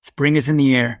Spring is in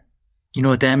the air. You know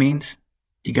what that means?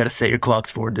 You got to set your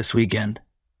clocks forward this weekend.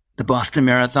 The Boston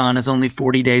Marathon is only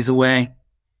 40 days away,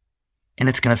 and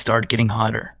it's going to start getting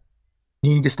hotter.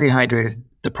 You need to stay hydrated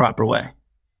the proper way.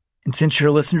 And since you're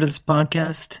a listener to this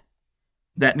podcast,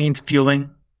 that means fueling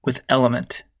with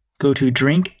Element. Go to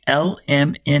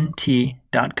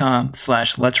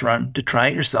drinklmnt.com/letsrun to try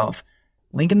it yourself.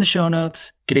 Link in the show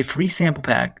notes. Get a free sample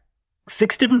pack.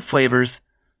 6 different flavors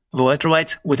of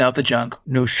electrolytes without the junk.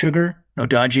 No sugar, no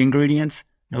dodgy ingredients,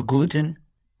 no gluten.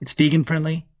 It's vegan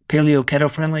friendly, paleo keto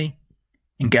friendly.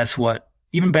 And guess what?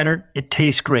 Even better, it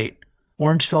tastes great.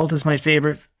 Orange salt is my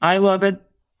favorite. I love it.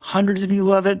 Hundreds of you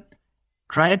love it.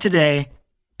 Try it today.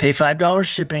 Pay $5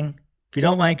 shipping. If you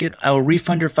don't like it, I will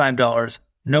refund your $5.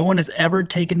 No one has ever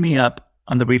taken me up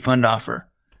on the refund offer.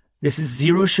 This is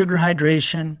zero sugar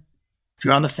hydration. If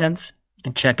you're on the fence, you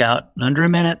can check out in under a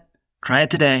minute. Try it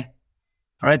today.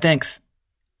 All right, thanks.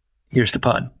 Here's the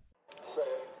pod.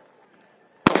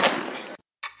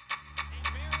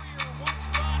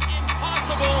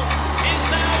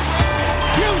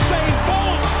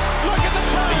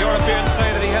 Europeans say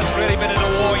that he hasn't really been in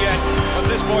a war yet, but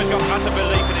this boy's got utter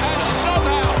belief in himself.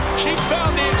 And somehow she's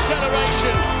found the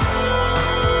acceleration.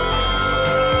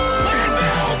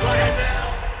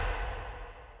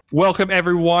 Welcome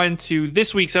everyone to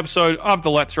this week's episode of the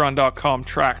LetsRun.com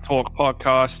Track Talk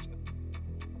podcast.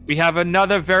 We have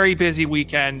another very busy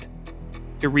weekend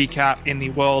to recap in the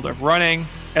world of running.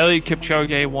 Eliud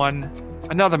Kipchoge won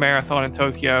another marathon in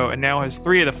Tokyo and now has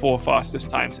 3 of the 4 fastest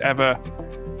times ever,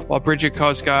 while Brigid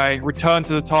Kosgei returned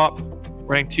to the top,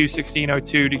 running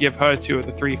 2:16.02 to give her 2 of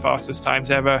the 3 fastest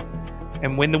times ever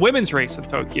and win the women's race in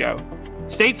Tokyo.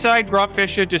 Stateside, Grant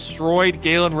Fisher destroyed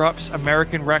Galen Rupp's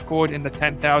American record in the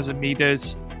 10,000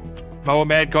 meters.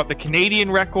 Mohamed got the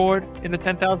Canadian record in the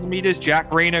 10,000 meters.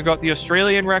 Jack Rayner got the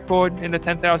Australian record in the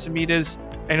 10,000 meters.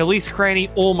 And Elise Cranny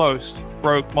almost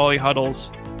broke Molly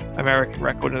Huddle's American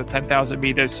record in the 10,000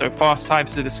 meters. So fast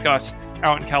times to discuss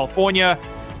out in California.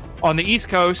 On the East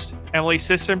Coast, Emily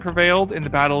Sisson prevailed in the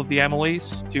Battle of the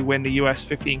Emilys to win the U.S.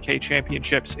 15K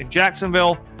championships in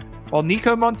Jacksonville, while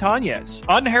Nico Montañez,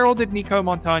 unheralded Nico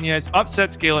Montañez,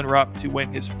 upsets Galen Rupp to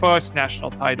win his first national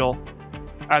title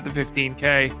at the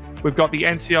 15K. We've got the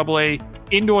NCAA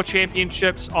Indoor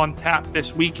Championships on tap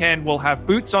this weekend. We'll have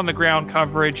boots on the ground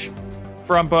coverage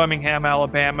from Birmingham,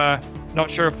 Alabama. Not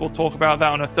sure if we'll talk about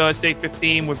that on a Thursday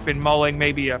 15. We've been mulling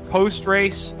maybe a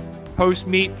post-race,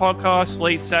 post-meet podcast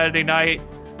late Saturday night.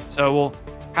 So we'll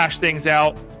hash things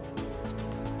out.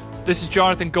 This is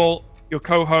Jonathan Gault, your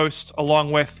co-host,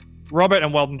 along with Robert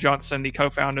and Weldon Johnson, the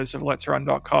co-founders of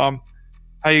LetsRun.com.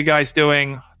 How are you guys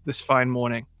doing this fine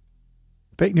morning?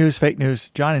 Fake news, fake news.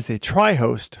 John is the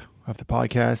tri-host of the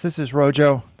podcast. This is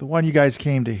Rojo, the one you guys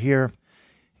came to hear.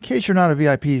 In case you're not a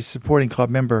VIP supporting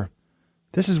club member,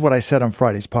 this is what I said on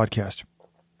Friday's podcast.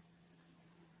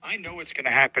 I know what's going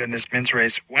to happen in this men's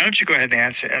race. Why don't you go ahead and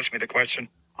ask me the question?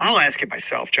 I'll ask it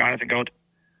myself, Jonathan Gold.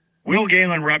 Will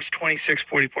Galen Rupp's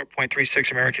 26:44.36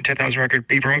 American 10,000 record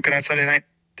be broken on Sunday night?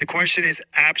 The question is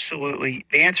the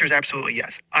answer is absolutely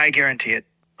yes. I guarantee it.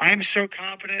 I'm so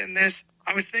confident in this.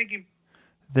 I was thinking.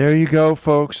 There you go,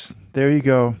 folks. There you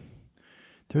go.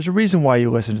 There's a reason why you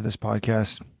listen to this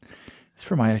podcast. It's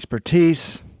for my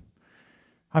expertise.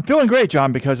 I'm feeling great,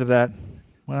 John, because of that.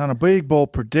 Went on a big,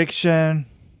 bold prediction.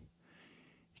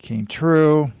 It came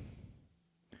true.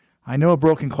 I know a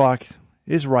broken clock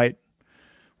is right.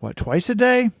 Twice a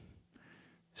day?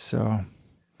 So,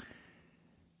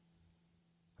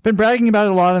 I've been bragging about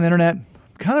it a lot on the internet. I'm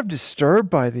kind of disturbed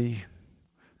by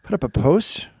put up a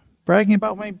post bragging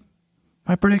about my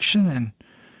prediction, and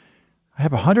I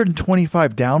have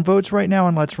 125 downvotes right now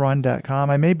on LetsRun.com.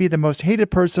 I may be the most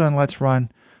hated person on Let's Run,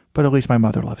 but at least my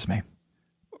mother loves me.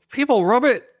 People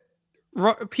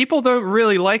don't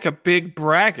really like a big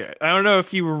braggart. I don't know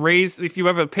if you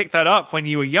ever picked that up when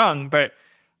you were young, but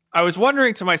I was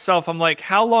wondering to myself, I'm like,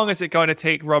 how long is it going to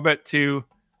take Robert to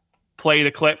play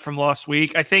the clip from last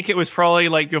week? I think it was probably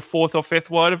like your 4th or 5th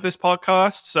word of this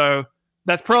podcast. So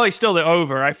that's probably still the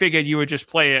over. I figured you would just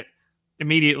play it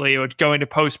immediately or go into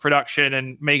post-production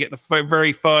and make it the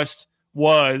very first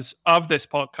words of this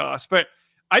podcast. But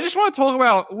I just want to talk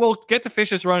about, we'll get to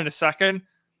Fisher's Run in a second,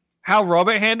 how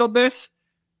Robert handled this.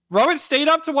 Robert stayed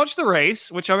up to watch the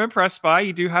race, which I'm impressed by.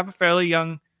 You do have a fairly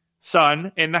young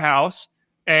son in the house,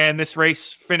 and this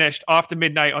race finished after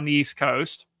midnight on the East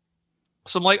Coast.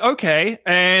 So I'm like, okay.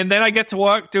 And then I get to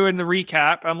work doing the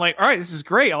recap. I'm like, all right, this is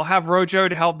great. I'll have Rojo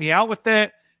to help me out with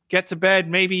it. Get to bed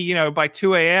maybe, by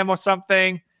 2 a.m. or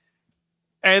something.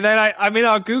 And then I'm in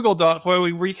our Google Doc where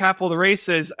we recap all the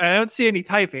races, and I don't see any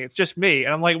typing. It's just me.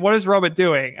 And I'm like, what is Robert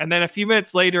doing? And then a few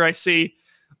minutes later, I see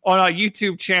on our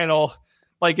YouTube channel,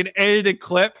 like an edited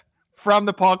clip from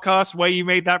the podcast where you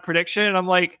made that prediction. And I'm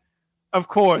like, of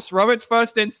course, Robert's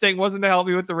first instinct wasn't to help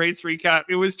me with the race recap.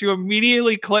 It was to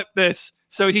immediately clip this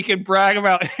so he can brag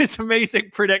about his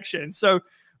amazing prediction. So,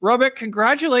 Robert,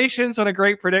 congratulations on a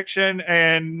great prediction,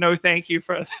 and no thank you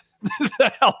for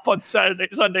the help on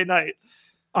Sunday night.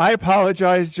 I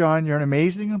apologize, John. You're an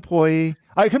amazing employee.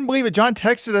 I couldn't believe it. John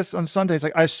texted us on Sunday. He's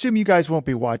like, I assume you guys won't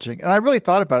be watching. And I really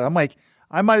thought about it. I'm like,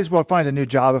 I might as well find a new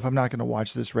job if I'm not going to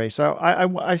watch this race. So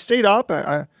I stayed up.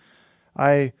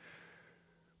 I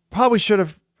probably should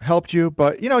have helped you.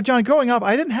 But, John, growing up,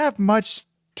 I didn't have much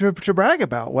to brag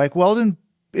about. Like Weldon,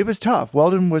 it was tough.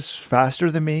 Weldon was faster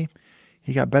than me.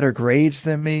 He got better grades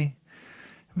than me.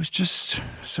 It was just,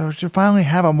 so to finally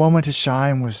have a moment to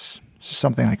shine was just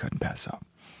something I couldn't pass up.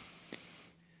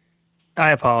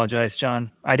 I apologize,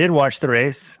 John. I did watch the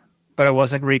race, but I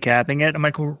wasn't recapping it. I'm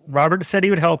like, well, Robert said he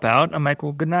would help out. I'm like,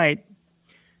 well, good night.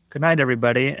 Good night,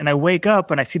 everybody. And I wake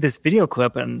up and I see this video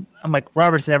clip, and I'm like,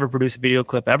 Robert's never produced a video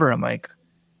clip ever. I'm like,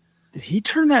 did he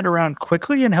turn that around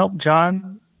quickly and help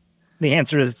John? The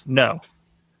answer is no.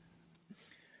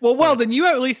 Well, then you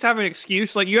at least have an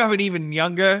excuse. Like, you have an even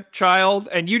younger child,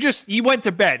 and you went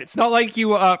to bed. It's not like you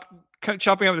were up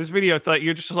chopping up this video. Thought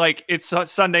you're just like, it's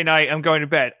Sunday night, I'm going to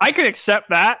bed. I could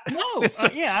accept that. No,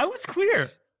 yeah, I was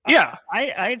clear. Yeah,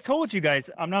 I told you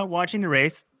guys I'm not watching the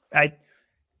race. I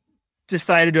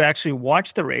decided to actually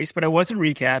watch the race, but I wasn't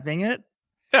recapping it.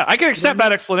 Yeah, I can accept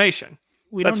that explanation.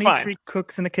 That's don't need fine. 3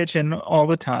 cooks in the kitchen all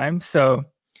the time, so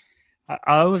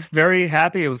I was very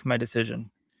happy with my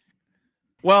decision.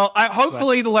 Well,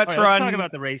 hopefully the Let's Run. Let's talk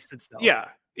about the race itself. Yeah.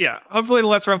 Hopefully the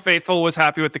Let's Run faithful was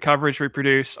happy with the coverage we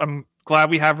produced. I'm glad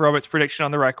we have Robert's prediction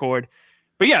on the record.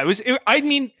 But yeah,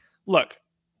 look,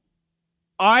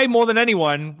 I, more than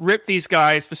anyone, ripped these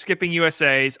guys for skipping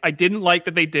USAs. I didn't like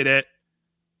that they did it.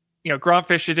 Grant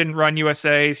Fisher didn't run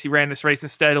USAs. He ran this race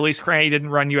instead. Elise Cranny didn't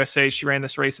run USAs. She ran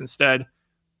this race instead.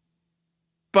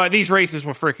 But these races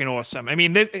were freaking awesome. I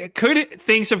mean, could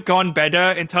things have gone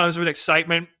better in terms of an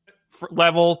excitement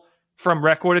level from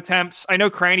record attempts? I know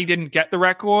Cranny didn't get the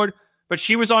record, but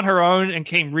she was on her own and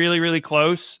came really, really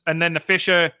close. And then the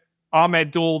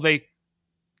Fisher-Ahmed duel, they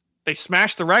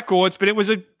smashed the records, but it was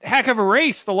a heck of a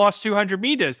race. The last 200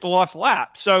 meters, the last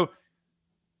lap. So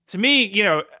to me,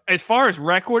 as far as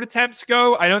record attempts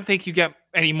go, I don't think you get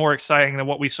any more exciting than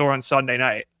what we saw on Sunday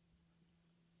night.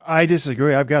 I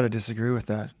disagree. I've got to disagree with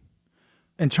that.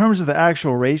 In terms of the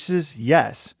actual races,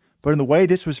 yes. But in the way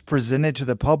this was presented to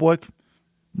the public,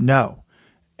 no.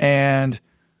 And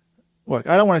look,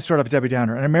 I don't want to start off Debbie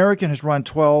Downer. An American has run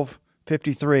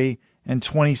 12:53 and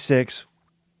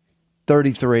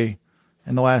 26:33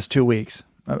 in the last 2 weeks.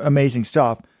 Amazing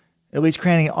stuff. Elise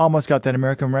Cranny almost got that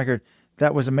American record.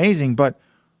 That was amazing. But,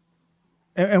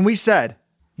 and we said,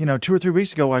 2 or 3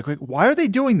 weeks ago, like, why are they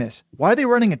doing this? Why are they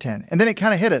running a 10? And then it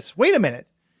kind of hit us. Wait a minute.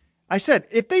 I said,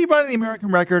 if they run the American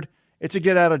record, it's a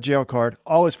get out of jail card.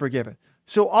 All is forgiven.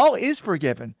 So all is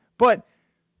forgiven. But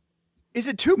is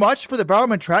it too much for the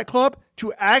Bowerman Track Club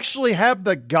to actually have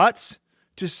the guts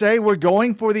to say we're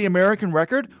going for the American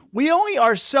record? We only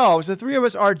ourselves, the three of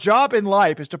us, our job in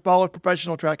life is to follow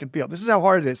professional track and field. This is how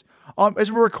hard it is.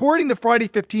 As we're recording the Friday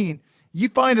 15, you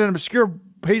find an obscure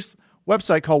pace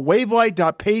website called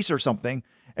wavelight.pace or something,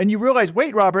 and you realize,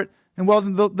 wait, Robert, and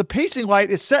the pacing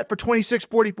light is set for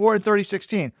 26:44 and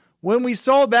 30:16. When we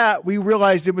saw that, we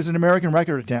realized it was an American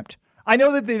record attempt. I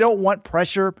know that they don't want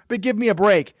pressure, but give me a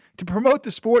break. To promote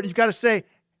the sport, you've got to say,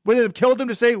 would it have killed them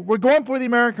to say, we're going for the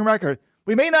American record?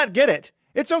 We may not get it.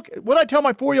 It's okay. What I tell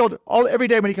my 4-year-old every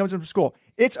day when he comes into school,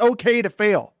 it's okay to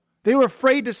fail. They were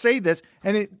afraid to say this,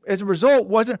 and as a result,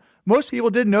 most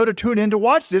people didn't know to tune in to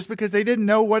watch this because they didn't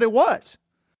know what it was.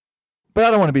 But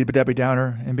I don't want to be Debbie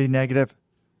Downer and be negative.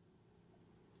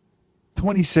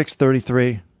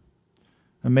 26:33.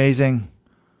 Amazing.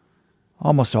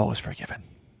 Almost all is forgiven.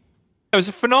 It was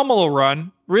a phenomenal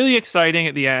run, really exciting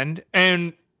at the end.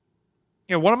 And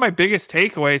one of my biggest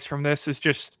takeaways from this is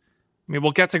just,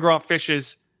 we'll get to Grant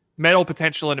Fisher's medal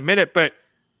potential in a minute, but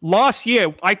last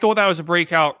year, I thought that was a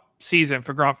breakout season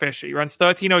for Grant Fisher. He runs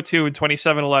 13:02 and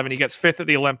 27:11. He gets 5th at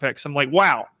the Olympics. I'm like,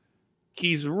 wow,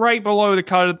 he's right below the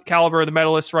caliber of the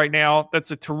medalists right now. That's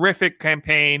a terrific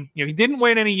campaign. He didn't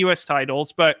win any U.S.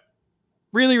 titles, but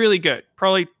really, really good.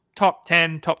 Probably top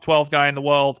 10, top 12 guy in the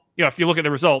world. If you look at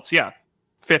the results,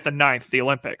 5th and 9th at the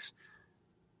Olympics.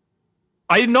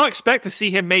 I did not expect to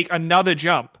see him make another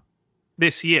jump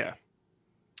this year.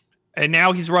 And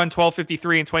now he's run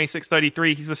 12:53 and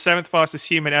 26:33. He's the 7th fastest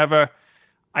human ever.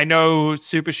 I know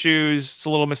Super Shoes, it's a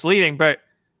little misleading, but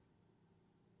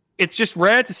it's just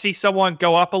rare to see someone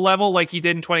go up a level like he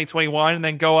did in 2021 and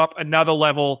then go up another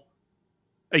level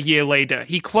a year later.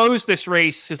 He closed this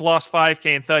race, his last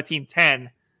 5K in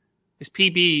 13:10. His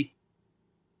PB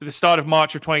at the start of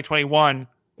March of 2021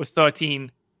 was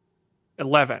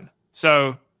 13:11.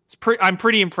 So I'm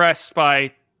pretty impressed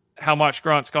by how much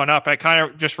Grant's gone up. It kind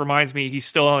of just reminds me he's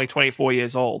still only 24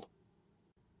 years old.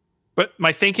 But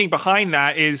my thinking behind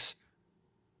that is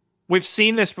we've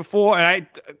seen this before, and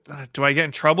do I get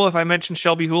in trouble if I mention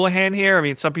Shelby Houlihan here? I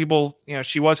mean, some people,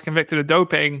 she was convicted of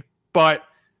doping, but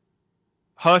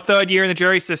her third year in the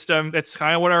Jerry system, that's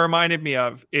kind of what it reminded me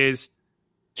of, is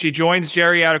she joins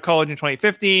Jerry out of college in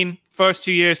 2015. First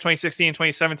 2 years, 2016 and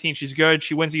 2017, she's good.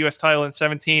 She wins the U.S. title in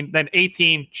 17. Then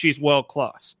 18, she's world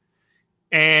class.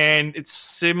 And it's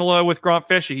similar with Grant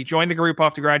Fisher. He joined the group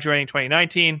after graduating in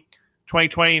 2019.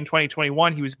 2020 and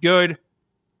 2021, he was good.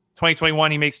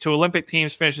 2021, he makes 2 Olympic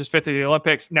teams, finishes 5th at the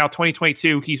Olympics. Now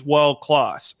 2022, he's world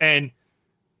class. And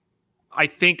I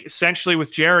think essentially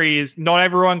with Jerry is not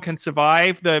everyone can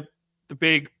survive the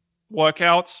big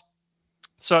workouts.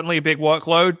 Certainly a big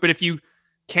workload. But if you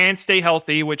can stay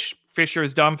healthy, which Fisher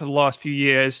has done for the last few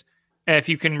years, and if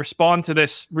you can respond to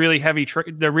this really heavy,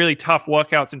 the really tough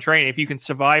workouts and training, if you can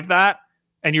survive that,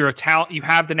 and you're a talent, you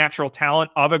have the natural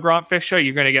talent of a Grant Fisher,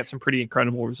 you're going to get some pretty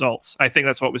incredible results. I think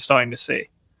that's what we're starting to see.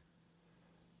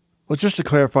 Well, just to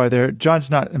clarify there, John's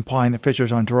not implying that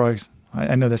Fisher's on drugs.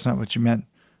 I know that's not what you meant.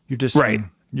 You're just saying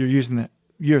you're using the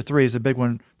year 3 as a big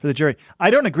one for the Jerry.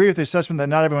 I don't agree with the assessment that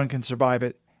not everyone can survive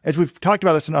it. As we've talked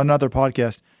about this in another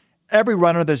podcast, every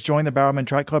runner that's joined the Bowerman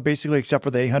Track Club, basically, except for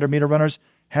the 800-meter runners,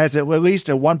 has at least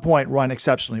at one point run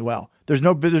exceptionally well. There's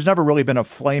never really been a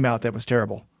flame out that was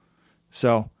terrible.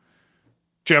 So,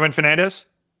 German Fernandez?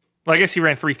 Well, I guess he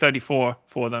ran 3:34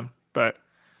 for them, but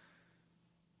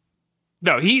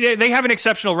no, they have an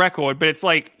exceptional record, but it's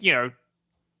like,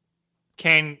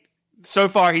 so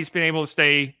far he's been able to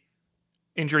stay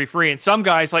injury free, and some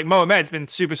guys like Mohamed's been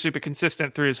super, super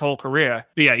consistent through his whole career.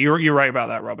 But yeah, you're right about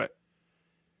that, Robert.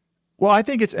 Well, I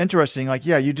think it's interesting. Like,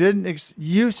 yeah, you didn't,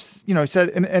 you said,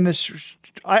 and this,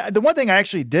 the one thing I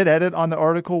actually did edit on the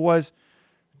article was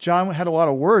John had a lot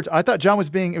of words. I thought John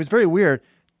it was very weird.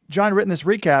 John written this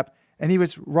recap, and he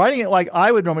was writing it like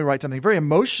I would normally write something, very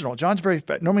emotional. John's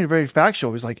normally very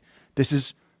factual. He was like,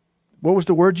 what was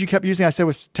the word you kept using? I said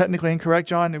was technically incorrect,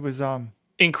 John. It was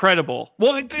incredible.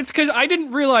 Well, it's because I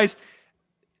didn't realize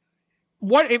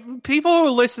if people who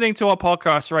are listening to our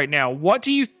podcast right now, what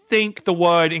do you think the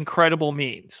word incredible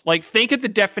means? Like, think of the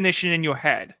definition in your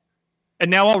head. And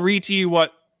now I'll read to you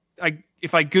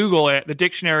if I Google it, the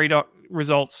dictionary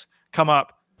results come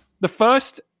up. The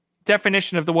first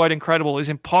definition of the word incredible is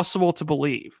impossible to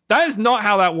believe. That is not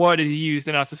how that word is used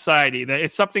in our society. That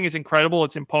if something is incredible,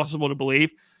 it's impossible to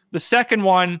believe. The second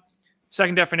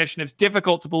definition is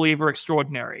difficult to believe or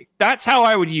extraordinary. That's how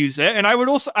I would use it. And I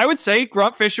would say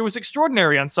Grant Fisher was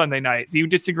extraordinary on Sunday night. Do you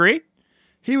disagree?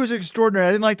 He was extraordinary.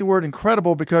 I didn't like the word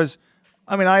incredible because,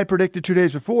 I had predicted 2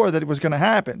 days before that it was going to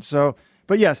happen. So,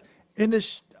 but yes, in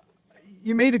this,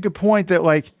 you made a good point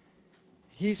that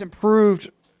he's improved,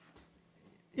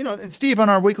 and Steve on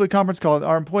our weekly conference call,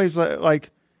 our employees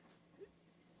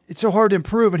it's so hard to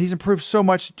improve, and he's improved so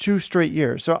much 2 straight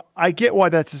years. So I get why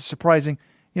that's surprising,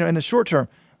 in the short term.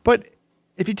 But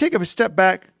if you take a step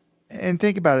back and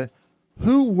think about it,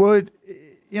 who would,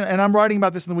 and I'm writing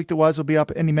about this in the week that was, will be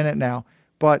up any minute now.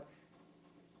 But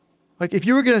if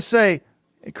you were going to say,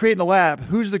 create in a lab,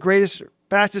 who's the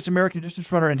fastest American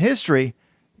distance runner in history,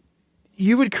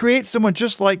 you would create someone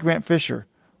just like Grant Fisher.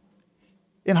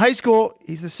 In high school,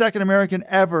 he's the second American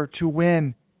ever to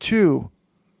win 2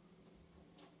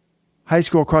 high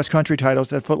school cross-country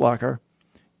titles at Foot Locker.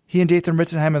 He and Dathan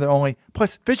Ritzenheim are the only.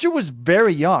 Plus, Fisher was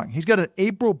very young. He's got an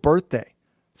April birthday.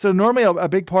 So normally a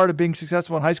big part of being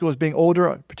successful in high school is being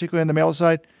older, particularly on the male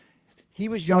side. He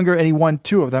was younger, and he won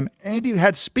 2 of them, and he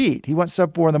had speed. He went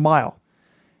sub-4 in the mile.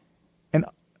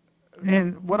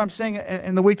 And what I'm saying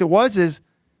in the week that was is,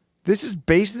 this is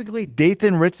basically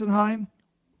Dathan Ritzenheim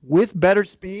with better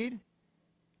speed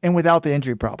and without the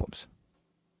injury problems.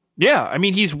 Yeah,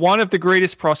 he's one of the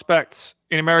greatest prospects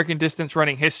in American distance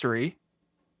running history,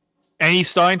 and he's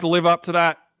starting to live up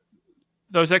to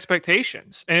those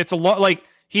expectations. And it's a lot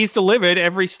he's delivered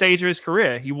every stage of his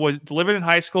career. He was delivered in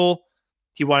high school.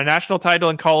 He won a national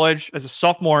title in college as a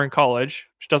sophomore in college,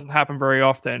 which doesn't happen very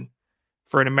often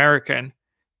for an American.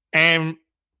 And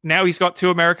now he's got 2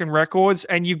 American records,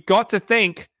 and you've got to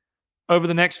think over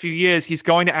the next few years, he's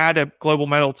going to add a global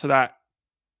medal to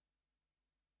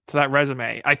to that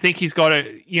resume. I think he's got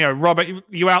Robert,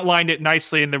 you outlined it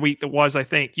nicely in the week that was, I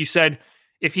think. You said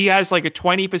if he has like a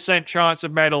 20% chance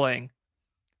of medaling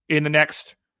in the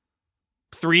next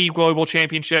 3 global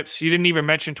championships, you didn't even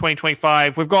mention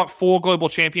 2025. We've got 4 global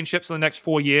championships in the next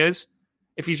 4 years.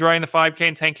 If he's running the 5K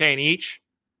and 10K in each,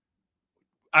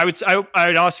 I would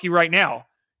ask you right now,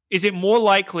 is it more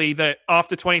likely that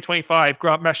after 2025,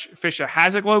 Grant Fisher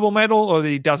has a global medal or that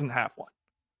he doesn't have one?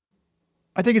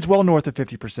 I think it's well north of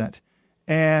 50%.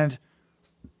 And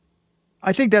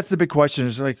I think that's the big question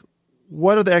is like,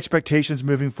 what are the expectations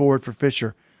moving forward for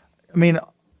Fisher? I mean,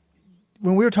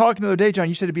 when we were talking the other day, John,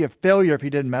 you said it'd be a failure if he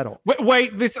didn't medal.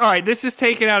 This is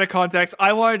taken out of context.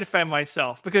 I want to defend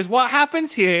myself because what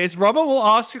happens here is Robert will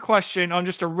ask a question on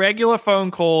just a regular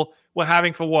phone call we're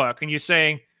having for work. And you're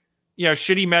saying,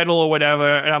 should he medal or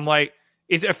whatever? And I'm like,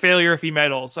 is it a failure if he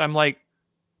medals? I'm like,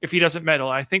 if he doesn't medal.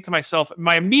 I think to myself,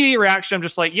 my immediate reaction, I'm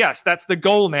just like, yes, that's the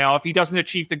goal now. If he doesn't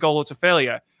achieve the goal, it's a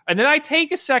failure. And then I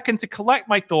take a second to collect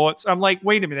my thoughts. I'm like,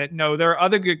 wait a minute. No, there are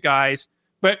other good guys.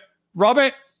 But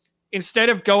Robert, instead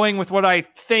of going with what I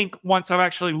think once I've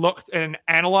actually looked and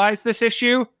analyzed this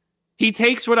issue, he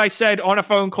takes what I said on a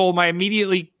phone call, my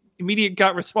immediate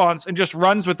gut response, and just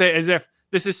runs with it as if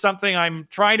this is something I'm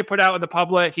trying to put out in the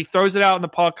public. He throws it out in the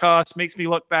podcast, makes me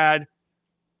look bad.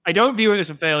 I don't view it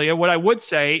as a failure. What I would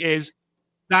say is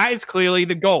that is clearly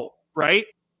the goal, right?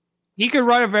 He could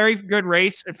run a very good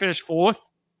race and finish 4th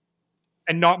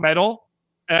and not medal,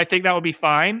 and I think that would be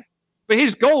fine. But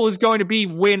his goal is going to be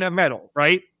win a medal,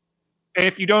 right? And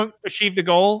if you don't achieve the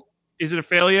goal, is it a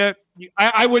failure?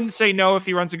 I wouldn't say no if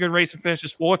he runs a good race and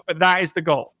finishes 4th, but that is the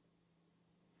goal.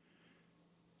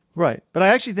 Right. But I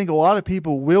actually think a lot of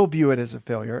people will view it as a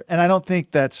failure, and I don't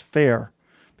think that's fair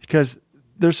because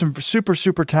there's some super,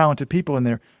 super talented people in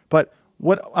there. But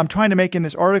what I'm trying to make in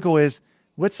this article is,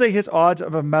 let's say his odds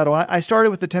of a medal. I started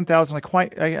with the 10,000.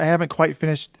 I haven't quite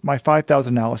finished my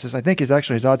 5,000 analysis. I think his odds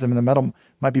of him in the medal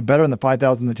might be better in the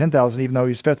 5,000 than the 10,000, even though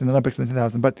he's 5th in the Olympics in the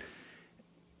 10,000. But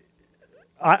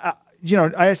I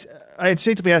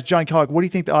instinctively asked John Kellogg, what do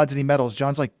you think the odds that he medals?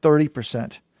 John's like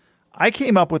 30%. I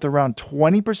came up with around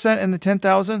 20% in the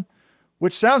 10,000,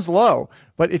 which sounds low.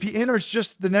 But if he enters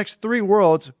just the next 3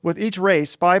 worlds with each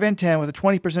race, 5 and 10, with a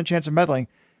 20% chance of medaling,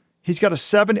 he's got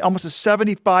almost a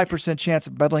 75% chance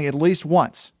of medaling at least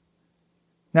once.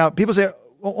 Now, people say,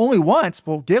 well, only once?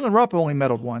 Well, Galen Rupp only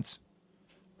medaled once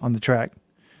on the track.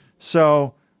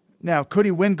 So now, could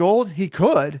he win gold? He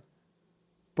could.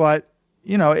 But,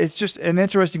 it's just an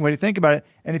interesting way to think about it.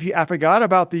 And I forgot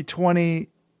about the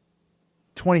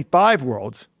 2025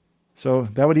 worlds. So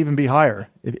that would even be higher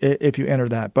if you enter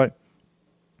that. But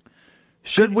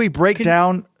should we break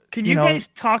down... Can you guys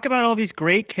talk about all these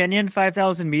great Kenyan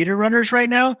 5,000 meter runners right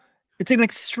now? It's an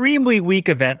extremely weak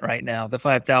event right now, the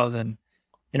 5,000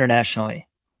 internationally.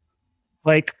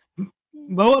 Like,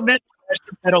 Mohamed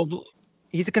medaled,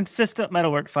 he's a consistent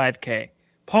medaler at 5K.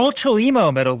 Paul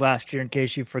Chelimo medaled last year, in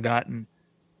case you've forgotten.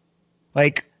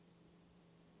 Like,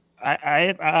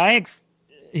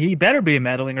 he better be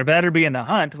medaling or better be in the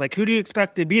hunt. Like, who do you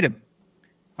expect to beat him?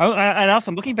 And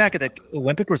also, I'm looking back at the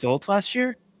Olympic results last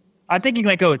year. I'm thinking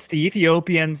like, it's the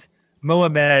Ethiopians,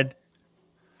 Mohamed,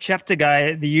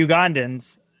 Cheptegei, the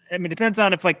Ugandans. I mean, it depends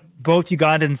on if like both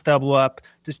Ugandans double up,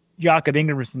 just Jakob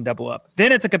Ingebrigtsen double up.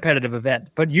 Then it's a competitive event.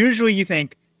 But usually you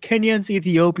think Kenyans,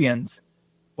 Ethiopians.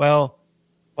 Well,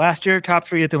 last year, top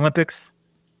 3 at the Olympics,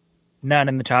 none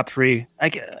in the top 3.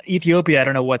 Ethiopia, I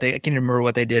don't know I can't even remember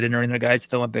what they did entering their guys at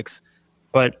the Olympics.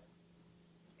 But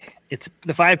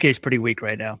the 5K is pretty weak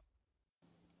right now.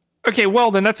 Okay, well,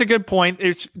 then that's a good point.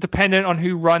 It's dependent on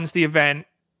who runs the event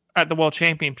at the World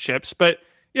Championships. But,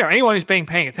 anyone who's been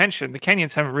paying attention, the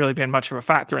Kenyans haven't really been much of a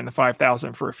factor in the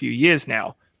 5,000 for a few years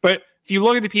now. But if you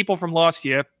look at the people from last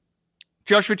year,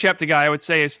 Joshua Cheptegei, I would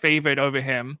say, is favored over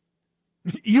him.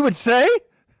 You would say?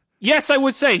 Yes, I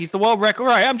would say. He's the world record.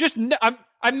 Right,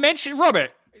 I mentioned,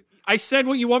 Robert, I said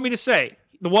what you want me to say.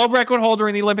 The world record holder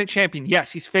and the Olympic champion.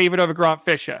 Yes, he's favored over Grant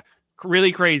Fisher.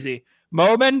 Really crazy.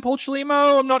 Mohamed and Paul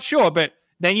Chelimo, I'm not sure, but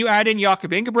then you add in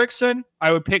Jakob Ingebrigtsen.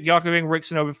 I would pick Jakob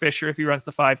Ingebrigtsen over Fisher if he runs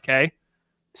the 5K.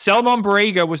 Selman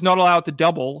Barega was not allowed to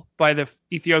double by the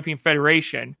Ethiopian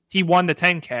Federation. He won the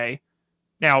 10K.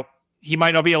 Now, he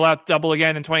might not be allowed to double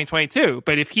again in 2022,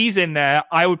 but if he's in there,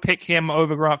 I would pick him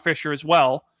over Grant Fisher as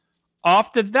well.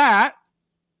 After that,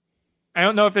 I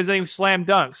don't know if there's any slam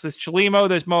dunks. There's Chelimo,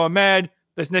 there's Mohamed,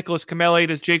 there's Nicholas Kameli,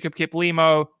 there's Jacob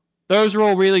Kiplimo. Those are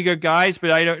all really good guys,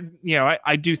 but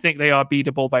I do think they are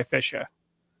beatable by Fisher.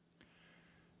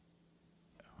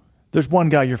 There's one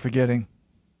guy you're forgetting.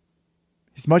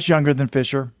 He's much younger than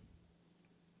Fisher.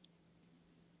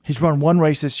 He's run one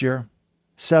race this year,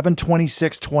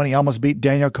 7:26:20, almost beat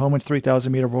Daniel Coleman's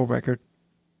 3,000 meter world record.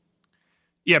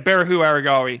 Yeah, Barahu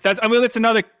Aragawi. That's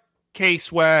another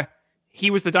case where he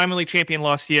was the Diamond League champion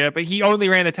last year, but he only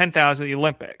ran the 10,000 at the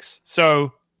Olympics.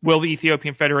 So will the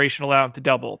Ethiopian Federation allow him to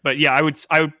double? But yeah, I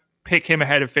would pick him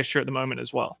ahead of Fisher at the moment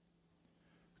as well.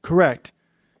 Correct.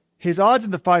 His odds in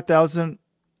the 5,000,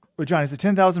 well, John, is the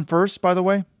 10,000 first, by the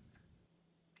way?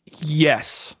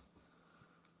 Yes.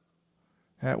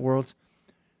 At Worlds.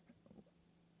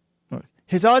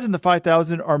 His odds in the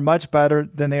 5,000 are much better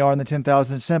than they are in the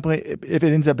 10,000, simply if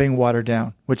it ends up being watered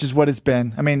down, which is what it's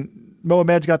been. I mean,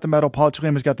 Mohamed's got the medal, Paul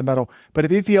Chilima's got the medal, but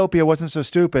if Ethiopia wasn't so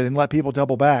stupid and let people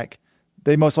double back,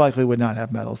 they most likely would not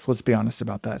have medals. Let's be honest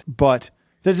about that. But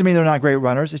that doesn't mean they're not great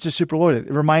runners. It's just super loaded.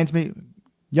 It reminds me,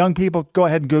 young people, go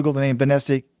ahead and Google the name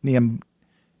Vanessa Nyangaba,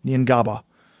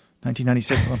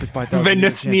 1996 Olympic 5,000.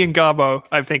 Vanessa Nyangabo,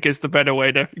 I think, is the better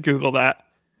way to Google that.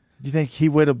 Do you think he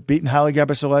would have beaten Haile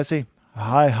Gebrselassie?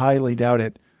 I highly doubt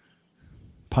it.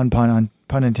 Pun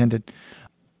intended.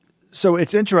 So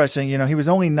it's interesting, he was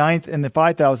only 9th in the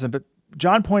 5,000, but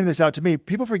John pointed this out to me.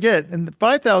 People forget, in the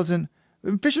 5,000,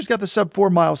 Fisher's got the sub 4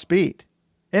 mile speed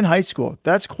in high school.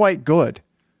 That's quite good.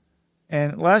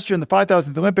 And last year in the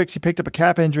 5,000 Olympics, he picked up a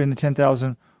calf injury in the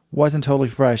 10,000, wasn't totally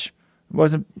fresh,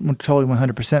 wasn't totally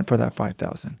 100% for that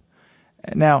 5,000.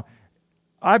 Now,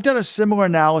 I've done a similar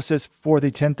analysis for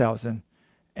the 10,000.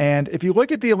 And if you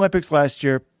look at the Olympics last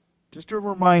year, just a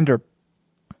reminder,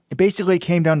 it basically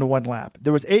came down to one lap.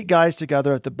 There was 8 guys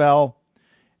together at the bell.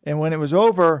 And when it was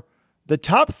over, the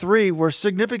top 3 were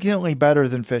significantly better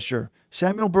than Fisher.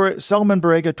 Solomon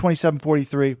Barega,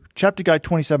 27:43, Cheptegei,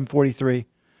 27:43,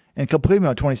 and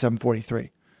Kiplimo, 27:43.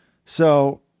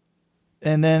 So,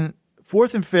 and then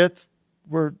 4th and 5th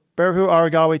were Barahu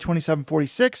Aragawi,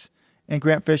 27:46, and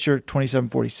Grant Fisher,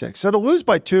 27:46. So to lose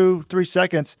by 2-3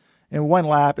 seconds in one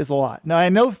lap is a lot. Now, I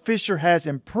know Fisher has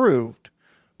improved,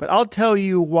 but I'll tell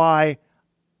you why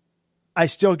I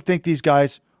still think these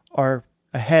guys are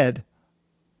ahead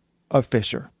of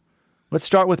Fisher. Let's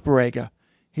start with Barega.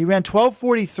 He ran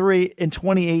 12:43 in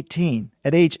 2018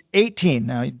 at age 18.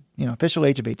 Now, official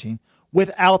age of 18,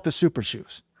 without the super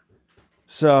shoes.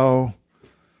 So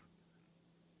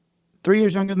 3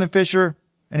 years younger than Fisher,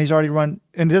 and he's already run,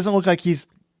 and it doesn't look like he's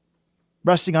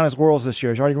resting on his laurels this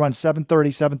year. He's already run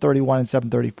 7:30, 7:31, and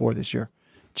 7:34 this year.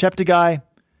 Cheptegei,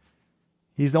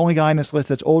 he's the only guy on this list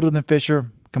that's older than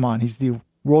Fisher. Come on, he's the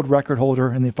world record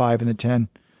holder in the 5 and the 10.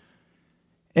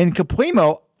 And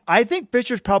Kiplimo, I think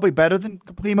Fisher's probably better than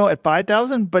Kiplimo at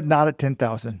 5,000, but not at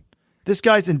 10,000. This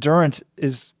guy's endurance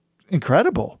is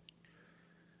incredible.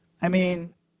 I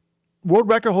mean, world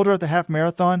record holder at the half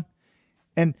marathon.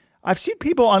 And I've seen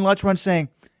people on Let's Run saying,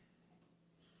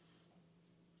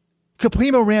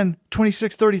 Kiplimo ran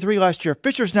 26:33 last year.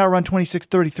 Fisher's now run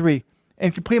 26:33.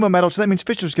 And Kiplimo medaled, so that means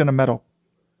Fisher's going to medal.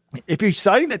 If you're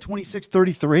citing that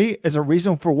 26:33 as a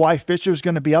reason for why Fisher's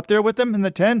going to be up there with them in the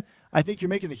 10, I think you're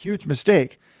making a huge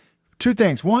mistake. 2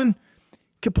 things. One,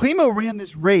 Kiplimo ran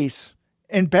this race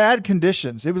in bad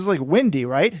conditions. It was like windy,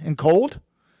 right? And cold.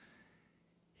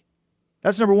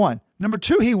 That's number 1. Number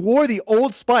 2, he wore the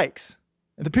old spikes.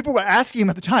 And the people were asking him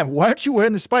at the time, why aren't you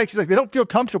wearing the spikes? He's like, they don't feel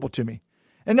comfortable to me.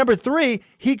 And number 3,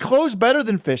 he closed better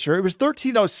than Fisher. It was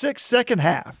 13:06 second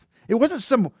half. It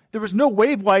wasn't there was no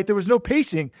wave light. There was no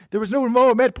pacing. There was no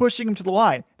Mohamed pushing him to the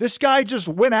line. This guy just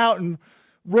went out and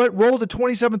rolled the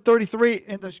 27:33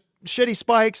 in the shitty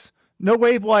spikes, no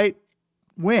wave light,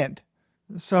 wind.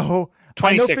 So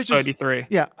 26:33.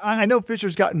 Yeah, I know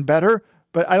Fisher's gotten better,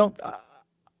 but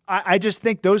I just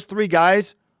think those 3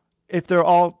 guys, if they're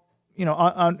all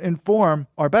in form,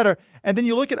 are better. And then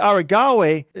you look at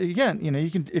Aragawi again.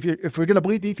 You can if we're going to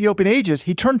believe the Ethiopian ages,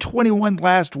 he turned 21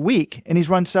 last week, and he's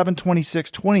run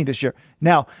 7:26:20 this year.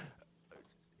 Now,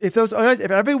 if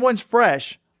everyone's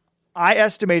fresh, I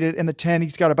estimated in the 10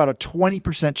 he's got about a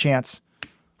 20% chance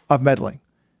of medaling.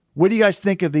 What do you guys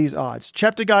think of these odds?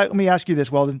 Cheptegei, let me ask you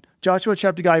this, Weldon. Joshua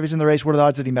Cheptegei, if he's in the race, what are the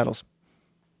odds that he medals?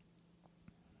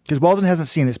 Because Weldon hasn't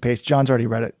seen this pace. John's already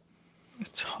read it.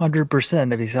 It's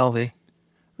 100% if he's healthy.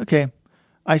 Okay.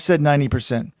 I said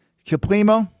 90%.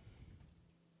 Kiplimo,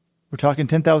 we're talking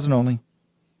 10,000 only.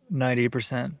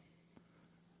 90%.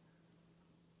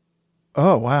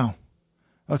 Oh, wow.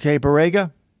 Okay,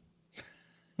 Barega?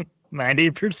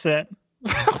 90%.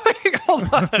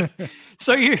 Hold on.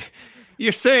 So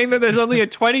you're saying that there's only a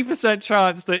 20%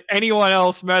 chance that anyone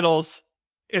else medals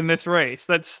in this race?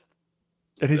 And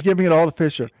he's giving it all to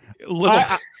Fisher.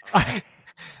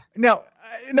 Now,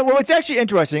 well, it's actually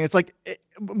interesting. It's like,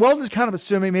 Weldon's kind of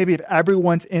assuming maybe if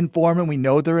everyone's in form and we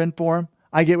know they're in form.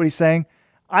 I get what he's saying.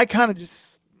 I kind of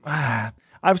just, I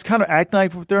I was kind of acting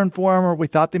like they're in form, or we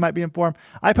thought they might be in form.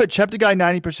 I put Cheptegei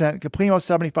 90%, Caplino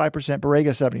 75%,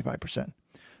 Barrega 75%.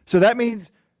 So that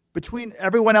means between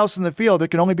everyone else in the field, there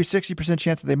can only be 60%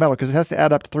 chance that they medal because it has to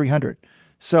add up to 300.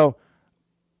 So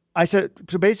I said,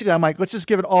 so basically I'm like, let's just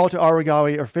give it all to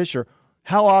Aregawi or Fisher.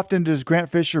 How often does Grant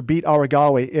Fisher beat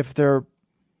Aregawi if they're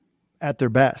at their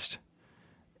best?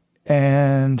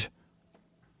 And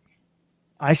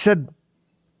I said,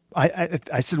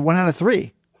 I said 1 out of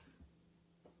 3.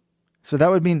 So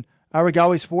that would mean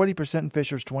Aregawi's 40% and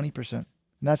Fisher's 20%. And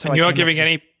that's how. And you're not giving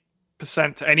any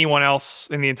percent to anyone else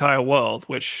in the entire world,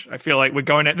 which I feel like we're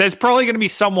going to. There's probably going to be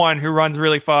someone who runs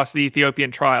really fast the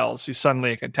Ethiopian trials who's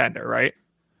suddenly a contender, right?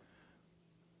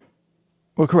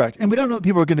 Well, correct. And we don't know if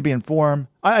people are going to be in form.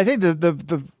 I think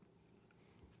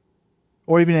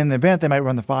or even in the event, they might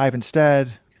run the 5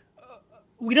 instead.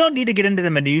 We don't need to get into the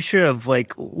minutia of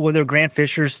like whether Grant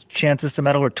Fisher's chances to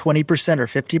medal are 20% or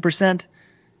 50%.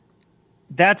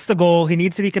 That's the goal. He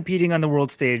needs to be competing on the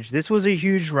world stage. This was a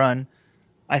huge run.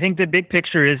 I think the big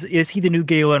picture is he the new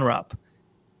Galen Rupp?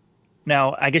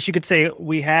 Now, I guess you could say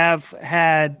we have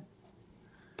had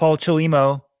Paul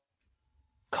Chelimo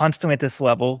constantly at this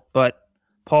level, but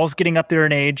Paul's getting up there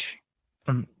in age.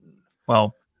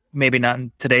 Well, maybe not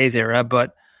in today's era,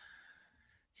 but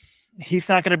he's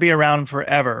not going to be around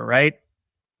forever, right?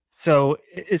 So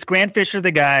is Grant Fisher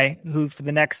the guy who for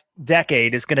the next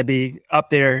decade is going to be up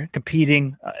there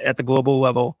competing at the global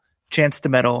level, chance to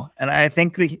medal? And I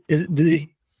think he's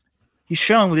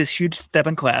shown with this huge step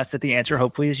in class that the answer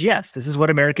hopefully is yes. This is what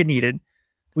America needed.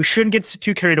 We shouldn't get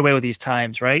too carried away with these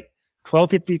times, right?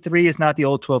 12:53 is not the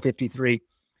old 12:53.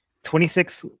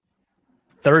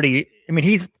 26:30. I mean,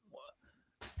 he's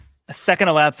a second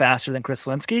a lap faster than Chris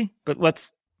Linsky, but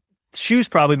shoes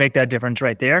probably make that difference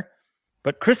right there.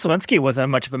 But Chris Linsky wasn't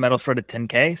much of a medal threat at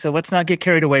 10K, so let's not get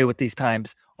carried away with these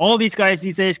times. All these guys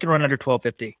these days can run under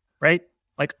 12:50, right?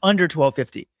 Like under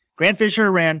 12:50. Grant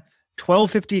Fisher ran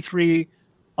 12:53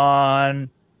 on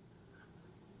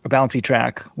a bouncy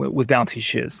track with bouncy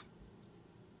shoes.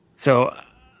 So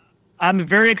I'm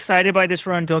very excited by this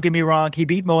run. Don't get me wrong. He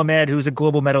beat Mohamed, who's a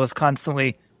global medalist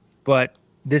constantly, but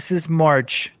this is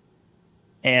March.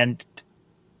 And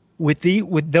with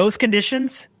those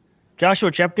conditions,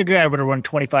 Joshua Cheptegei would have run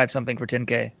 25-something for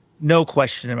 10K. No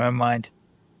question in my mind.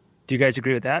 Do you guys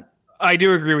agree with that? I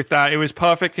do agree with that. It was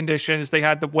perfect conditions. They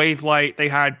had the wave light. They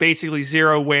had basically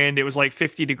zero wind. It was like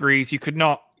 50 degrees. You could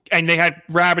not... And they had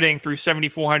rabbiting through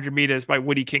 7,400 meters by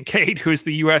Woody Kincaid, who is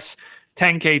the U.S.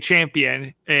 10K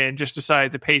champion and just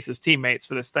decided to pace his teammates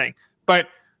for this thing. But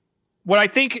what I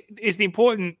think is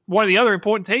one of the other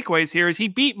important takeaways here is he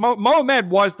beat...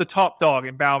 Mohamed was the top dog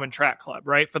in Bowerman Track Club,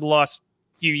 right? For the last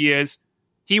few years.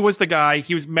 He was the guy.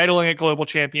 He was medaling at global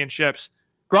championships.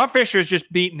 Grant Fisher has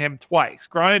just beaten him twice.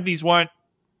 Granted, these weren't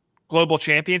global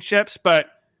championships, but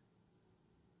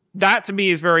that to me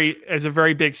is a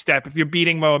very big step. If you're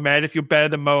beating Mohamed, if you're better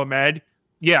than Mohamed,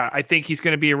 yeah, I think he's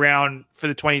going to be around for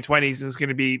the 2020s and is going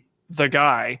to be the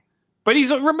guy. But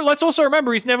let's also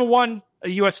remember he's never won a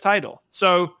U.S. title.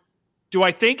 So do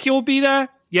I think he'll be there?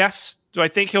 Yes. Do I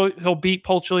think he'll beat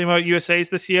Paul Chelimo at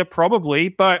USA's this year? Probably,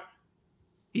 but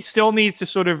he still needs to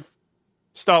sort of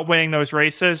start winning those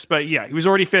races. But yeah, he was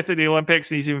already 5th at the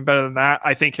Olympics, and he's even better than that.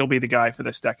 I think he'll be the guy for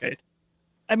this decade.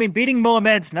 I mean, beating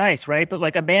Mohamed's nice, right? But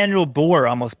like Emmanuel Bohr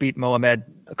almost beat Mohamed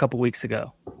a couple weeks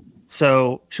ago.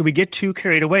 So should we get too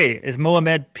carried away? Is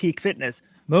Mohamed peak fitness?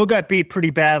 Mo got beat pretty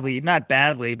badly. Not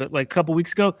badly, but like a couple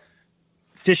weeks ago,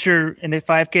 Fisher in the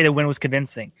 5K to win was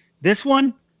convincing. This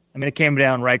one, I mean, it came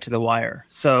down right to the wire.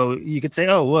 So you could say,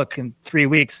 oh, look, in 3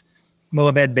 weeks,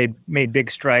 Mohamed made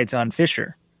big strides on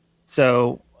Fisher.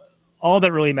 So all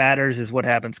that really matters is what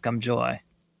happens come July.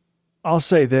 I'll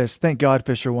say this. Thank God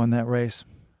Fisher won that race.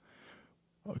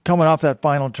 Coming off that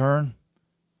final turn,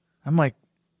 I'm like,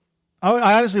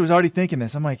 I honestly was already thinking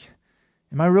this. I'm like,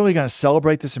 am I really going to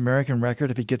celebrate this American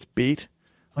record if he gets beat?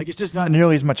 Like, it's just not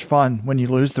nearly as much fun when you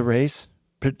lose the race.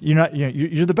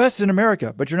 You're the best in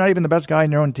America, but you're not even the best guy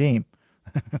in your own team.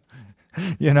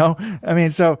 You know? I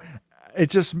mean, so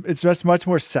it's just much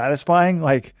more satisfying.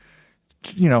 Like,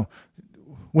 you know,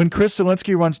 when Chris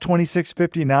Zielinski runs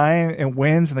 26:59 and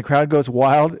wins and the crowd goes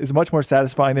wild is much more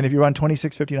satisfying than if you run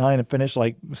 26:59 and finish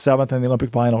like 7th in the Olympic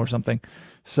final or something.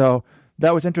 So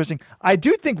that was interesting. I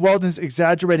do think Weldon's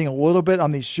exaggerating a little bit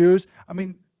on these shoes. I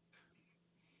mean,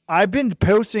 I've been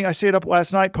posting, I stayed up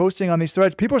last night posting on these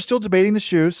threads. People are still debating the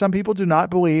shoes. Some people do not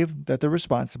believe that they're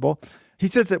responsible. He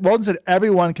says that Weldon said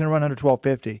everyone can run under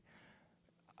 12:50.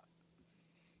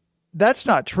 That's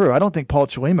not true. I don't think Paul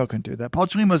Chelimo can do that. Paul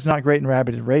Chelimo is not great in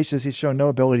rabbited races. He's shown no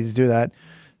ability to do that.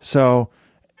 So,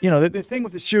 you know, the thing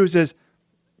with the shoes is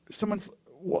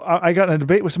I got in a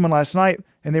debate with someone last night,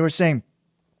 and they were saying,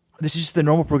 this is just the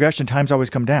normal progression. Times always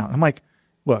come down. I'm like,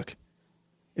 look,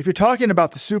 if you're talking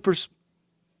about the supers,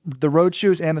 the road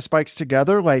shoes and the spikes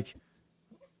together, like,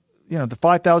 the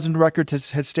 5,000 record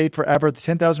has stayed forever. The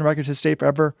 10,000 record has stayed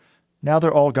forever. Now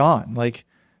they're all gone. Like,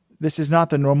 this is not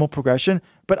the normal progression.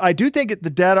 But I do think the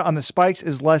data on the spikes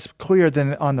is less clear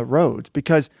than on the roads,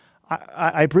 because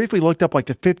I briefly looked up like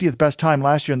the 50th best time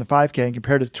last year in the 5K and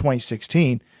compared it to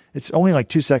 2016. It's only like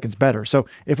 2 seconds better. So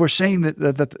if we're saying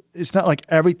that it's not like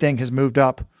everything has moved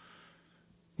up,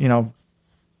 at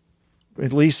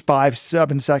least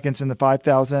 5-7 seconds in the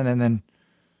 5,000 and then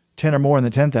 10 or more in the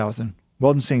 10,000.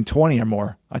 Weldon's saying 20 or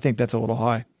more. I think that's a little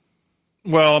high.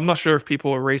 Well, I'm not sure if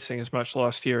people were racing as much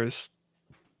last year as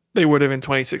they would have in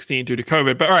 2016 due to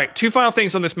COVID. But all right, 2 final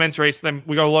things on this men's race. Then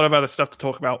we got a lot of other stuff to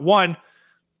talk about. One,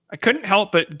 I couldn't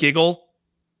help but giggle.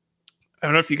 I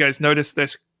don't know if you guys noticed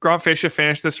this. Grant Fisher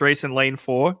finished this race in lane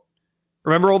 4.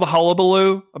 Remember all the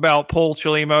hullabaloo about Paul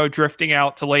Chelimo drifting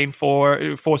out to lane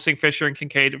 4, forcing Fisher and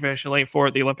Kincaid to finish in lane 4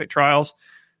 at the Olympic trials?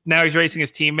 Now he's racing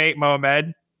his teammate,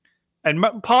 Mohamed.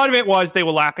 And part of it was they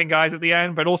were lapping guys at the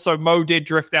end, but also Mo did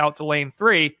drift out to lane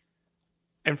 3,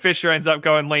 and Fisher ends up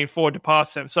going lane 4 to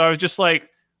pass him. So I was just like,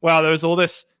 wow, there was all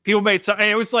this. People made something.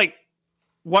 It was like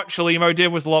what Chelimo did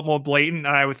was a lot more blatant,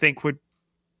 and I would think would,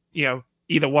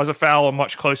 either was a foul or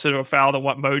much closer to a foul than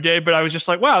what Mo did. But I was just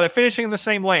like, wow, they're finishing in the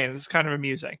same lane. It's kind of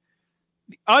amusing.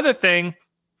 The other thing,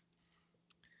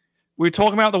 we were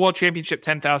talking about the World Championship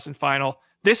 10,000 final.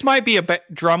 This might be a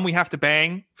drum we have to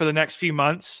bang for the next few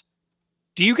months.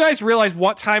 Do you guys realize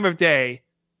what time of day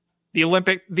the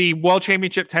World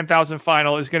Championship 10,000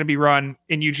 final is going to be run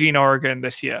in Eugene, Oregon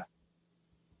this year?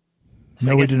 So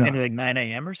No, we do not. Like 9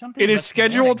 a.m. or something? It is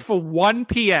scheduled for 1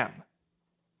 p.m.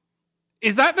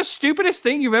 Is that the stupidest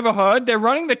thing you've ever heard? They're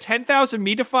running the 10,000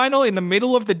 meter final in the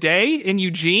middle of the day in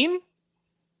Eugene?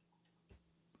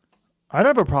 I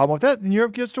don't have a problem with that. And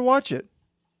Europe gets to watch it.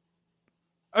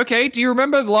 Okay, do you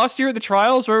remember last year at the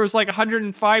trials where it was like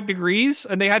 105 degrees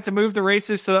and they had to move the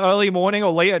races to the early morning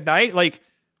or late at night? Like,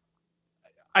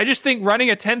 I just think running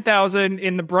a 10,000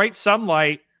 in the bright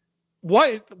sunlight,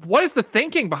 what is the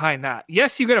thinking behind that?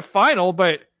 Yes, you get a final,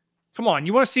 but come on,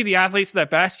 you want to see the athletes at their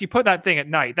best? You put that thing at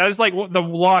night. That is like the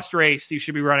last race you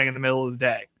should be running in the middle of the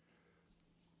day.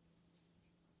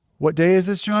 What day is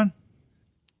this, John?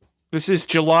 This is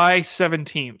July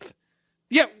 17th.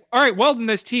 Yeah, all right, well, then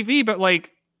there's TV, but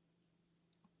like,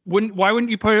 why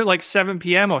wouldn't you put it like 7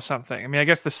 p.m. or something? I mean, I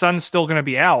guess the sun's still going to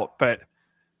be out, but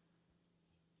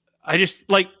I just,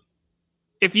 like,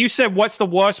 if you said what's the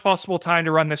worst possible time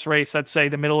to run this race, I'd say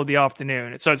the middle of the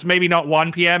afternoon. So it's maybe not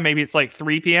 1 p.m., maybe it's like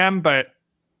 3 p.m., but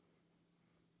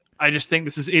I just think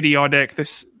this is idiotic.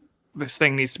 This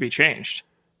thing needs to be changed.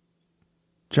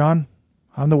 John,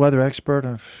 I'm the weather expert.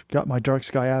 I've got my Dark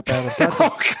Sky app out.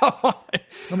 Oh, come on.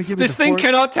 Let me give you This thing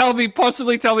cannot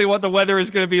possibly tell me what the weather is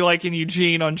going to be like in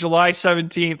Eugene on July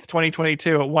 17th,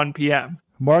 2022 at 1 p.m.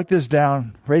 Mark this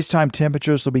down. Race time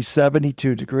temperatures will be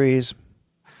 72 degrees.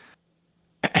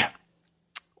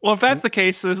 Well, if that's the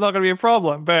case, there's not going to be a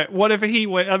problem. But what if a heat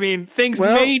wave? I mean, things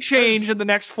may change in the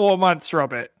next 4 months,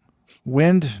 Robert.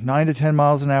 Wind 9 to 10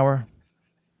 miles an hour.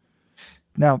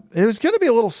 Now, it was going to be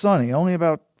a little sunny, only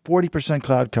about 40%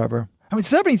 cloud cover. I mean,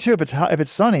 72 if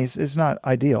it's sunny is not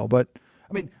ideal. But,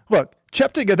 I mean, look,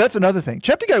 Cheptegei, that's another thing.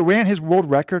 Cheptegei ran his world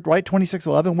record, right?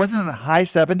 26:11. Wasn't in the high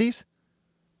 70s.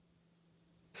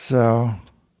 So,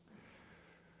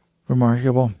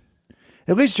 remarkable.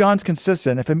 At least John's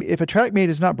consistent. If a track meet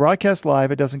is not broadcast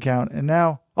live, it doesn't count. And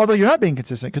now, although you're not being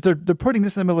consistent, because they're putting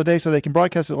this in the middle of the day so they can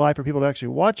broadcast it live for people to actually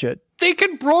watch it. They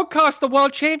can broadcast the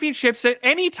World Championships at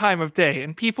any time of day,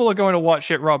 and people are going to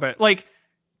watch it, Robert. Like,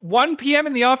 1 p.m.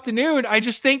 in the afternoon, I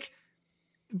just think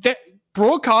that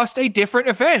broadcast a different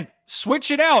event. Switch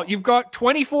it out. You've got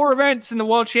 24 events in the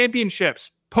World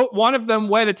Championships. Put one of them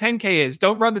where the 10K is.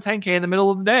 Don't run the 10K in the middle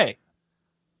of the day.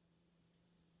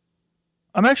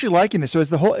 I'm actually liking this. So is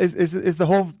the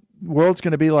whole world's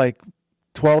going to be like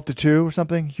 12 to 2 or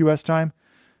something, U.S. time,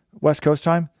 West Coast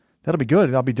time? That'll be good.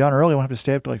 That'll be done early. I won't have to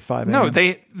stay up to like 5 a.m.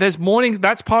 No, there's morning.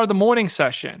 That's part of the morning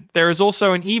session. There is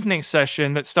also an evening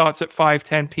session that starts at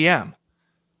 5:10 p.m.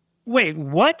 Wait,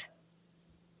 what?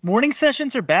 Morning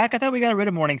sessions are back? I thought we got rid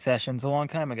of morning sessions a long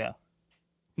time ago.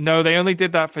 No, they only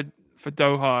did that for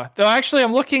Doha. Though actually,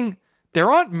 I'm looking.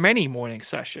 There aren't many morning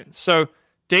sessions. So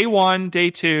day 1,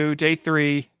 day 2, day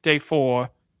 3, day 4,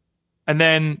 and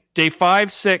then day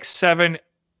 5, 6, 7,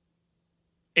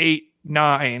 8,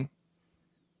 9.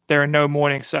 There are no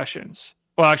morning sessions.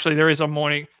 Well, actually, there is a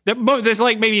morning. There's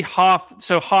like maybe half.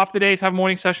 So half the days have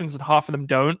morning sessions and half of them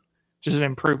don't, which is an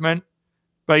improvement.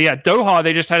 But yeah, Doha,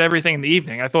 they just had everything in the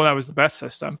evening. I thought that was the best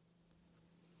system.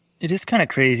 It is kind of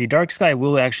crazy. Dark Sky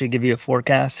will actually give you a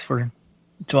forecast for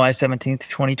July 17th,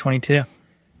 2022.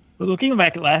 But looking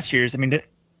back at last year's, I mean, the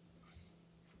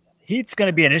heat's going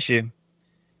to be an issue.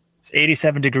 It's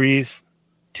 87 degrees,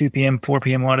 2 p.m., 4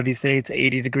 p.m. a lot of these days,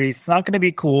 80 degrees. It's not going to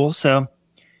be cool, so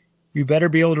you better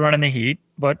be able to run in the heat.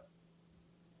 But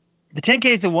the 10K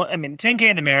is the one. I mean, 10K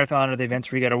and the marathon are the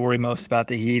events where you got to worry most about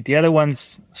the heat. The other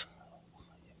ones,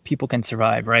 people can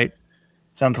survive, right?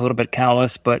 Sounds a little bit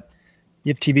callous, but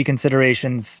you have TV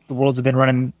considerations. The world's been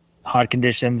running hot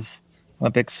conditions.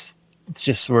 Olympics, it's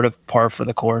just sort of par for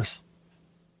the course.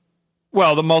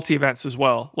 Well, the multi-events as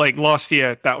well. Like last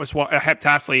year, that was what a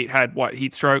heptathlete had,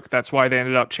 heat stroke. That's why they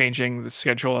ended up changing the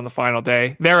schedule on the final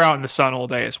day. They're out in the sun all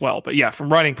day as well. But yeah, from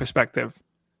running perspective,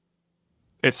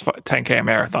 it's 10K a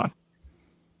marathon.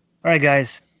 All right,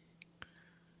 guys.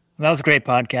 Well, that was a great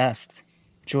podcast.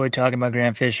 Enjoyed talking about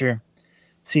Graham Fisher.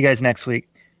 See you guys next week.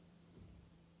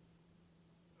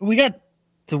 We got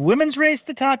the women's race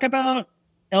to talk about.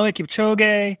 Eliud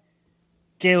Kipchoge,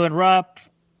 Galen Rupp.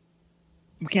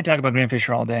 We can't talk about Graham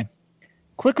Fisher all day.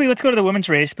 Quickly, let's go to the women's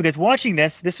race, because watching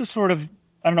this was sort of,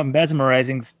 I don't know,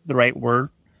 mesmerizing is the right word,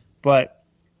 but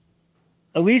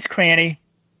Elise Cranny,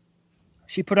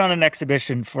 she put on an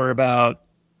exhibition for about,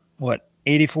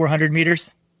 8,400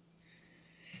 meters?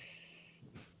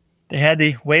 They had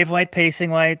the wave light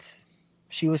pacing lights.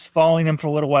 She was following them for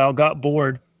a little while, got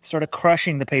bored, started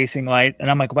crushing the pacing light, and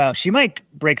I'm like, wow, she might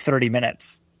break 30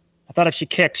 minutes. I thought if she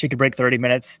kicked, she could break 30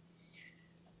 minutes.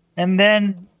 And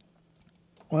then,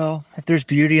 well, if there's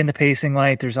beauty in the pacing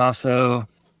light, there's also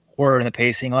horror in the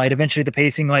pacing light. Eventually, the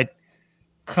pacing light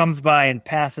comes by and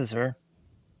passes her.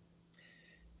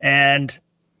 And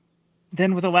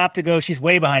then with a lap to go, she's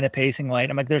way behind the pacing light.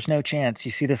 I'm like, there's no chance.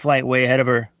 You see this light way ahead of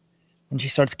her. And she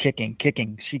starts kicking.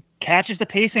 She catches the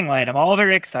pacing light. I'm all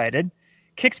very excited.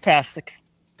 Kicks past the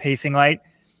pacing light.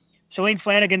 Shalane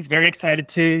Flanagan's very excited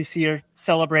too. You see her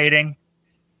celebrating.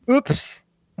 Oops.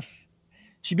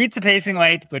 She beats the pacing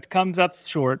light, but comes up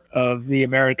short of the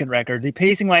American record. The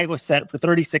pacing light was set for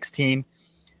 30:16,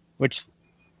 which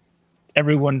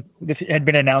everyone had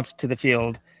been announced to the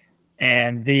field.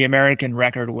 And the American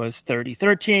record was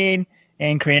 30:13,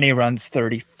 and Cranny runs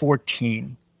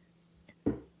 30:14.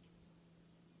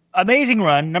 Amazing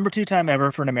run, number 2 time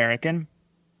ever for an American.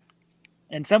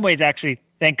 In some ways, actually,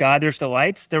 thank God there's the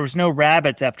lights. There was no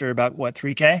rabbits after about,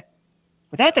 3K?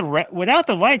 Without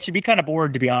the lights, you'd be kind of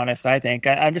bored, to be honest, I think.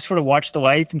 I just sort of watch the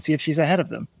lights and see if she's ahead of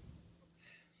them.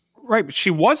 Right, but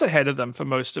she was ahead of them for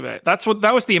most of it. That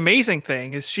was the amazing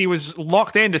thing, is she was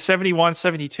locked into 71,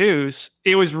 72s.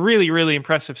 It was really, really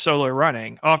impressive solo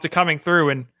running after coming through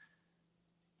in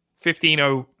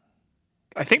 15:0.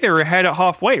 I think they were ahead at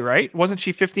halfway, right? Wasn't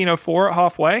she 15:04 at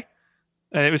halfway?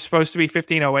 And it was supposed to be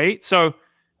 15:08. So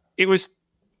it was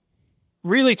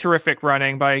really terrific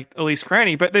running by Elise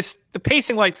Cranny. But the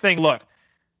pacing lights thing, look,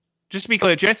 just to be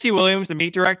clear, Jesse Williams, the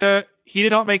meet director, he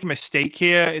did not make a mistake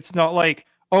here. It's not like,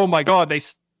 oh my God, they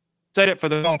said it for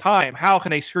the long time. How can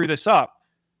they screw this up?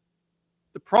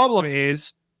 The problem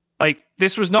is,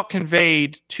 this was not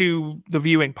conveyed to the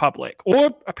viewing public,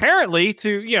 or apparently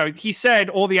to, he said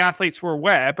all the athletes were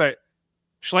aware, but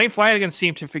Shalane Flanagan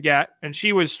seemed to forget, and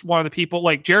she was one of the people,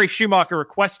 Jerry Schumacher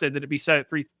requested that it be set at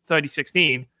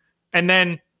 30:16. And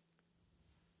then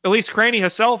Elise Cranny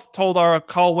herself told our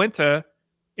Carl Winter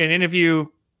in an interview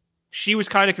she was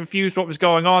kind of confused what was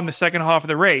going on the second half of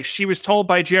the race. She was told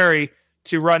by Jerry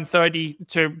to run 30,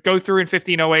 to go through in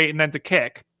 15:08 and then to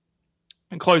kick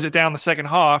and close it down the second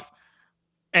half.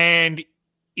 And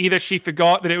either she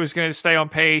forgot that it was going to stay on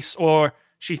pace, or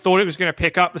she thought it was going to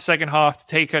pick up the second half to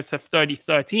take her to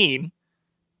 30:13,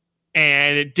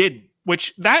 and it didn't.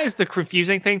 Which, that is the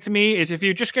confusing thing to me, is if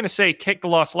you're just going to say kick the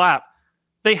last lap,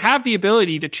 they have the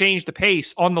ability to change the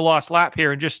pace on the last lap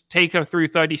here and just take her through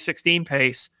 30:16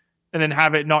 pace and then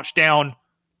have it notched down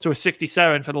to a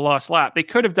 67 for the last lap. They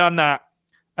could have done that,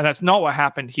 and that's not what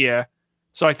happened here.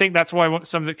 So I think that's why I want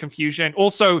some of the confusion.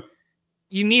 Also,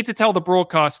 you need to tell the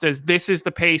broadcasters this is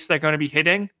the pace they're going to be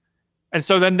hitting. And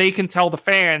so then they can tell the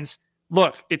fans,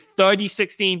 look, it's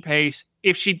 30:16 pace.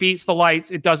 If she beats the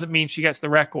lights, it doesn't mean she gets the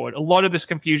record. A lot of this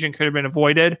confusion could have been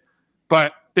avoided,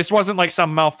 but this wasn't like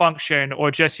some malfunction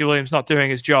or Jesse Williams not doing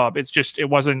his job. It's just, it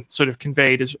wasn't sort of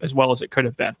conveyed as well as it could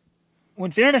have been.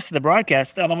 In fairness to the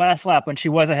broadcast, on the last lap, when she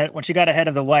got ahead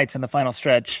of the lights in the final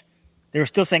stretch, they were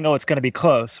still saying, oh, it's going to be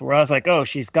close. Where I was like, oh,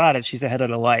 she's got it. She's ahead of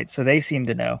the lights. So they seem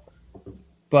to know.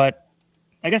 But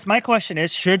I guess my question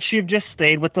is, should she have just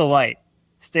stayed with the light?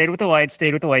 Stayed with the light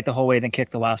the whole way, then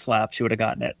kicked the last lap, she would have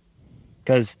gotten it.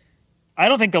 Because I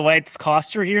don't think the lights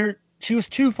cost her here. she was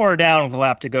too far down with a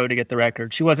lap to go to get the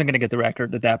record. She wasn't going to get the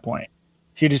record at that point.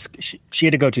 She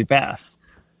had to go too fast.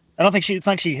 I don't think it's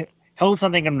like she held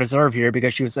something in reserve here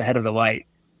because she was ahead of the light.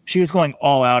 She was going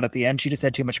all out at the end. She just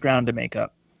had too much ground to make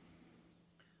up.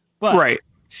 But right.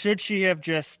 Should she have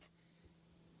just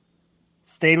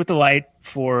stayed with the light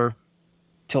for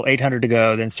till 800 to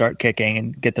go, then start kicking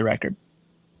and get the record?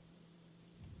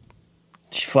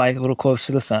 She fly a little close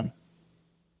to the sun.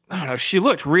 I don't know. She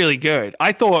looked really good.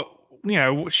 I thought,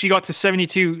 she got to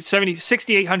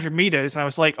 6,800 meters, and I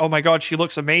was like, oh my God, she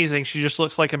looks amazing. She just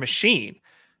looks like a machine.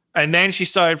 And then she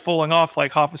started falling off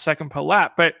like half a second per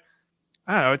lap. But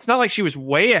I don't know. It's not like she was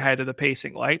way ahead of the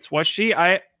pacing lights, was she?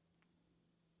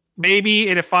 Maybe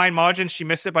in a fine margin, she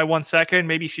missed it by 1 second.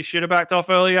 Maybe she should have backed off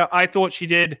earlier. I thought she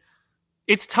did.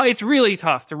 It's really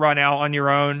tough to run out on your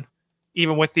own,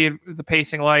 even with the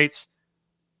pacing lights.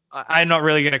 I'm not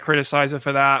really going to criticize her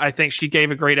for that. I think she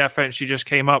gave a great effort and she just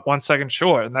came up 1 second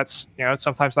short. And that's,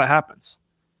 sometimes that happens.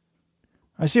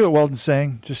 I see what Weldon's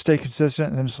saying. Just stay consistent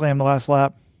and then slam the last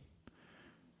lap.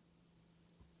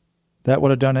 That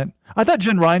would have done it. I thought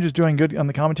Jen Ryan was doing good on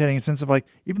the commentating in the sense of like,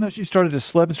 even though she started to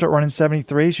slip and start running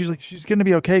 73, she's going to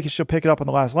be okay because she'll pick it up on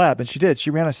the last lap. And she did.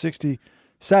 She ran a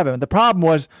 67. The problem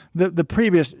was the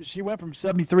previous, she went from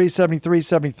 73, 73,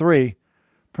 73,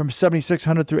 from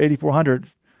 7,600 through 8,400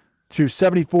 to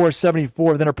 74,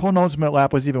 74. Then her penultimate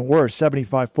lap was even worse,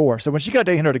 75.4. So when she got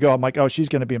to 800 to go, I'm like, oh, she's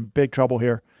going to be in big trouble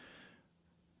here.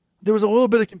 There was a little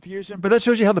bit of confusion, but that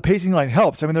shows you how the pacing line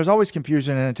helps. I mean, there's always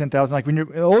confusion in a 10,000. Like when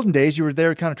you're in the olden days, you were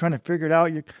there kind of trying to figure it out.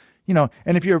 And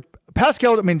if you're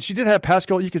Pascal, I mean, she did have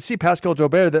Pascal. You could see Pascal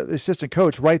Jobert, the assistant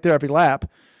coach, right there every lap.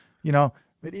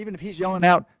 But even if he's yelling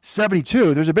out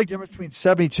 72, there's a big difference between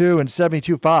 72 and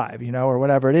 72.5, or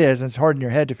whatever it is. And it's hard in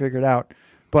your head to figure it out.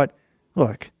 But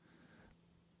look,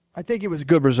 I think it was a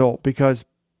good result because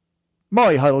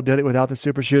Molly Huddle did it without the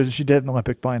super shoes, and she did it in the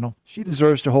Olympic final. She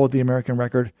deserves to hold the American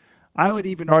record. I would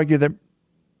even argue that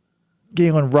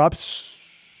Galen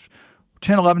Rupp's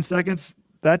 10, 11 seconds,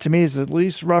 that to me is at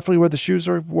least roughly where the shoes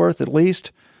are worth, at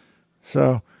least.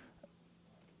 So,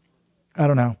 I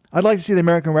don't know. I'd like to see the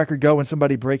American record go when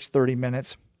somebody breaks 30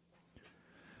 minutes.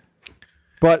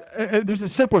 But there's a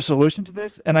simpler solution to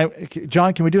this. And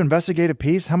John, can we do investigative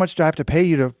piece? How much do I have to pay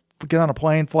you to get on a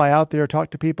plane, fly out there, talk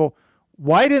to people?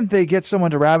 Why didn't they get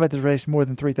someone to rabbit this race more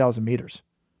than 3,000 meters?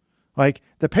 Like,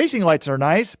 the pacing lights are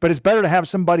nice, but it's better to have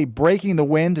somebody breaking the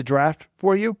wind to draft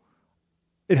for you.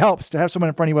 It helps to have someone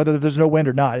in front of you, whether there's no wind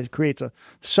or not. It creates a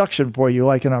suction for you,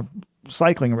 like in a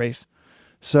cycling race.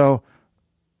 So,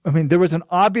 I mean, there was an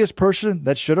obvious person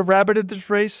that should have rabbited this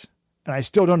race, and I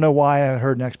still don't know why. I haven't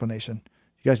heard an explanation.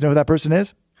 You guys know who that person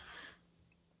is?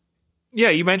 Yeah,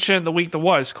 you mentioned the week that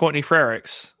was Courtney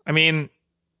Frerichs. I mean,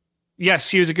 yes,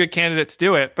 she was a good candidate to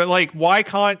do it, but like,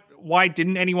 why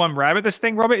didn't anyone rabbit this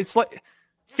thing, Robert? It's like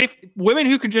women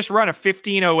who can just run a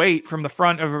 15:08 from the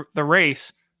front of the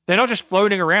race. They're not just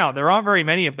floating around. There aren't very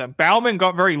many of them. Bauman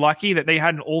got very lucky that they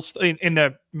had an in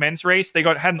the men's race. They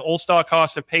had an all-star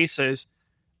cast of pacers,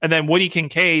 and then Woody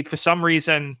Kincaid, for some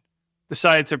reason,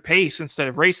 decided to pace instead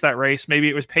of race that race. Maybe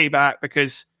it was payback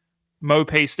because Mo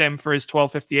paced him for his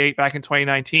 12:58 back in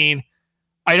 2019.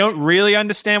 I don't really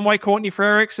understand why Courtney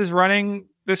Frerichs is running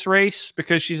this race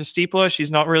because she's a steepler.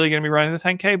 She's not really going to be running the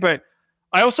 10K, but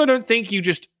I also don't think you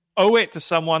just owe it to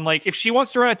someone. Like, if she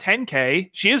wants to run a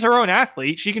 10K, she is her own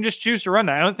athlete. She can just choose to run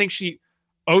that. I don't think she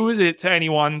owes it to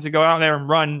anyone to go out there and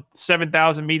run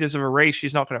 7,000 meters of a race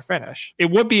she's not going to finish.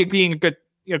 It would be being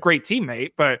a great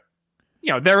teammate, but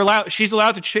she's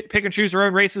allowed to pick and choose her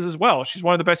own races as well. She's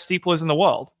one of the best steeplers in the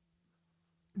world.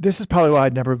 This is probably why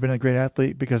I'd never been a great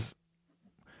athlete, because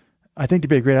I think to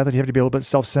be a great athlete, you have to be a little bit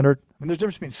self-centered. I mean, there's a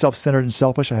difference between self-centered and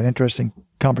selfish. I had an interesting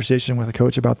conversation with a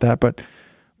coach about that, but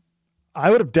I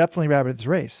would have definitely rabbited this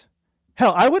race.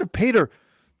 Hell, I would have paid her.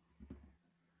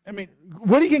 I mean,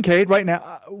 Woody Kincaid right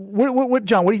now,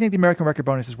 John, what do you think the American record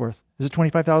bonus is worth? Is it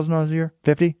 $25,000 a year?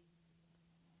 50?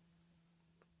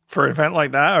 For an event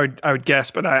like that, I would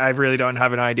guess, but I really don't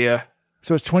have an idea.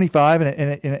 So it's 25,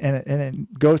 and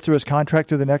it goes through his contract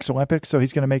through the next Olympics. So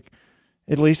he's going to make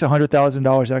at least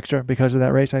 $100,000 extra because of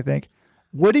that race, I think.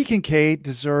 Woody Kincaid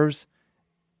deserves,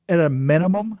 at a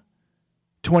minimum,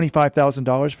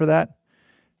 $25,000 for that,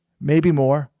 maybe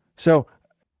more. So,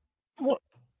 well,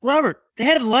 Robert, they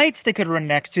had lights they could run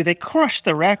next to. They crushed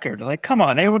the record. Like, come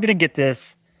on, they were going to get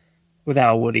this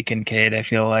without Woody Kincaid, I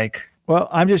feel like. Well,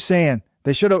 I'm just saying.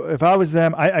 They should have. If I was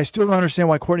them, I still don't understand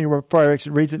why Courtney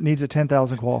Frerichs needs a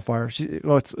 10,000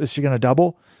 qualifier. Is she going to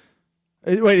double?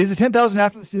 Wait, is it 10,000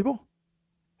 after the steeple?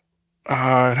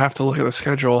 I'd have to look at the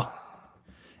schedule.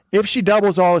 If she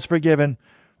doubles, all is forgiven.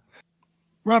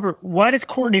 Robert, why does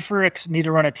Courtney Frerichs need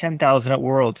to run a 10,000 at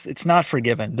Worlds? It's not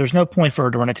forgiven. There's no point for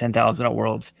her to run a 10,000 at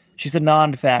Worlds. She's a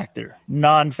non-factor in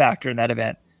that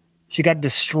event. She got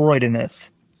destroyed in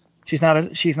this. She's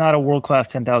not a world-class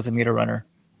 10,000 meter runner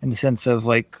in the sense of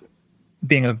like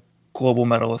being a global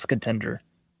medalist contender.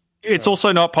 It's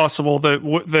also not possible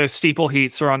that the steeple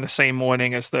heats are on the same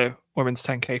morning as the women's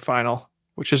 10K final,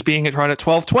 which is being run at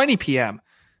 12:20 p.m.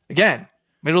 Again,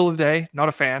 middle of the day, not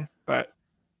a fan, but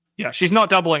yeah, she's not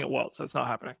doubling at Worlds. That's not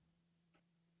happening.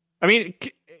 I mean,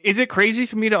 is it crazy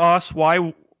for me to ask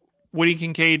why Woody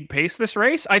Kincaid paced this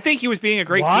race? I think he was being a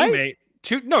great teammate.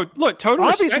 Total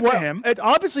respect to him.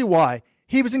 Obviously, why?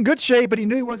 He was in good shape, but he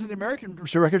knew he wasn't in American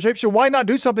record shape, so why not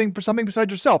do something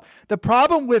besides yourself? The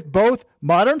problem with both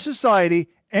modern society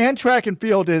and track and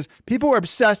field is people are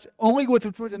obsessed only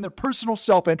with within their personal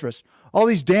self-interest. All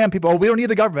these damn people, we don't need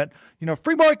the government.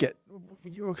 Free market.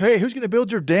 Okay, who's going to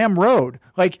build your damn road?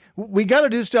 Like, we got to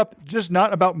do stuff just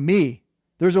not about me.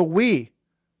 There's a we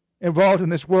involved in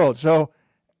this world. So,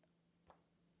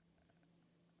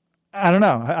 I don't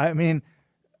know. I mean,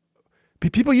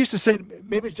 people used to say,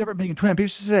 maybe it's different being a twin. People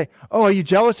used to say, oh, are you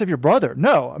jealous of your brother?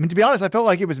 No. I mean, to be honest, I felt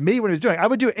like it was me when he was doing it. I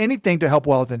would do anything to help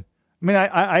Weldon. I mean,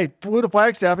 I flew to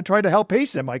Flagstaff and tried to help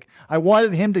pace him. Like, I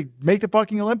wanted him to make the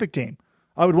fucking Olympic team.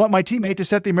 I would want my teammate to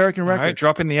set the American record. All right,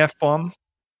 dropping the F-bomb.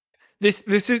 This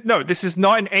is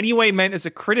not in any way meant as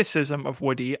a criticism of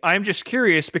Woody. I'm just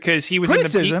curious because he was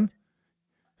criticism?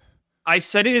 I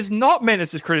said it is not meant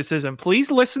as a criticism. Please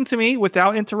listen to me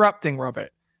without interrupting,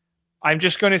 Robert. I'm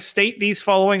just going to state these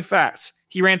following facts.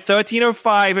 He ran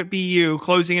 13:05 at BU,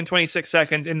 closing in 26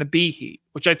 seconds in the B heat,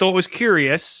 which I thought was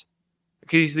curious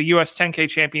because he's the US 10K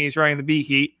champion. He's running the B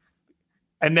heat.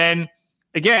 And then,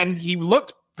 again, he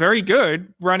looked very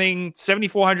good running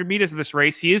 7,400 meters of this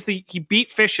race. He beat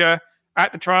Fisher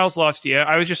at the trials last year.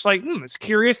 I was just like, it's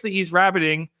curious that he's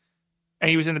rabbiting and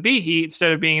he was in the B heat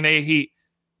instead of being in the A heat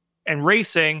and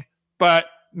racing. But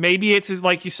maybe it's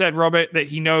like you said, Robert, that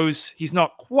he knows he's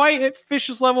not quite at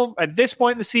Fisher's level at this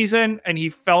point in the season, and he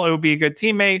felt it would be a good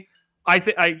teammate.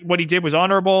 What he did was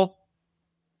honorable.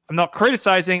 I'm not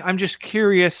criticizing. I'm just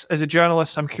curious as a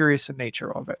journalist. I'm curious in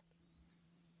nature of it.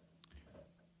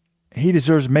 He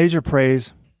deserves major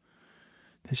praise.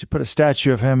 They should put a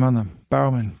statue of him on the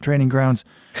Bowerman training grounds.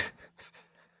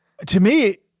 To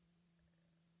me,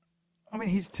 I mean,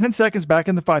 he's 10 seconds back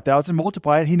in the 5,000,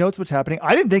 multiply it. He knows what's happening.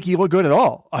 I didn't think he looked good at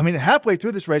all. I mean, halfway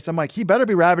through this race, I'm like, he better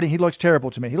be rabbiting. He looks terrible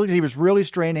to me. He was really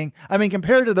straining. I mean,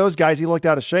 compared to those guys, he looked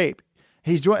out of shape.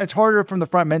 It's harder from the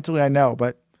front mentally, I know.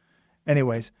 But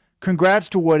anyways, congrats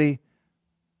to Woody.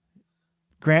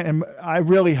 Grant, and I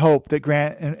really hope that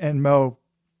Grant and Mo,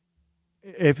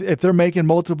 if they're making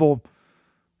multiple,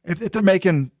 if they're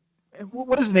making,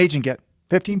 what does an agent get?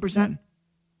 15%?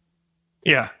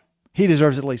 Yeah. He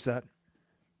deserves at least that.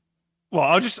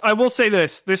 Well, I will say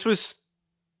this.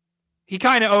 He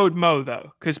kind of owed Mo,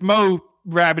 though, because Mo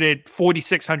rabbited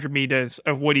 4,600 meters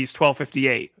of Woody's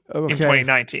 12:58 in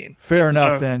 2019. Fair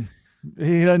enough, then.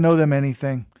 He doesn't know them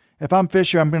anything. If I'm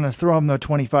Fisher, I'm going to throw him the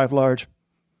 25 large.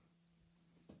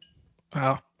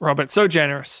 Wow, Robert, so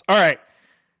generous. All right.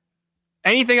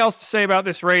 Anything else to say about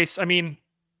this race? I mean,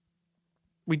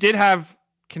 we did have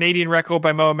Canadian record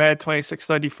by Mohamed,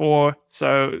 26:34,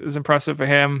 so it was impressive for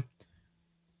him.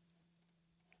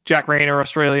 Jack Rayner,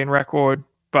 Australian record,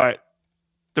 but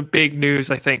the big news,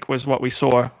 I think, was what we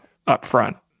saw up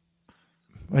front.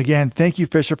 Again, thank you,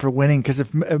 Fisher, for winning, because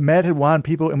if Med had won,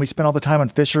 and we spent all the time on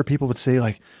Fisher, people would say,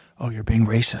 like, oh, you're being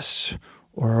racist,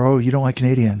 or, oh, you don't like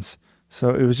Canadians. So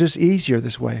it was just easier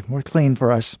this way, more clean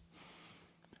for us.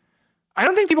 I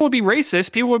don't think people would be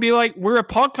racist. People would be like, we're a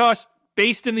podcast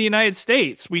based in the United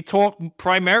States. We talk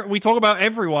about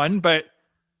everyone, but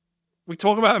we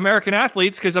talk about American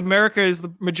athletes because America is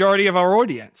the majority of our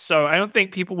audience. So I don't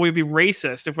think people would be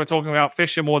racist if we're talking about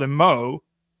Fisher more than Mo,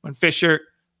 when Fisher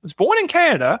was born in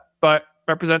Canada, but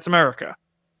represents America.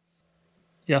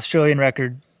 The Australian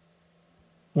record,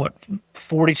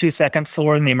 42 seconds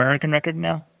slower than the American record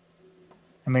now?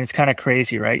 I mean, it's kind of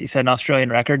crazy, right? You said an Australian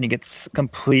record and you get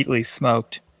completely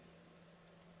smoked.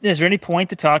 Is there any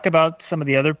point to talk about some of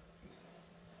the other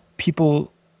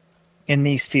people in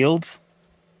these fields?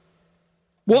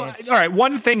 Well, all right.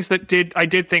 One of the things that I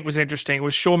did think was interesting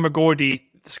was Sean McGordy.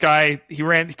 This guy, he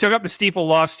took up the steeple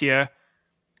last year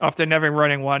after never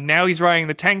running one. Now he's running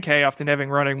the 10K after never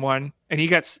running one, and he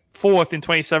gets fourth in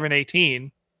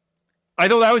 27:18. I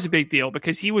thought that was a big deal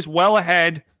because he was well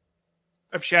ahead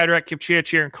of Shadrach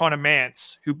Kipchirchir and Connor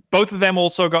Mance, who both of them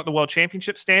also got the World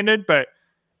Championship standard, but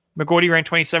McGordy ran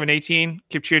 27:18,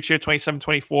 Kipchirchir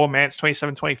 27:24, Mance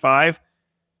 27:25.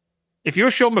 If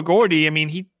you're Sean McGordy, I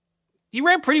mean, he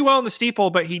ran pretty well in the steeple,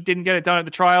 but he didn't get it done at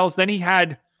the trials. Then he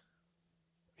had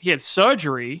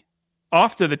surgery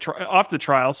after the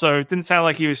trial, so it didn't sound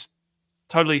like he was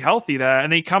totally healthy there.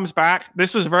 And then he comes back.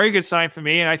 This was a very good sign for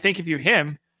me. And I think if you're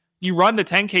him, you run the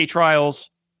 10K trials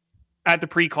at the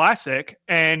pre-classic,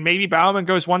 and maybe Bowerman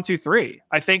goes 1, 2, 3.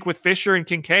 I think with Fisher and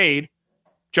Kincaid,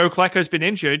 Joe Klecker's been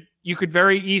injured. You could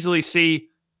very easily see,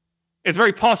 it's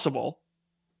very possible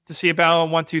to see a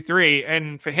Bowerman 1, 2, 3.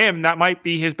 And for him, that might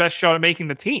be his best shot at making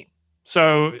the team.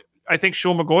 So I think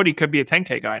Sean McGorty could be a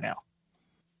 10K guy now.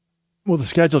 Well, the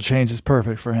schedule change is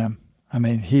perfect for him. I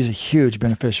mean, he's a huge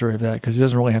beneficiary of that because he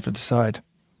doesn't really have to decide.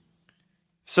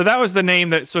 So that was the name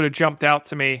that sort of jumped out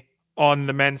to me on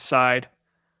the men's side.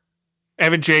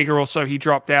 Evan Jager also, he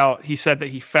dropped out. He said that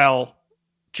he fell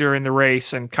during the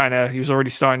race and he was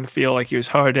already starting to feel like he was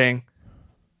hurting.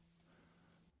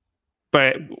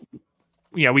 But,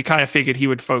 we kind of figured he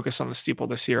would focus on the steeple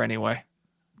this year anyway.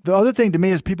 The other thing to me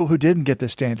is people who didn't get the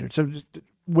standard. So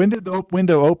when did the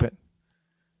window open?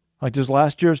 Like does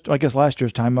last year's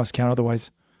time must count.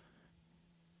 Otherwise,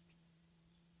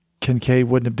 Kincaid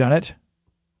wouldn't have done it.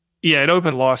 Yeah, it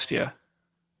opened last year.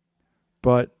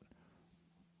 But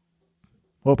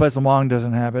Lopez Lamong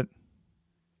doesn't have it.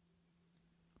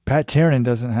 Pat Tiernan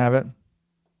doesn't have it.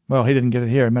 Well, he didn't get it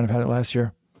here. He might have had it last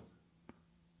year.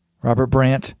 Robert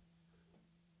Brandt.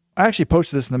 I actually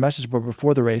posted this in the message board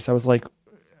before the race. I was like,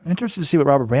 interested to see what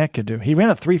Robert Brandt could do. He ran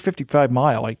a 3:55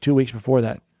 mile like 2 weeks before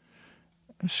that.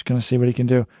 I'm just going to see what he can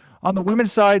do. On the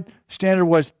women's side, standard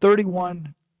was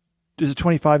 31. Is it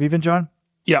 25 even, John?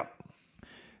 Yeah.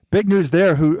 Big news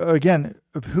there.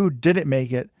 Who didn't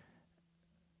make it?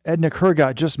 Edna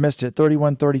Kurgat just missed it,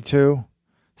 31:32.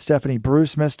 Stephanie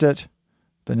Bruce missed it.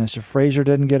 Vanessa Frazier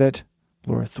didn't get it.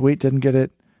 Laura Thweet didn't get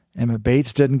it. Emma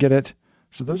Bates didn't get it.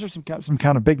 So those are some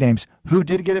kind of big names. Who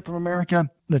did get it from America?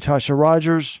 Natasha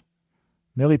Rogers,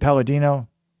 Millie Palladino,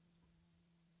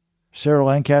 Sarah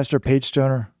Lancaster, Paige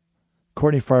Stoner,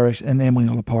 Courtney Frerichs, and Emily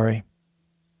Lapari.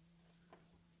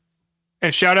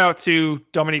 And shout out to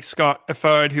Dominique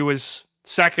Scott-Efford, who was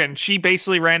second. She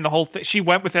basically ran the whole thing. She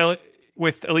went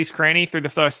with Elise Cranny through the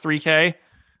first 3K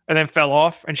and then fell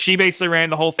off. And she basically ran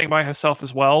the whole thing by herself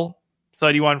as well.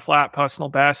 31 flat, personal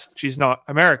best. She's not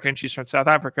American. She's from South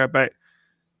Africa, but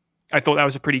I thought that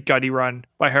was a pretty gutty run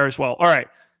by her as well. All right.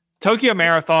 Tokyo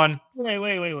Marathon. Wait.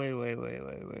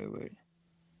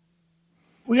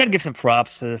 We got to give some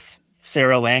props to this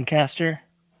Sarah Lancaster.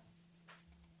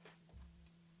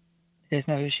 You guys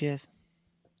know who she is?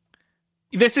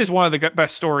 This is one of the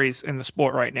best stories in the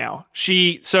sport right now.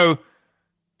 She's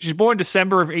born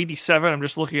December of 87. I'm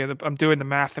just looking at I'm doing the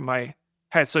math in my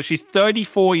head. So she's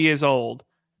 34 years old.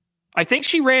 I think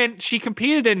she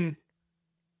competed in,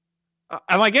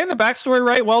 am I getting the backstory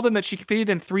right, Weldon, that she competed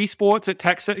in 3 sports at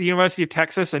the University of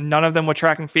Texas and none of them were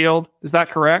track and field? Is that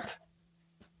correct?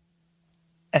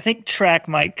 I think track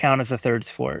might count as a third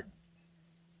sport.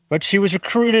 But she was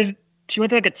recruited, she went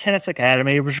to like a tennis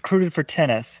academy, was recruited for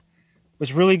tennis,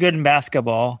 was really good in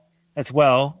basketball as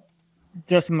well.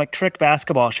 Does some like trick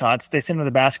basketball shots. They send her to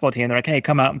the basketball team. They're like, hey,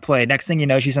 come out and play. Next thing you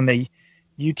know, she's on the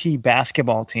UT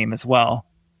basketball team as well.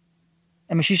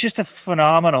 I mean, she's just a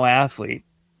phenomenal athlete.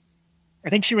 I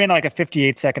think she ran like a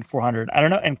 58-second 400. I don't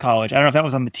know, in college. I don't know if that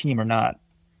was on the team or not.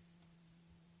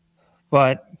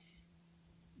 But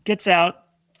gets out,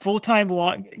 full-time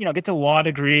law, gets a law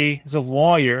degree, is a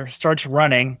lawyer, starts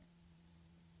running.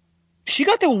 She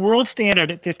got the world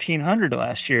standard at 1,500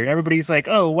 last year. Everybody's like,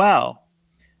 oh, wow.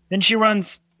 Then she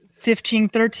runs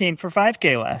 15:13 for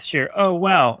 5K last year. Oh,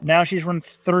 wow. Now she's run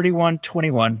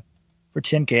 31:21 for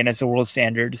 10K, and it's the world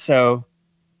standard. So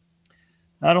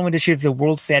not only does she have the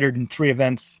world standard in 3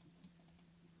 events,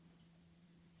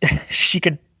 she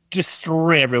could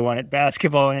destroy everyone at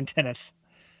basketball and tennis.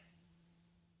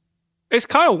 It's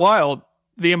kind of wild.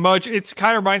 It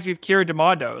kind of reminds me of Kira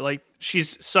D'Amato. Like,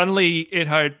 she's suddenly in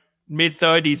her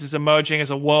mid-30s is emerging as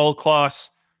a world-class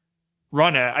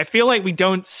runner. I feel like we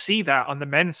don't see that on the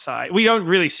men's side. We don't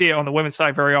really see it on the women's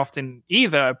side very often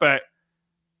either, but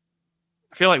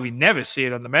I feel like we never see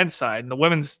it on the men's side. And the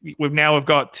women's, we've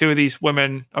got 2 of these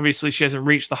women. Obviously, she hasn't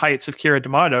reached the heights of Kira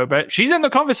D'Amato, but she's in the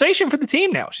conversation for the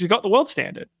team now. She's got the world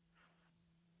standard.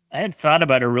 I hadn't thought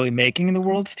about her really making the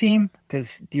world's team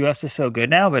because the U.S. is so good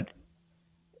now, but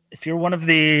if you're one of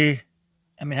the,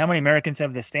 how many Americans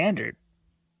have the standard?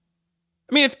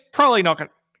 I mean, it's probably not going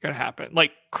to happen.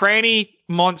 Like Cranny,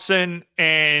 Monson,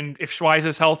 and if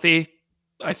Schweizer's healthy,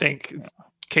 I think it's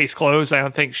case closed. I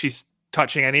don't think she's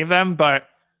touching any of them, but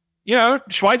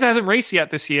Schweizer hasn't raced yet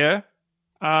this year.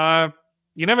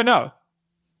 You never know.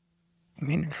 I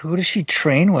mean, who does she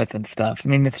train with and stuff? I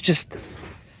mean, it's just,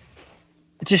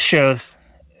 It just shows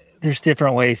there's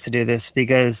different ways to do this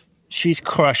because she's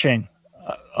crushing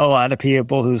a lot of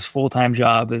people whose full-time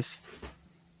job is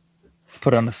to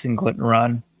put on a singlet and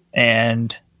run,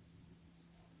 and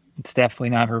it's definitely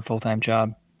not her full-time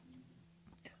job.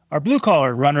 Our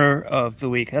blue-collar runner of the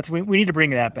week. We need to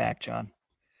bring that back, John.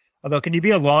 Although, can you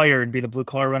be a lawyer and be the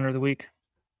blue-collar runner of the week?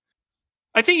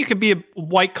 I think you can be a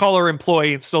white-collar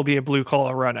employee and still be a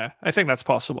blue-collar runner. I think that's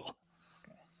possible.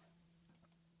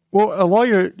 Well, a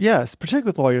lawyer, yes, particularly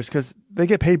with lawyers, because they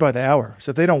get paid by the hour. So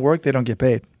if they don't work, they don't get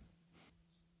paid.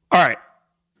 All right.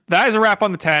 That is a wrap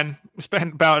on the 10. We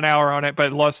spent about an hour on it,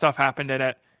 but a lot of stuff happened in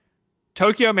it.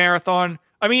 Tokyo Marathon.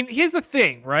 I mean, here's the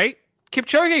thing, right?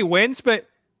 Kipchoge wins, but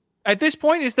at this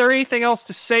point, is there anything else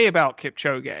to say about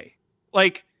Kipchoge?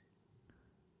 Like,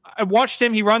 I watched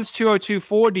him. He runs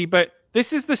 2:02:40, but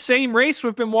this is the same race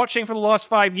we've been watching for the last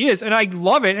 5 years, and I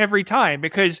love it every time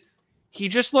because he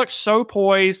just looks so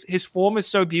poised. His form is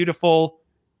so beautiful.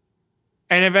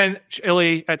 And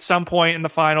eventually, at some point in the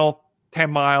final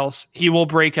 10 miles, he will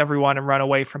break everyone and run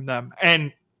away from them.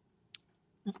 And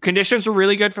conditions were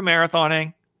really good for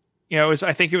marathoning. You know,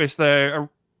 I think it was the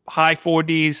high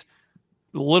 40s.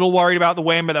 A little worried about the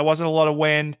wind, but there wasn't a lot of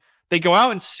wind. They go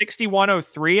out in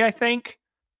 61:03, I think.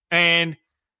 And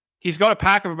he's got a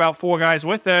pack of about 4 guys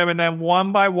with him. And then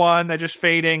one by one, they're just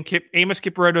fading. Amos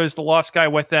Kipruto is the last guy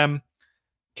with them.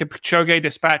 Kipchoge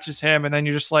dispatches him, and then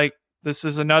you're just like, this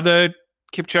is another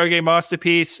Kipchoge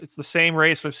masterpiece. It's the same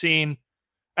race we've seen.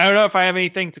 I don't know if I have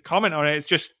anything to comment on it. It's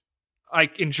just, I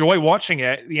enjoy watching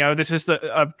it. You know, this is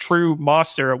a true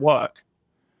master at work.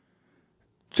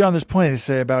 John, there's plenty to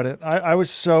say about it. I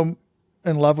was so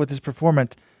in love with his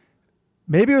performance.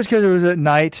 Maybe it was because it was at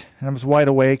night and I was wide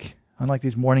awake, unlike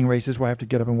these morning races where I have to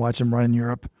get up and watch him run in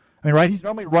Europe. I mean, right? He's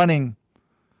normally running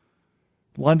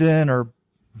London or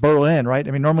Berlin, right?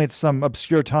 I mean, normally it's some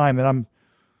obscure time that I'm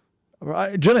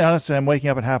waking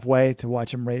up at halfway to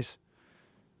watch him race.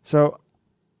 So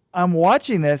I'm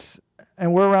watching this,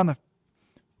 and we're around the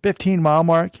 15-mile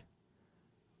mark.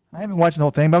 I haven't watched the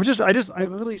whole thing, but I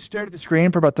literally stared at the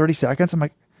screen for about 30 seconds. I'm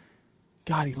like,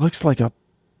 God, he looks like a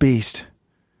beast.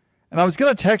 And I was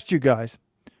going to text you guys,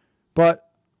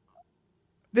 but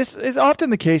this is often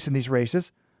the case in these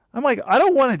races. I'm like, I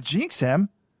don't want to jinx him.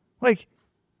 Like,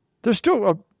 there's still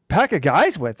a pack of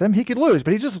guys with him. He could lose,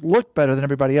 but he just looked better than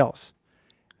everybody else.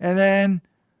 And then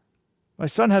my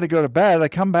son had to go to bed. I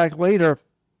come back later,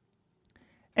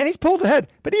 and he's pulled ahead.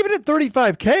 But even at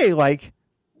 35K, like,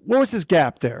 what was his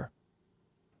gap there?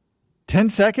 10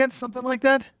 seconds, something like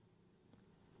that?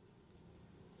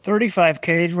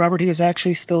 35K, Robert, he was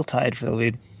actually still tied for the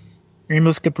lead.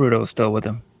 Amos Kipruto is still with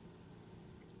him.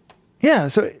 Yeah,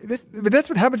 but that's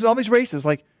what happens in all these races.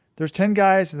 Like, there's 10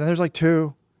 guys, and then there's like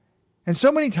 2. And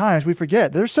so many times we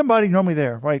forget there's somebody normally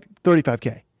there, right?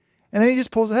 35K. And then he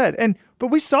just pulls ahead. But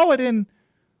we saw it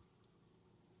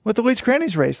with the Leeds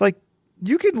Crannies race. Like,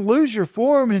 you can lose your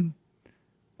form and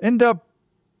end up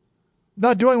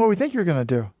not doing what we think you're going to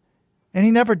do. And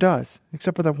he never does,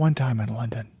 except for that one time in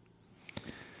London.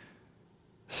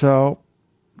 So,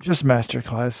 just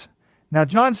masterclass. Now,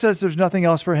 John says there's nothing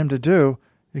else for him to do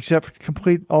except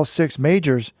complete all 6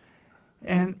 majors.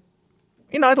 And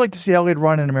you know, I'd like to see Elliott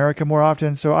run in America more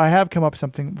often, so I have come up with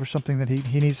something that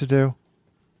he needs to do.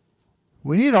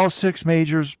 We need all 6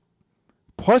 majors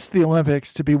plus the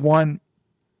Olympics to be won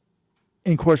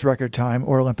in course record time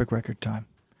or Olympic record time.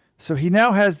 So he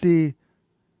now has the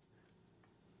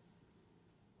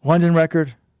London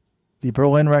record, the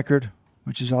Berlin record,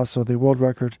 which is also the world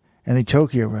record, and the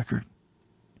Tokyo record.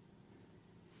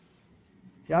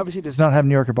 He obviously does not have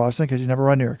New York or Boston because he's never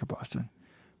run New York or Boston.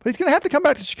 But he's going to have to come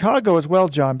back to Chicago as well,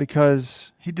 John,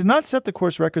 because he did not set the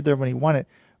course record there when he won it.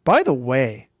 By the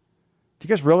way, do you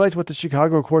guys realize what the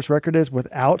Chicago course record is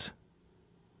without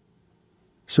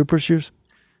super shoes?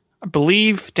 I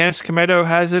believe Dennis Cometto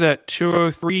has it at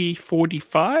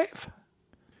 2:03:45.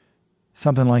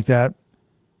 Something like that.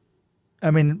 I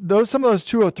mean, some of those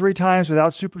 2:03 times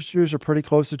without super shoes are pretty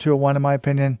close to 2:01 in my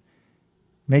opinion.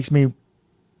 Makes me,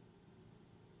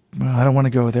 I don't want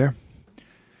to go there.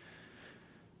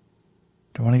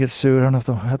 Don't want to get sued. I don't know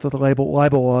what the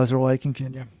libel laws are like in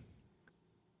Kenya.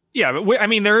 Yeah, but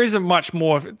there isn't much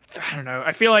more. I don't know.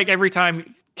 I feel like every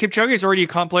time Kipchoge's already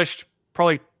accomplished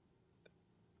probably,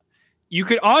 you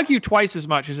could argue twice as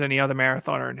much as any other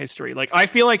marathoner in history. Like, I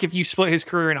feel like if you split his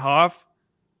career in half,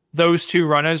 those 2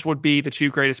 runners would be the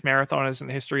 2 greatest marathoners in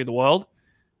the history of the world.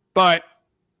 But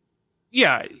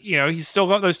yeah, you know, he's still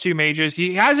got those 2 majors.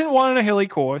 He hasn't won a hilly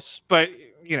course, but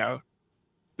you know,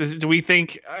 do we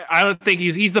think? I don't think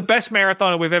he's the best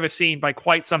marathoner we've ever seen by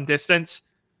quite some distance.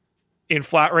 in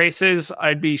flat races,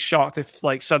 I'd be shocked if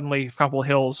like suddenly a couple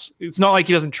hills. It's not like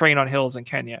he doesn't train on hills in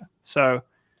Kenya. So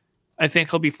I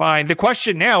think he'll be fine. The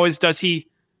question now is,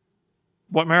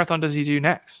 what marathon does he do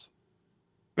next?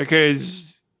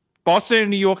 Because Boston and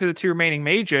New York are the two remaining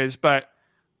majors, but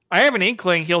I have an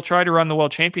inkling he'll try to run the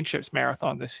World Championships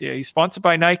marathon this year. He's sponsored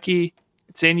by Nike.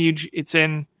 It's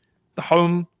in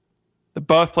the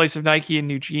birthplace of Nike in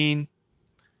Eugene.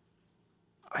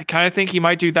 I kind of think he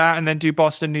might do that and then do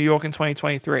Boston, New York in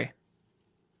 2023.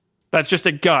 That's just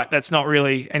a gut. That's not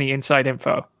really any inside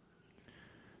info.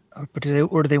 But do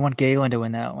they want Galen to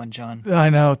win that one, John? I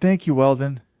know. Thank you,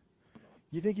 Weldon.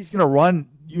 You think he's going to run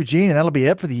Eugene and that'll be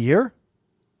it for the year?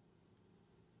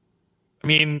 I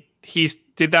mean, he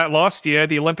did that last year.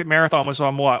 The Olympic marathon was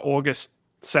on what, August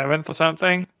 7th or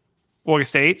something?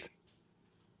 August 8th?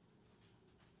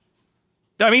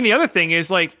 I mean, the other thing is,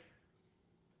 like,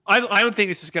 I don't think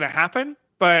this is going to happen,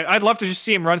 but I'd love to just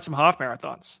see him run some half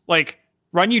marathons. Like,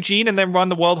 run Eugene and then run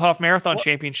the World Half Marathon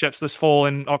Championships this fall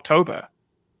in October.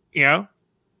 You know?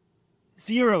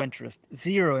 Zero interest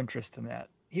in that.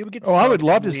 He would get. I would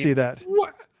love to see that.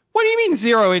 What do you mean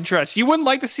zero interest? You wouldn't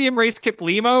like to see him race Kip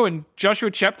Limo and Joshua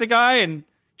Cheptegei and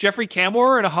Jeffrey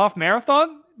Kammerer in a half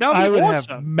marathon? That would be awesome. I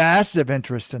would have massive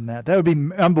interest in that. That would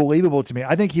be unbelievable to me.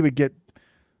 I think he would get.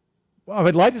 I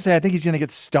would like to say I think he's going to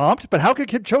get stomped, but how could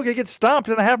Kipchoge get stomped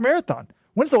in a half marathon?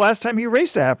 When's the last time he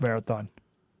raced a half marathon?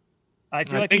 I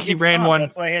think he ran one.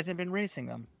 That's why he hasn't been racing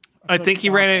them. I think he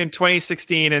ran it in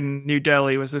 2016 in New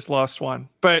Delhi was this last one.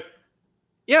 But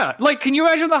yeah, like, can you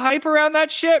imagine the hype around that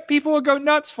shit? People would go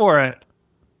nuts for it.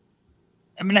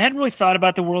 I mean, I hadn't really thought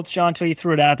about the Worlds, John, until you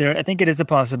threw it out there. I think it is a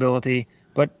possibility.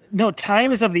 But no,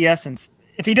 time is of the essence.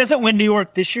 If he doesn't win New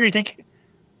York this year, you think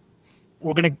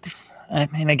we're going to... I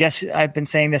mean, I guess I've been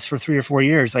saying this for 3 or 4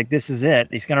 years. Like, this is it.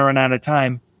 He's going to run out of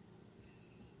time.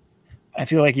 I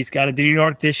feel like he's got to do New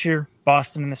York this year,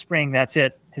 Boston in the spring. That's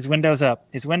it. His window's up.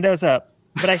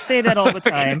 But I say that all the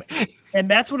time, and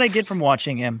that's what I get from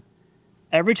watching him.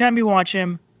 Every time you watch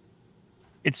him,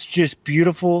 it's just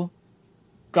beautiful.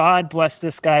 God bless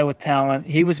this guy with talent.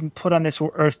 He was put on this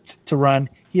earth to run.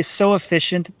 He is so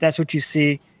efficient. That's what you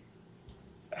see.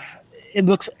 It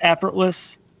looks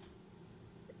effortless.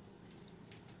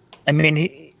 I mean,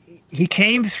 he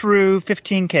came through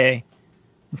 15K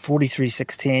in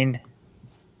 43:16.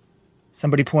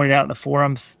 Somebody pointed out in the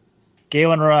forums,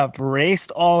 Galen Rupp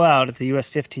raced all out at the US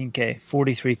 15K,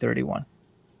 43:31.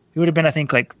 He would have been, I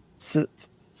think, like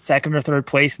second or third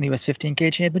place in the US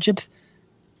 15K championships.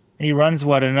 And he runs,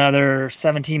 another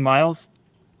 17 miles?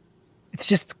 It's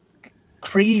just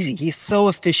crazy. He's so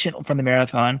efficient from the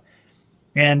marathon.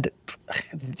 And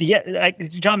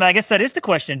John, I guess that is the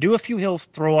question. Do a few hills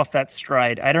throw off that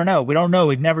stride? I don't know. We don't know.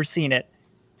 We've never seen it.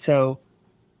 So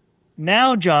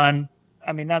now, John,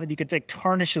 I mean, now that you could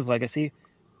tarnish his legacy,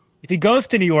 if he goes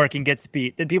to New York and gets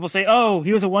beat, then people say, oh,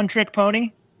 he was a one-trick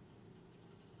pony?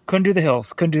 Couldn't do the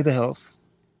hills. Couldn't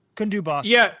do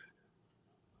Boston. Yeah.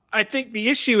 I think the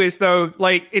issue is, though,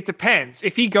 like, it depends.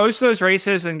 If he goes to those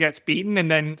races and gets beaten and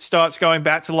then starts going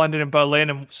back to London and Berlin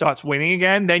and starts winning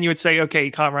again, then you would say, okay,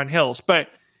 he can't run hills. But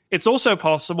it's also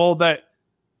possible that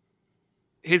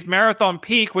his marathon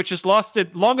peak, which has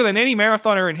lasted longer than any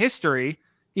marathoner in history,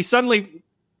 he suddenly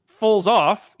falls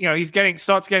off. You know, he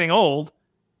starts getting old,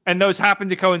 and those happen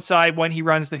to coincide when he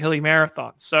runs the hilly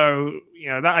marathon. So, you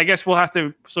know, I guess we'll have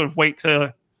to sort of wait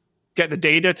to get the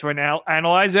data to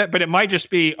analyze it, but it might just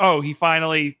be,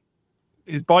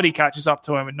 his body catches up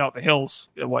to him and not the hills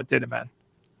what did it, man.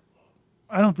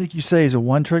 I don't think you say he's a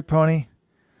one-trick pony.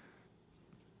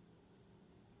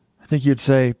 I think you'd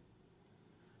say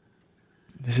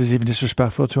this is even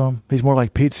disrespectful to him. He's more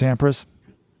like Pete Sampras.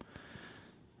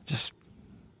 Just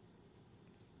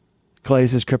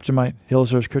Clay's his kryptonite,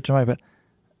 hills are his kryptonite, but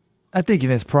I think in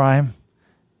his prime,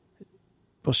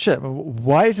 well, shit,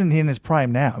 why isn't he in his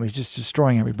prime now? He's just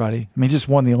destroying everybody. I mean, he just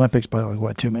won the Olympics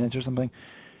by 2 minutes or something.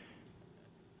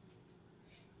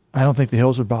 I don't think the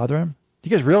hills would bother him. Do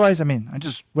you guys realize, I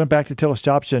just went back to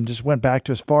Tillich and just went back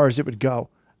to as far as it would go.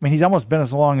 I mean, he's almost been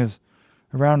as long as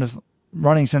around as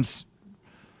running since,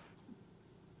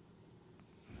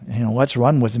 Let's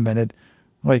Run was invented.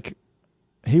 Like,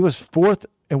 he was 4th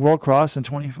in World Cross in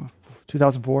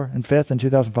 2004 and 5th in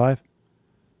 2005.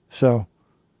 So...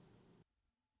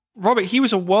 Robert, he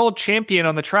was a world champion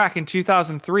on the track in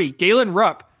 2003. Galen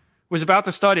Rupp was about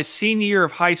to start his senior year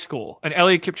of high school, and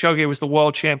Eliud Kipchoge was the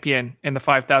world champion in the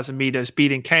 5,000 meters,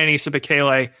 beating Kenenisa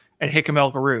Bekele and Hicham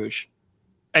El Guerrouj.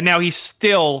 And now he's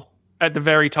still at the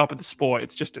very top of the sport.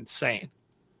 It's just insane.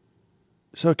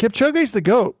 So Kipchoge's the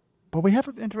GOAT, but we have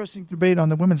an interesting debate on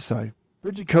the women's side.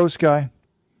 Bridget Koskei,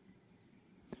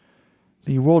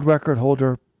 the world record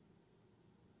holder.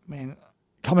 I mean,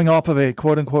 coming off of a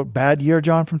quote-unquote bad year,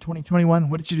 John, from 2021.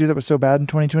 What did she do that was so bad in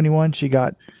 2021?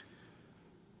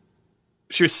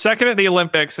 She was second at the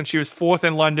Olympics, and she was fourth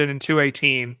in London in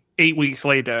 2018, 8 weeks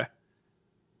later.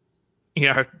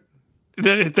 You know,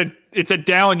 it's a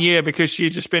down year because she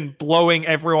had just been blowing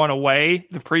everyone away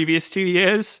the previous 2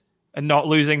 years and not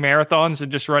losing marathons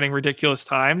and just running ridiculous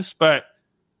times. But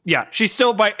yeah, she's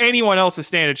still, by anyone else's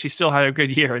standard, she still had a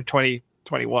good year in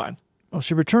 2021. Well,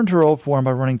 she returned to her old form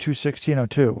by running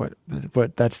 2:16:02.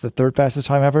 What? That's the third fastest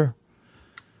time ever?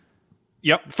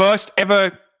 Yep. First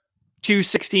ever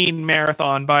 2:16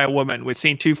 marathon by a woman. We've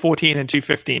seen 2:14 and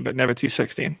 2:15, but never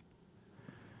 2:16.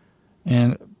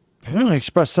 And apparently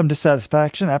expressed some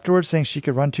dissatisfaction afterwards, saying she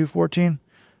could run 2:14.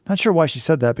 Not sure why she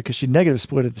said that, because she negative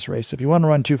splitted this race. So if you want to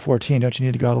run 2:14, don't you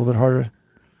need to go out a little bit harder?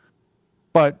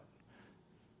 But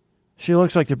she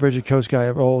looks like the Bridget Koskei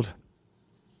of old.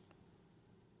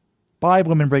 5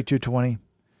 women break 2:20.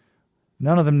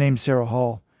 None of them named Sarah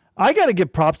Hall. I got to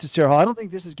give props to Sarah Hall. I don't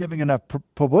think this is giving enough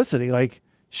publicity. Like,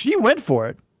 she went for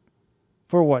it.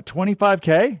 For what,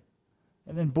 25K?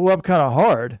 And then blew up kind of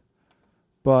hard.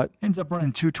 But ends up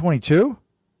running 2:22.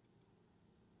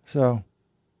 So.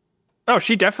 Oh,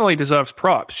 she definitely deserves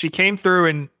props. She came through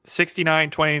in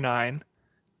 69:29.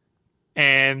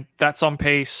 And that's on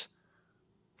pace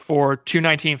for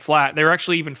 2:19 flat. They were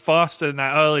actually even faster than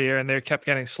that earlier, and they kept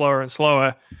getting slower and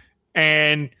slower.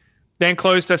 And then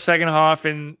closed her second half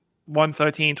in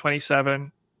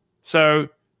 1:13:27. So,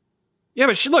 yeah,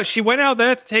 but she went out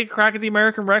there to take a crack at the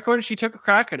American record, and she took a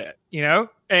crack at it, you know?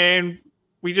 And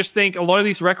we just think a lot of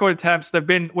these record attempts, they've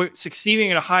been succeeding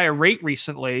at a higher rate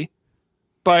recently,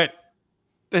 but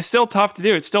they're still tough to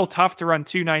do. It's still tough to run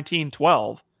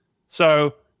 2:19:12.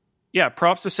 So, yeah,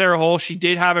 props to Sarah Hall. She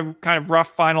did have a kind of rough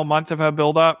final month of her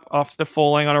build-up after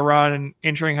falling on a run and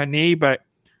injuring her knee, but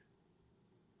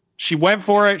she went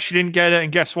for it. She didn't get it,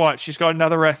 and guess what? She's got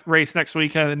another race next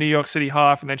weekend, the New York City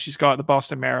Half, and then she's got the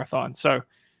Boston Marathon. So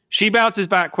she bounces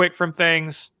back quick from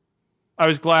things. I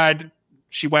was glad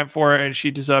she went for it, and she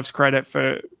deserves credit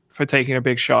for taking a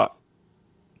big shot.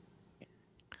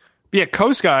 But yeah,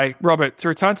 Koskei, Robert, to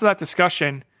return to that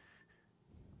discussion,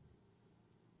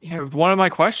 one of my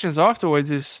questions afterwards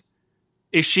is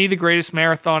she the greatest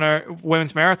women's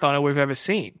marathoner we've ever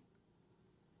seen?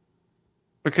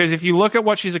 Because if you look at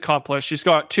what she's accomplished, she's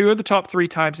got 2 of the top 3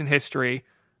 times in history.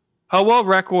 Her world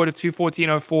record of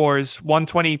 2:14:04 is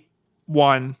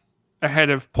 1:21 ahead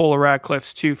of Paula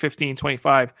Radcliffe's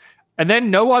 2:15:25. And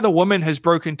then no other woman has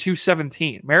broken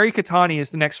 2:17. Mary Keitany is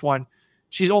the next one.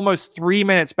 She's almost 3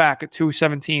 minutes back at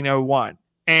 2:17:01.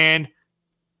 And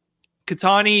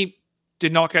Keitany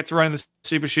did not get to run in the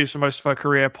super shoes for most of her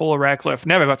career. Paula Radcliffe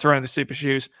never got to run in the super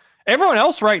shoes. Everyone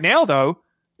else right now, though,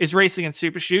 is racing in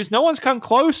super shoes. No one's come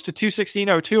close to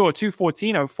 2:16:02 or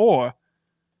 2:14:04.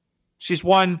 She's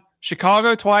won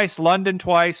Chicago twice, London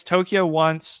twice, Tokyo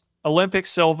once, Olympic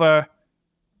silver.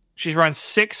 She's run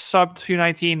 6 sub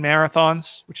 2:19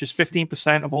 marathons, which is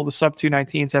 15% of all the sub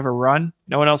 2:19s ever run.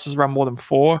 No one else has run more than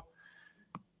 4.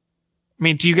 I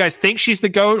mean, do you guys think she's the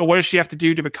GOAT, or what does she have to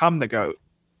do to become the GOAT?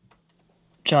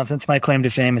 John, since my claim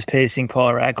to fame is pacing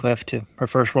Paula Radcliffe to her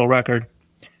first world record,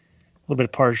 a little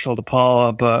bit partial to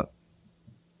Paula, but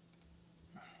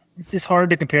it's just hard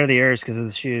to compare the eras because of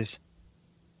the shoes.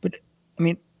 But, I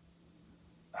mean,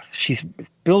 she's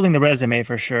building the resume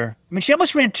for sure. I mean, she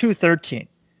almost ran 2:13.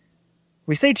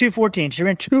 We say 2:14. She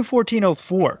ran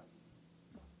 2:14:04.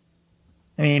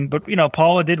 I mean, but,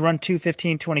 Paula did run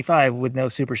 2:15:25 with no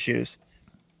super shoes.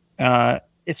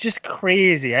 It's just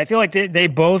crazy. I feel like they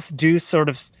both do sort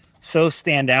of so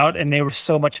stand out, and they were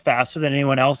so much faster than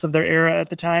anyone else of their era at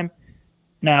the time.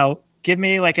 Now, give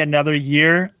me like another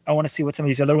year. I want to see what some of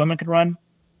these other women can run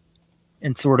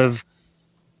in sort of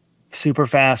super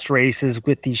fast races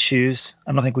with these shoes.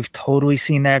 I don't think we've totally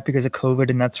seen that because of COVID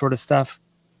and that sort of stuff.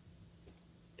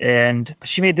 But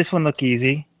she made this one look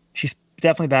easy. She's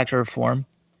definitely back to her form.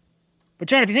 But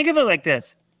John, if you think of it like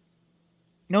this,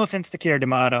 no offense to Keira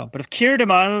D'Amato, but if Keira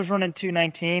D'Amato is running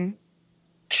 2:19,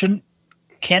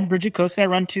 can't Bridget Koskei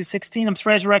run 2:16? I'm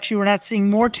surprised we're not seeing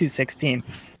more 2:16.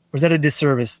 Or is that a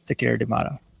disservice to Keira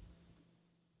D'Amato?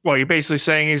 Well, you're basically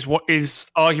saying is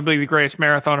arguably the greatest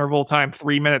marathoner of all time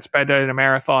 3 minutes better in a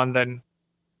marathon than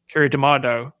Keira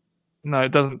D'Amato. No,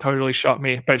 it doesn't totally shock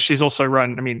me. But she's also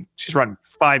she's run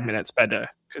 5 minutes better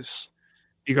because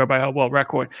you go by her world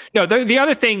record. No, the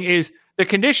other thing is the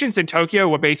conditions in Tokyo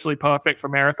were basically perfect for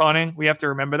marathoning. We have to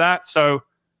remember that. So,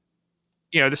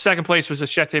 the second place was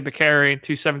Achete Bakary in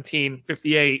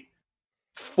 2:17:58.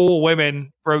 4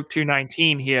 women broke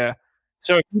 2:19 here.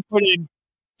 So if you put in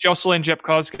Jocelyn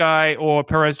Jepkosgei or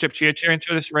Perez Jepchirchir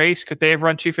into this race? Could they have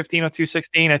run 2:15 or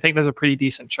 2:16? I think there's a pretty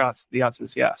decent chance. The answer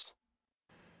is yes.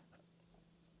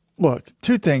 Look,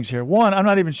 two things here. One, I'm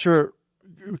not even sure.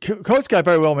 Kosgei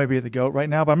very well may be the GOAT right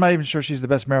now, but I'm not even sure she's the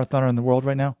best marathoner in the world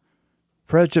right now.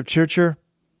 Perez Jepchirchir,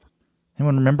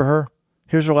 anyone remember her?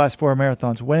 Here's her last 4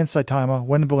 marathons. Win in Saitama,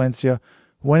 win in Valencia,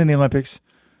 win in the Olympics,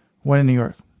 win in New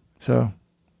York. So,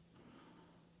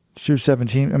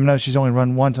 2:17. I mean, no, she's only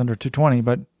run once under 2:20,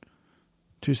 but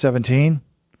 2:17.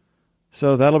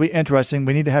 So that'll be interesting.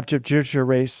 We need to have Jepchirchir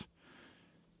race.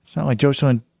 It's not like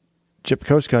Jocelyn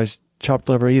Jepkosgei's chopped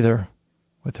liver either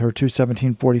with her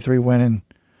 2:17.43 win in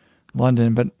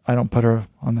London, but I don't put her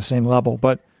on the same level.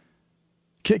 But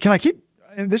can I keep,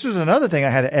 and this was another thing I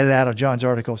had to edit out of John's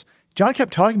articles. John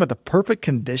kept talking about the perfect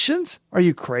conditions. Are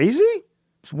you crazy?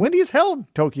 It's windy as hell in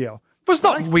Tokyo. It was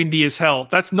not windy as hell.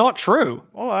 That's not true.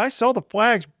 Oh, I saw the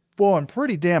flags blowing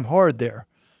pretty damn hard there.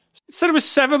 It said it was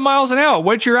 7 miles an hour.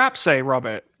 What did your app say,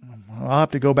 Robert? I'll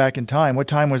have to go back in time. What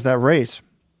time was that race?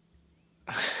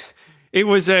 It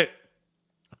was at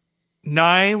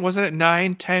 9, wasn't it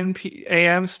 9:10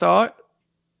 a.m. start?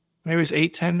 Maybe it was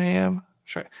 8:10 a.m.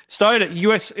 Sure. It started at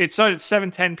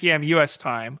 7:10 p.m. US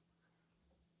time.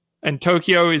 And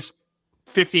Tokyo is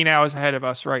 15 hours ahead of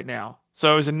us right now.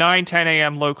 So it was a 9:10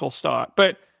 a.m. local start.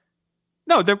 But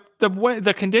no,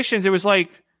 the conditions, it was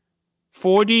like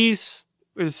 40s.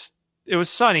 It was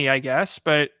sunny, I guess,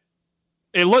 but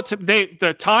it looked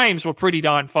the times were pretty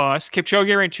darn fast.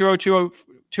 Kipchoge ran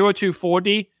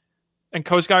 2:02.40 and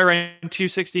Kosgei ran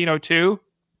 2:16.02.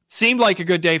 Seemed like a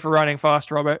good day for running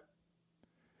fast, Robert.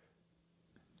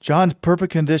 John's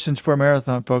perfect conditions for a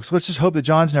marathon, folks. Let's just hope that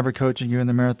John's never coaching you in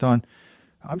the marathon.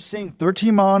 I'm seeing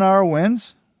 13-mile-an-hour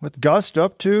winds with gusts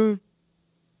up to,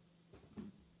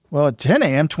 well, at 10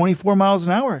 a.m., 24 miles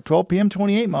an hour. At 12 p.m.,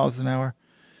 28 miles an hour.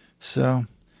 So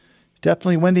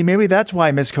definitely windy. Maybe that's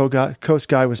why Miss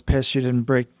Kosgei was pissed she didn't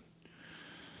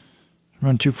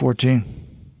run 2:14.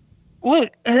 Well,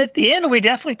 at the end, we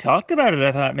definitely talked about it.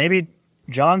 I thought maybe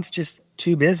John's just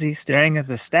too busy staring at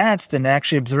the stats than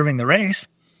actually observing the race.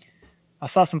 I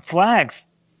saw some flags,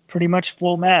 pretty much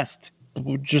full mast,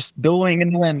 just billowing in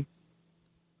the wind.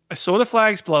 I saw the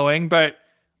flags blowing, but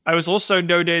I was also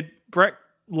noted, Brett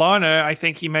Lana, I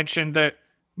think he mentioned that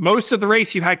most of the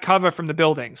race you had cover from the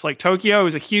buildings. Like Tokyo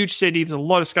is a huge city. There's a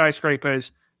lot of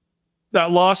skyscrapers.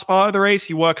 That last part of the race,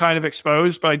 you were kind of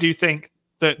exposed, but I do think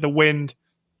that the wind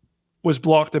was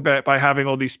blocked a bit by having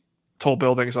all these tall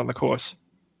buildings on the course.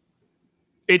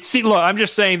 Look, I'm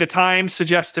just saying the times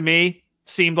suggest to me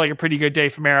seemed like a pretty good day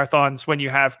for marathons when you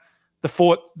have the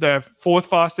fourth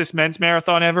fastest men's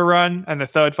marathon ever run and the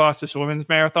third fastest women's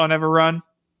marathon ever run.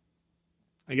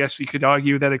 I guess you could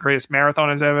argue they're the greatest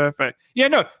marathoners ever, but yeah,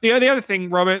 no. The other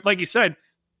thing, Robert, like you said,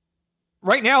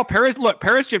 right now, Perez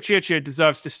Jepchirchir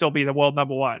deserves to still be the world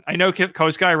number one. I know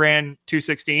Kosgei ran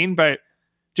 2:16, but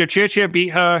Jepchirchir beat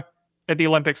her at the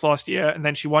Olympics last year, and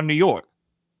then she won New York.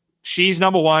 She's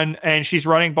number one, and she's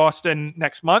running Boston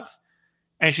next month,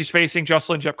 and she's facing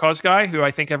Jocelyn Jepkosgei, who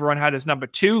I think everyone had as number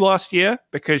 2 last year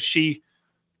because she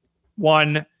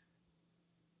won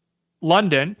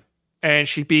London, and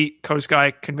she beat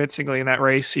Kosgei convincingly in that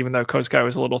race, even though Kosgei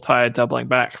was a little tired doubling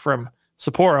back from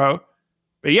Sapporo.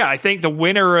 But yeah, I think the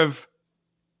winner of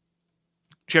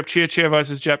Jepchirchir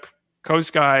versus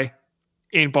Jepkosgei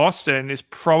in Boston is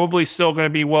probably still going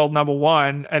to be world number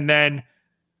one. And then,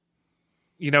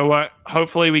 you know what?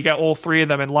 Hopefully we get all 3 of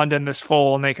them in London this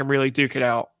fall and they can really duke it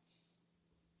out.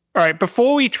 All right,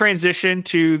 before we transition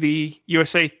to the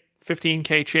USA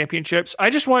 15K championships, I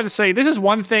just wanted to say this is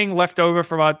one thing left over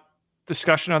from our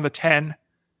discussion on the 10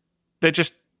 that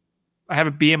just I have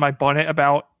a bee in my bonnet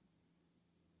about.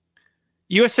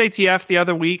 USATF the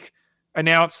other week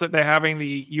announced that they're having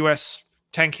the US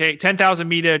 10,000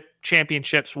 meter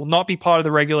championships will not be part of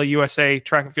the regular USA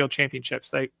track and field championships.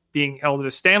 They being held at a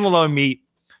standalone meet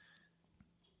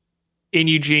in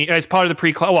Eugene as part of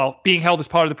the being held as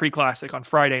part of the pre-classic on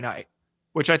Friday night,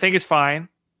 which I think is fine.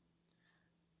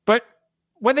 But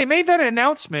when they made that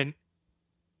announcement,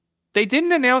 they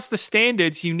didn't announce the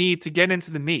standards you need to get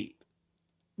into the meet.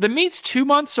 The meet's 2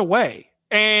 months away.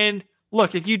 And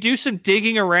look, if you do some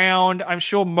digging around, I'm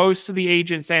sure most of the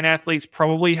agents and athletes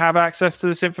probably have access to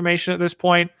this information at this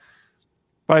point.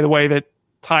 By the way, the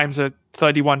times are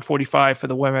 31:45 for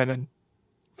the women and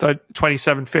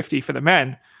 27:50 for the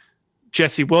men.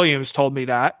 Jesse Williams told me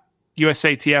that.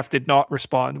 USATF did not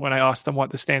respond when I asked them what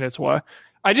the standards were.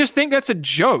 I just think that's a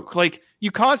joke. Like,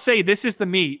 you can't say this is the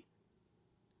meet.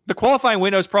 The qualifying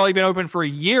window's probably been open for a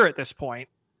year at this point,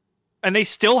 and they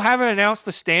still haven't announced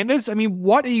the standards. I mean,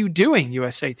 what are you doing,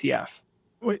 USATF?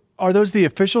 Wait, are those the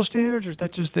official standards, or is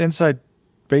that just the inside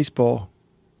baseball?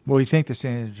 What do you think the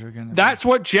standards are going to be? That's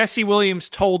what Jesse Williams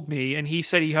told me, and he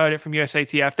said he heard it from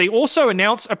USATF. They also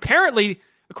announced, apparently,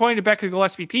 according to Becca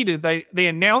Gillespie-Peter, they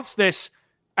announced this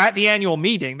at the annual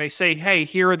meeting. They say, hey,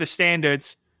 here are the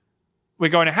standards we're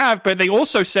going to have. But they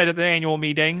also said at the annual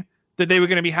meeting that they were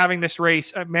going to be having this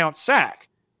race at Mount Sac.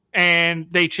 And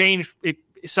they changed it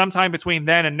sometime between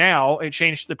then and now. It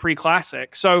changed to the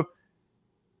pre-classic. So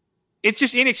it's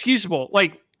just inexcusable.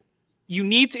 Like, you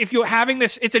need to, if you're having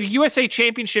this, it's a USA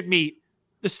Championship meet.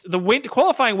 The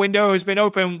qualifying window has been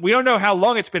open. We don't know how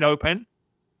long it's been open,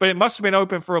 but it must have been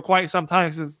open for quite some time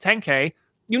because it's 10K.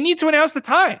 You need to announce the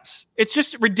times. It's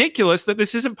just ridiculous that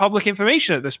this isn't public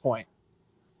information at this point.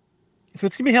 So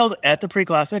it's going to be held at the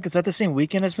pre-classic. Is that the same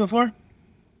weekend as before?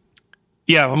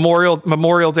 Yeah,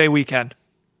 Memorial Day weekend.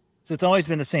 So it's always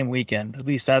been the same weekend. At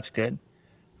least that's good.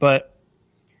 But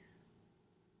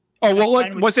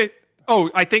was it?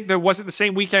 Oh, I think there wasn't the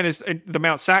same weekend as the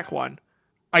Mount Sac one.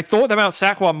 I thought the Mount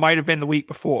Sac one might have been the week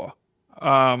before.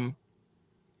 I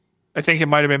think it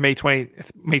might have been May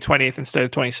 20th instead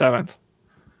of 27th.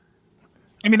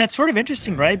 I mean, that's sort of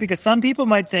interesting, right? Because some people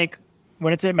might think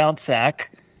when it's at Mount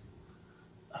Sac,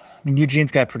 I mean,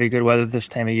 Eugene's got pretty good weather this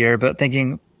time of year, but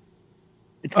thinking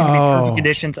it's going to be perfect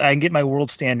conditions, I can get my world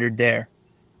standard there.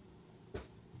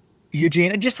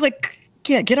 Eugene, just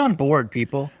get on board,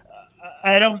 people.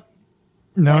 I don't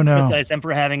criticize them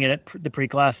for having it at the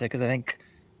pre-classic because I think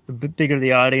the bigger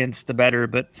the audience, the better.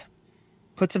 But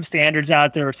put some standards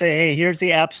out there. Or say, hey, here's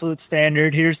the absolute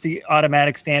standard. Here's the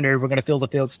automatic standard. We're going to fill the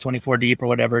fields 24 deep or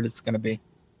whatever it's going to be.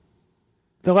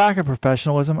 The lack of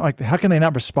professionalism. Like, how can they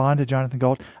not respond to Jonathan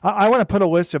Gault? I want to put a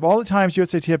list of all the times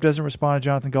USATF doesn't respond to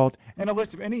Jonathan Gault, and a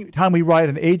list of any time we write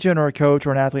an agent or a coach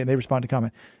or an athlete and they respond to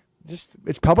comment.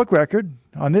 It's public record.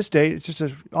 On this date, it's just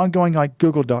an ongoing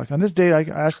Google Doc. On this date, I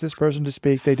asked this person to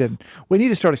speak. They didn't. We need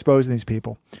to start exposing these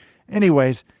people.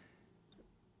 Anyways,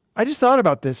 I just thought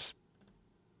about this.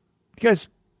 You guys,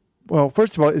 well,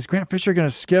 first of all, is Grant Fisher going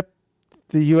to skip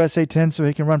the USA 10 so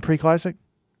he can run pre-classic?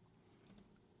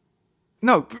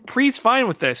 No, Pre's fine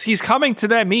with this. He's coming to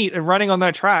their meet and running on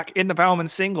their track in the Bauman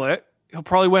singlet. He'll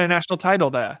probably win a national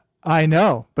title there. I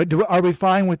know, but are we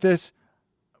fine with this?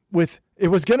 It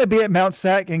was going to be at Mount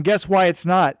Sac, and guess why it's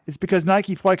not? It's because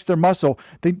Nike flexed their muscle.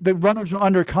 The runners are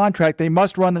under contract. They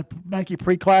must run the Nike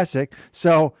Pre-Classic.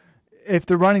 So if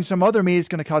they're running some other meet, it's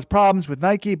going to cause problems with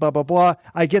Nike, blah, blah, blah.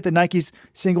 I get that Nike's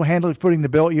single-handedly footing the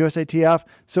bill at USATF,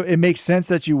 so it makes sense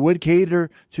that you would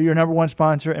cater to your number one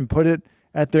sponsor and put it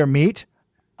at their meet.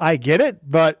 I get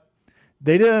it, but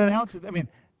they didn't announce it. I mean,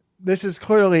 this is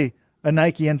clearly a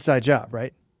Nike inside job,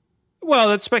 right? Well,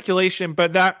 that's speculation,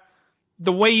 but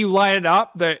the way you line it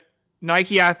up, that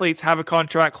Nike athletes have a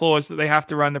contract clause that they have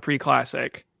to run the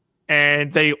pre-classic,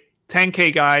 and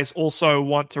 10K guys also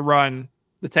want to run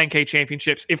the 10K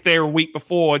championships if they're a week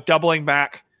before, doubling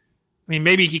back. I mean,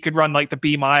 maybe he could run like the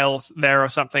B miles there or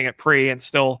something at pre and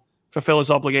still fulfill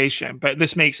his obligation, but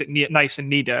this makes it nice and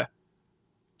neater.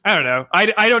 I don't know.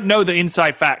 I don't know the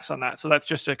inside facts on that, so that's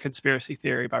just a conspiracy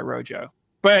theory by Rojo.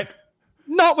 But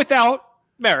not without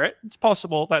merit. It's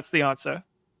possible that's the answer.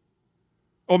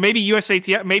 Or maybe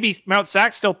USATF, maybe Mount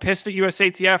Sac's still pissed at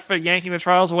USATF for yanking the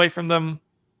trials away from them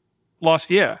last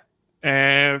year.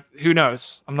 And who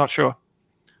knows? I'm not sure.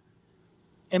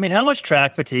 I mean, how much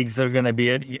track fatigue is there going to be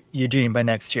at Eugene by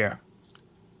next year?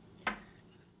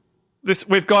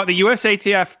 We've got the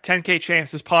USATF 10K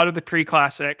champs as part of the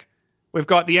pre-classic. We've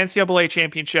got the NCAA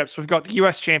championships. We've got the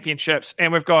US championships.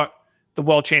 And we've got the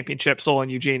world championships all in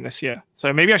Eugene this year.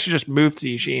 So maybe I should just move to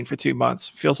Eugene for 2 months.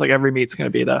 Feels like every meet's going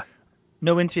to be there.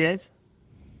 No NCAAs?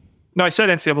 No, I said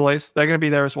NCAAs. They're going to be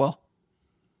there as well.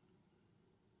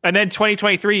 And then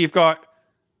 2023, you've got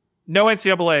no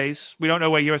NCAAs. We don't know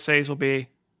where USA's will be.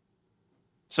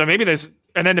 So maybe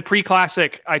and then the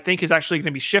pre-classic, I think, is actually going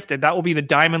to be shifted. That will be the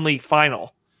Diamond League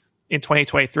final in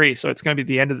 2023. So it's going to be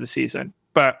the end of the season.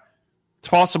 But it's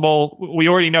possible. We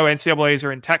already know NCAAs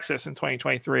are in Texas in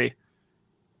 2023.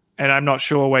 And I'm not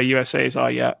sure where USA's are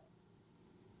yet.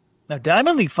 Now,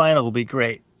 Diamond League final will be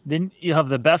great. Then you have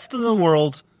the best in the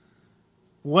world.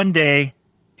 One day,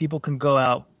 people can go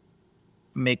out,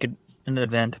 make an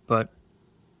event. But,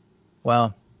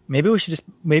 well, maybe we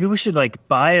should like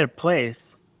buy a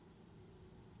place.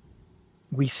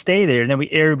 We stay there, and then we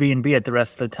Airbnb it the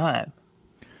rest of the time.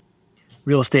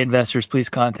 Real estate investors, please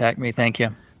contact me. Thank you.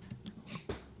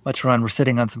 Let's run. We're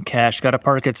sitting on some cash. Got to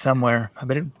park it somewhere. I've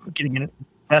been getting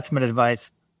investment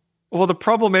advice. Well, the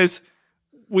problem is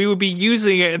we would be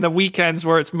using it in the weekends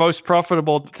where it's most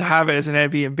profitable to have it as an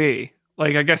Airbnb.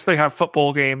 Like, I guess they have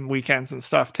football game weekends and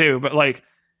stuff too, but like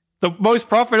the most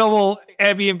profitable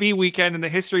Airbnb weekend in the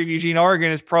history of Eugene,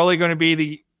 Oregon is probably going to be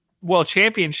the World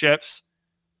Championships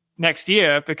next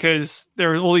year, because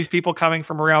there are all these people coming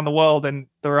from around the world and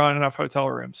there aren't enough hotel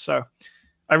rooms. So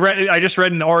I just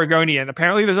read in the Oregonian,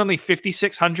 apparently there's only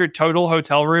 5,600 total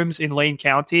hotel rooms in Lane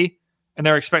County, and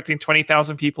they're expecting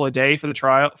 20,000 people a day for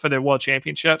the World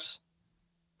Championships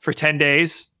for 10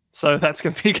 days. So that's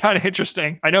going to be kind of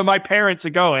interesting. I know my parents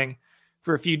are going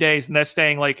for a few days, and they're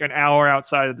staying like an hour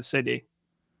outside of the city.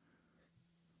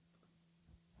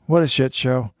 What a shit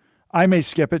show. I may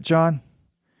skip it, John.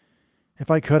 If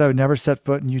I could, I would never set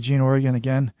foot in Eugene, Oregon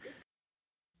again.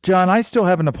 John, I still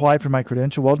haven't applied for my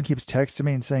credential. Weldon keeps texting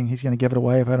me and saying he's going to give it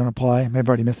away if I don't apply. Maybe I've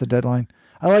already missed the deadline.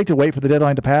 I like to wait for the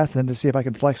deadline to pass and then to see if I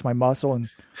can flex my muscle and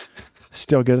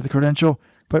still get the credential.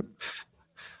 But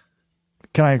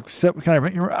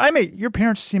your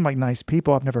parents seem like nice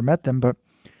people. I've never met them, but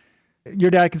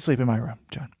your dad can sleep in my room,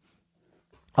 John.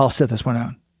 I'll sit this one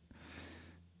out.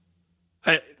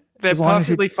 They're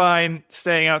perfectly fine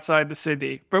staying outside the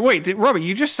city. But wait, Robert,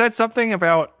 you just said something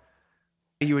about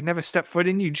you would never step foot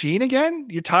in Eugene again?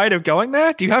 You're tired of going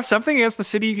there? Do you have something against the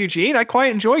city of Eugene? I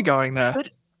quite enjoy going there.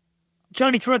 But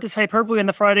Johnny threw out this hyperbole on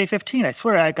the Friday 15. I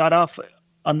swear I got off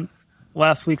on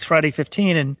last week's Friday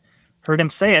 15 and heard him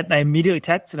say it. And I immediately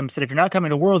texted him and said, if you're not coming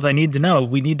to Worlds, I need to know.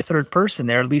 We need a third person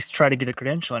there, at least try to get a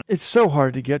credential. It's so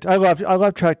hard to get. I love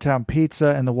Tracktown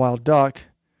Pizza and the Wild Duck.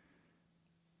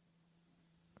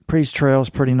 Priest Trail's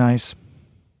pretty nice.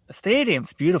 The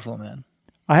stadium's beautiful, man.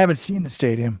 I haven't seen the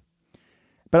stadium,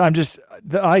 but I'm just,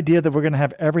 the idea that we're going to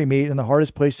have every meet in the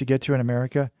hardest place to get to in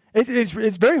America, it's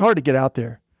very hard to get out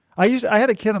there. I had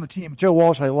a kid on the team, Joe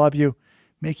Walsh, I love you,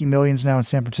 making millions now in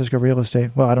San Francisco real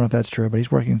estate. Well, I don't know if that's true, but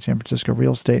he's working in San Francisco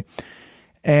real estate.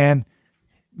 And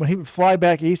when he would fly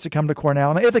back east to come to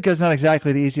Cornell, and Ithaca's not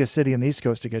exactly the easiest city in the East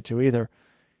Coast to get to either,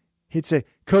 he'd say,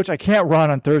 Coach, I can't run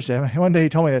on Thursday. One day he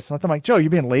told me this. And I'm like, Joe, you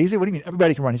being lazy? What do you mean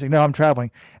everybody can run? He's like, no, I'm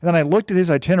traveling. And then I looked at his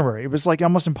itinerary. It was like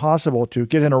almost impossible to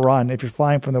get in a run if you're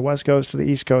flying from the West Coast to the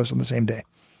East Coast on the same day.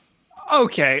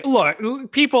 Okay,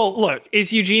 look,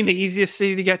 is Eugene the easiest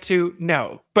city to get to?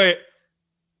 No. But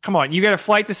come on, you get a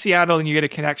flight to Seattle and you get a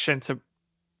connection to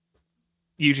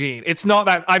Eugene. It's not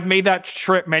that, I've made that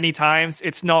trip many times.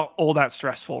 It's not all that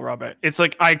stressful, Robert. It's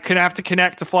like I can have to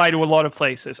connect to fly to a lot of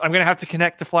places. I'm going to have to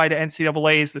connect to fly to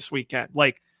NCAAs this weekend.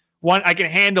 Like I can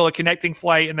handle a connecting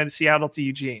flight and then Seattle to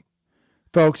Eugene.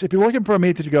 Folks, if you're looking for a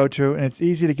meet to go to and it's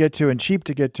easy to get to and cheap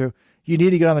to get to, you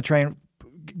need to get on the train.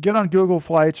 Get on Google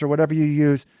Flights or whatever you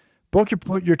use. Book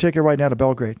your ticket right now to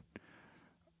Belgrade.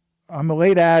 I'm a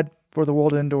late ad for the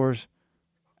World Indoors.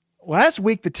 Last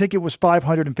week, the ticket was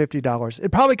 $550.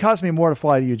 It probably cost me more to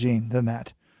fly to Eugene than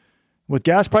that. With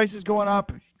gas prices going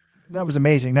up, that was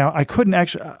amazing. Now, I couldn't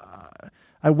actually...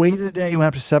 I waited a day, went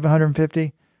up to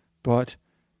 $750, but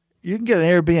you can get an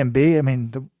Airbnb. I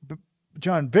mean,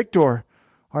 John Victor,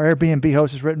 our Airbnb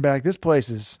host, has written back, this place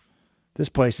is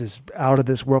out of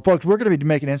this world. Folks, we're going to be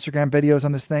making Instagram videos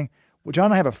on this thing. Well,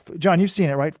 John, you've seen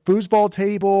it, right? Foosball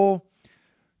table...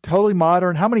 Totally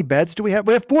modern. How many beds do we have?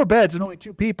 We have 4 beds and only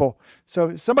 2 people. So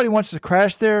if somebody wants to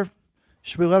crash there,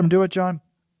 should we let them do it, John?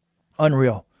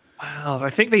 Unreal. Wow.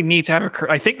 I think they need to have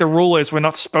I think the rule is we're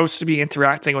not supposed to be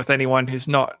interacting with anyone who's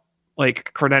not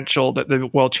like credentialed at the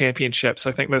World Championships.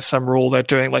 I think there's some rule they're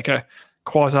doing like a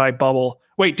quasi bubble.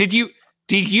 Wait, did you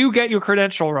get your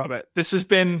credential, Robert?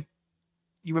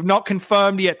 You have not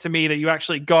confirmed yet to me that you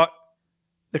actually got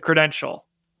the credential.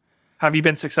 Have you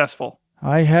been successful?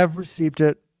 I have received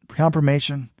it.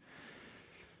 Confirmation.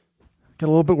 Got a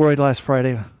little bit worried last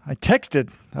Friday. I texted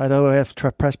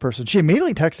IOF press person. She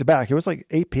immediately texted back. It was like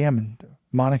 8 p.m. in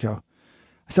Monaco.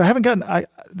 So I haven't gotten, I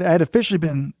had officially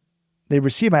been, they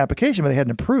received my application, but they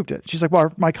hadn't approved it. She's like,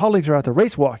 well, my colleagues are at the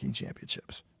race walking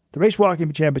championships. The race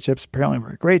walking championships apparently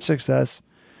were a great success.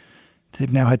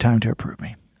 They've now had time to approve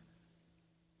me.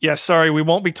 Yeah, sorry, we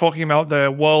won't be talking about the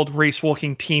World Race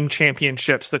Walking Team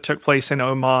Championships that took place in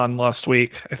Oman last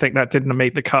week. I think that didn't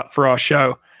make the cut for our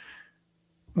show.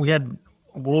 We had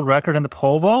a world record in the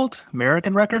pole vault,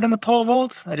 American record in the pole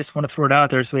vault. I just want to throw it out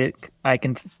there so I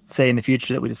can say in the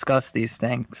future that we discuss these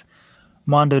things.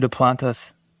 Mondo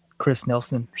Duplantis, Chris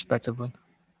Nelson, respectively.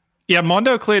 Yeah,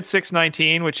 Mondo cleared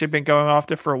 6:19, which had been going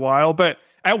after for a while. But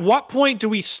at what point do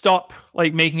we stop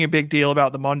like making a big deal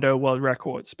about the Mondo world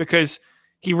records? Because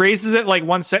he raises it like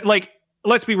 1 second. Like,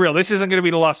 let's be real. This isn't going to be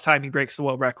the last time he breaks the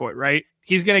world record, right?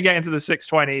 He's going to get into the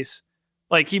 620s.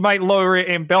 Like, he might lower it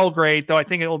in Belgrade, though I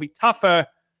think it will be tougher.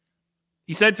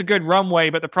 He said it's a good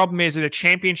runway, but the problem is at a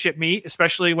championship meet,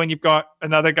 especially when you've got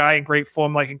another guy in great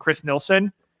form like in Chris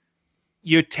Nilsson,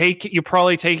 you're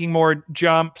probably taking more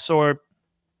jumps or,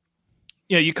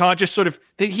 you can't just sort of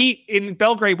in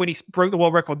Belgrade when he broke the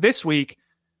world record this week,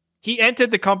 he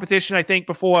entered the competition, I think,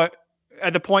 before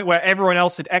at the point where everyone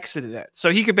else had exited it. So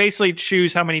he could basically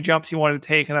choose how many jumps he wanted to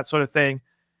take and that sort of thing.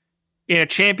 In a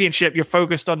championship, you're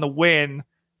focused on the win.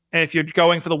 And if you're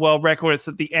going for the world record, it's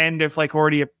at the end of like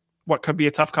already what could be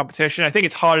a tough competition. I think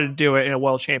it's harder to do it in a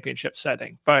world championship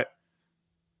setting, but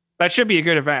that should be a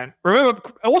good event.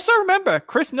 Remember,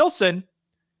 Chris Nilsson,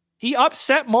 he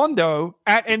upset Mondo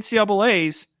at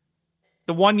NCAAs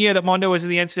the one year that Mondo was in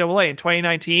the NCAA in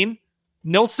 2019.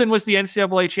 Nilsson was the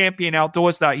NCAA champion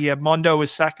outdoors that year. Mondo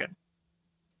was second.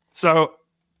 So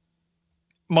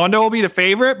Mondo will be the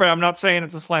favorite, but I'm not saying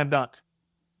it's a slam dunk.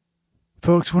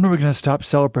 Folks, when are we going to stop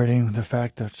celebrating the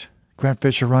fact that Grant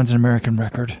Fisher runs an American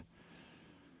record?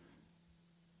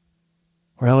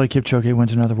 Or Eliud Kipchoge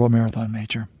wins another World Marathon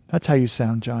major? That's how you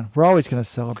sound, John. We're always going to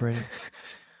celebrate it.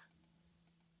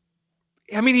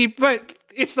 I mean, but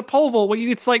it's the pole vault.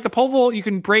 It's like the pole vault, you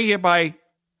can break it by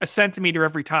a centimeter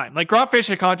every time. Like Grant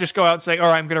Fisher can't just go out and say, all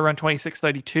right, I'm going to run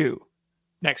 26:32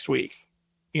 next week.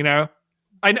 You know?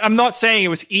 I'm not saying it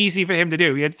was easy for him to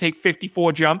do. He had to take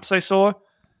 54 jumps, I saw,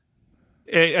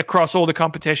 across all the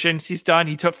competitions he's done.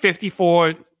 He took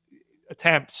 54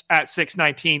 attempts at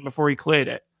 6:19 before he cleared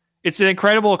it. It's an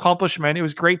incredible accomplishment. It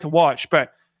was great to watch,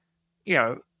 but you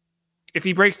know, if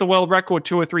he breaks the world record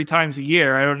 2 or 3 times a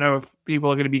year, I don't know if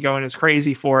people are going to be going as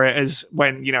crazy for it as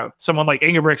when, you know, someone like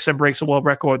Ingebrigtsen breaks a world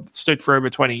record that stood for over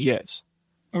 20 years.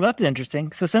 Well, that's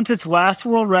interesting. So since his last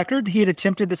world record, he had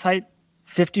attempted this height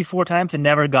 54 times and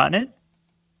never gotten it?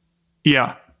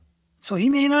 Yeah. So he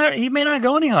may not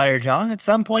go any higher, John. At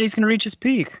some point, he's going to reach his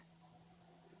peak.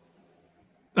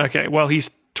 Okay, well, he's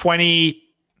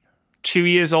 22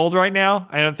 years old right now.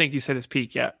 I don't think he's hit his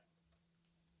peak yet.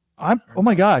 Oh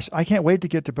my gosh, I can't wait to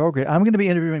get to Belgrade. I'm going to be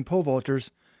interviewing pole vaulters.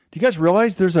 Do you guys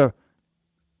realize there's if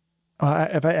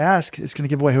I ask, it's going to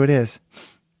give away who it is.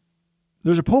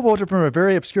 There's a pole vaulter from a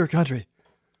very obscure country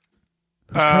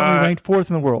who's currently ranked 4th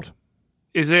in the world.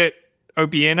 Is it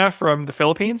Obiena from the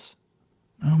Philippines?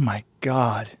 Oh my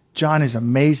God. John is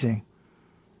amazing.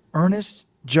 Ernest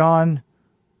John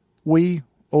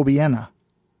Obiena.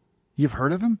 You've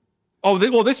heard of him? Oh,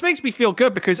 well, this makes me feel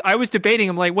good because I was debating.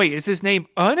 I'm like, wait, is his name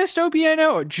Ernest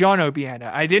Obiena or John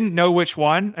Obiena? I didn't know which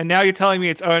one. And now you're telling me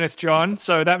it's Ernest John.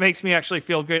 So that makes me actually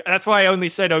feel good. That's why I only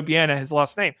said Obiena, his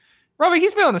last name. Robert,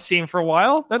 he's been on the scene for a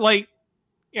while. That, like,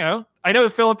 you know, I know the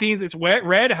Philippines, it's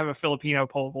rare to have a Filipino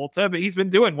pole vaulter, but he's been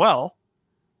doing well.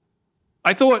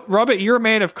 I thought, Robert, you're a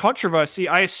man of controversy.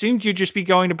 I assumed you'd just be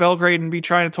going to Belgrade and be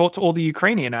trying to talk to all the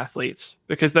Ukrainian athletes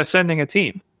because they're sending a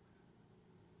team.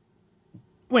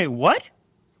 Wait, what?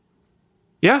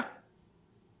 Yeah.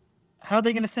 How are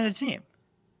they going to send a team?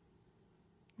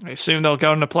 I assume they'll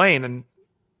go on a plane and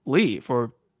leave,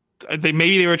 or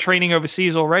maybe they were training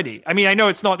overseas already. I mean, I know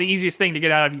it's not the easiest thing to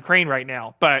get out of Ukraine right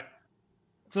now, but...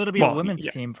 So it'll be a women's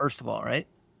team, first of all, right?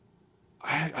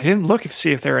 I didn't look to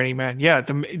see if there are any men. Yeah,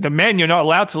 the men, you're not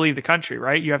allowed to leave the country,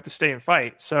 right? You have to stay and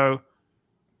fight. So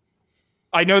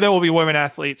I know there will be women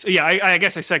athletes. Yeah, I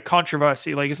guess I said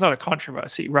controversy. Like, it's not a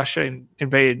controversy. Russia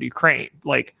invaded Ukraine.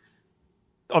 Like,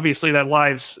 obviously, their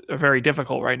lives are very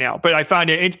difficult right now. But I find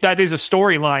that is a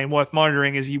storyline worth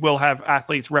monitoring, is you will have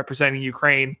athletes representing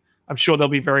Ukraine. I'm sure they'll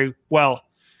be very well.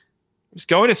 I was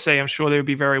going to say I'm sure they would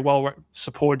be very well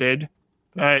supported.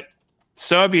 But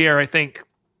Serbia, I think,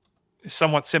 is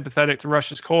somewhat sympathetic to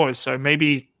Russia's cause. So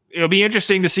maybe it'll be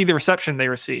interesting to see the reception they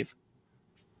receive.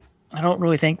 I don't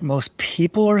really think most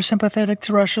people are sympathetic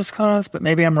to Russia's cause, but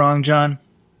maybe I'm wrong, John.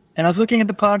 And I was looking at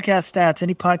the podcast stats.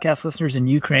 Any podcast listeners in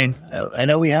Ukraine? I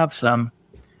know we have some.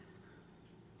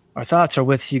 Our thoughts are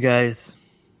with you guys.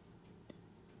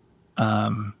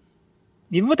 Even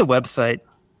with the website,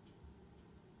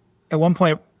 at one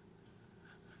point,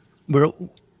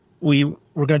 we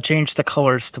were going to change the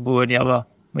colors to blue and yellow.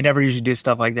 We never usually do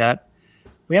stuff like that.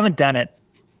 We haven't done it,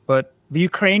 but the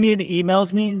Ukrainian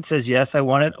emails me and says, yes, I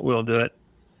want it. We'll do it.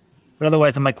 But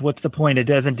otherwise, I'm like, what's the point? It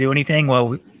doesn't do anything.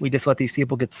 Well, we just let these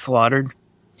people get slaughtered.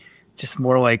 Just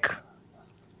more like,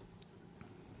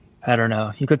 I don't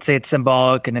know. You could say it's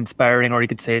symbolic and inspiring, or you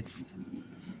could say it's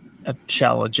a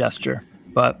shallow gesture.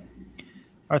 But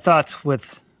our thoughts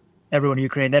with everyone in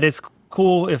Ukraine. That is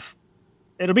cool.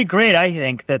 It'll be great, I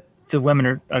think, that the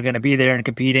women are going to be there and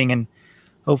competing, and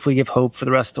hopefully give hope for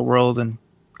the rest of the world and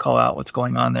call out what's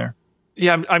going on there.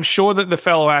 Yeah, I'm sure that the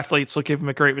fellow athletes will give them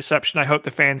a great reception. I hope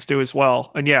the fans do as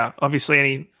well. And yeah,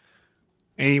 obviously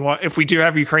anyone, if we do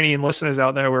have Ukrainian listeners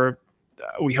out there,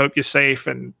 we hope you're safe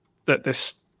and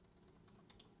that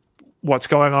what's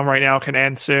going on right now can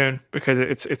end soon,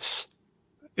 because it's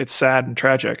sad and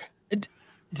tragic.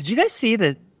 Did you guys see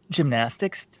that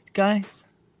gymnastics guys.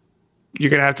 You're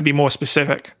going to have to be more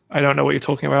specific. I don't know what you're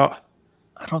talking about.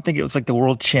 I don't think it was like the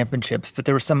World Championships, but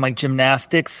there was some like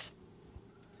gymnastics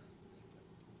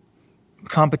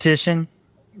competition.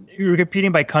 You were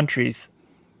competing by countries,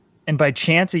 and by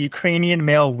chance a Ukrainian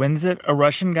male wins it. A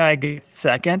Russian guy gets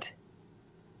second,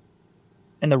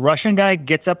 and the Russian guy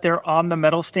gets up there on the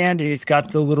medal stand, and he's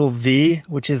got the little V,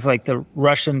 which is like the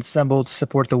Russian symbol to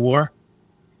support the war.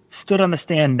 Stood on the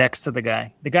stand next to the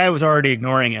guy. The guy was already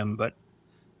ignoring him, but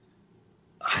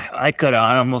I could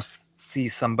almost see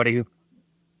somebody who...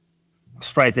 I'm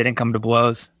surprised they didn't come to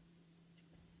blows.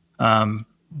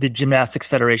 The Gymnastics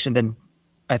Federation then,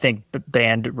 I think,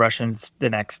 banned Russians the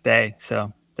next day.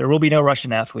 So there will be no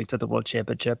Russian athletes at the World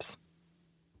Championships.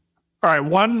 All right.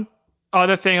 One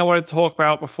other thing I wanted to talk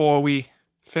about before we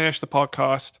finish the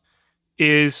podcast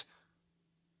is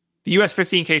the US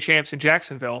 15K champs in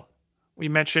Jacksonville. We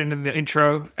mentioned in the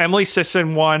intro, Emily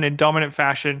Sisson won in dominant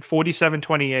fashion,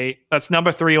 47-28. That's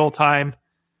number 3 all time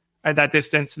at that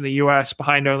distance in the U.S.,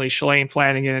 behind only Shalane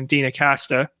Flanagan and Dina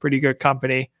Casta. Pretty good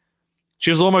company. She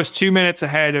was almost 2 minutes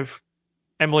ahead of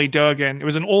Emily Durgan. It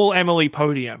was an all-Emily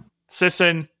podium.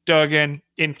 Sisson, Durgan,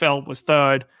 Infeld was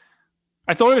third.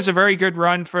 I thought it was a very good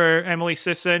run for Emily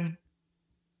Sisson.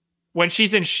 When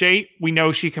she's in shape, we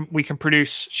know she can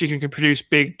produce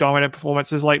big dominant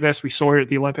performances like this. We saw it at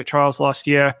the Olympic trials last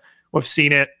year. We've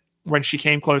seen it when she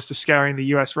came close to scarring the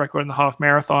US record in the half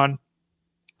marathon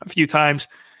a few times.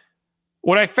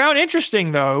 What I found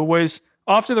interesting though was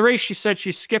after the race, she said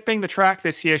she's skipping the track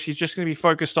this year. She's just going to be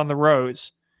focused on the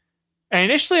roads. And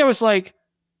initially I was like,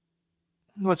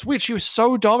 what's weird. She was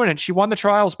so dominant. She won the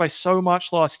trials by so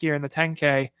much last year in the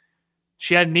 10K.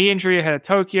 She had a knee injury ahead of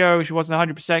Tokyo. She wasn't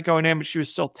 100% going in, but she was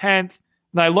still 10th.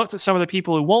 And I looked at some of the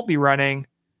people who won't be running,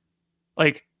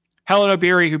 like Helen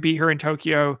Obiri, who beat her in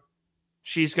Tokyo.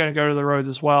 She's going to go to the roads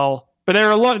as well. But there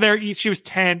are a lot there. She was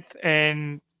 10th.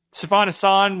 And Savannah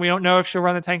San, we don't know if she'll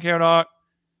run the 10K or not.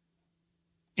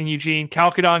 In Eugene,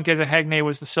 Calcadon Geza Hegne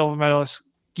was the silver medalist.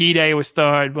 Guide was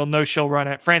third. We'll know she'll run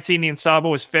it. Francine Niensaba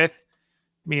was 5th.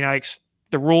 I mean,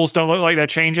 the rules don't look like they're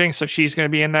changing, so she's going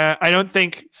to be in there. I don't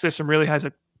think Sisson really has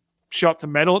a shot to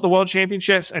medal at the World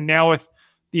Championships, and now with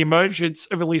the emergence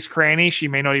of Elise Cranny, she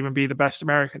may not even be the best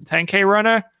American 10K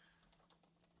runner.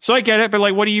 So I get it, but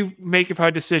what do you make of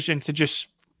her decision to just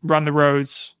run the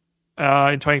roads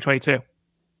in 2022?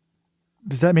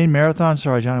 Does that mean marathon?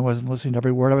 Sorry, John, I wasn't listening to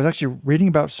every word. I was actually reading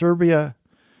about Serbia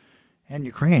and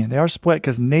Ukraine. They are split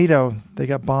because NATO, they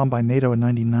got bombed by NATO in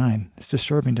 99. It's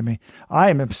disturbing to me. I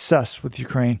am obsessed with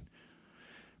Ukraine.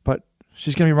 But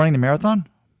she's going to be running the marathon?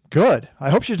 Good. I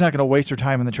hope she's not going to waste her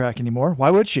time on the track anymore. Why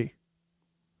would she?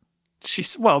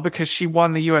 Because she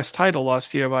won the U.S. title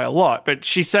last year by a lot. But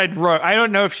she said, I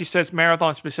don't know if she says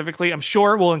marathon specifically. I'm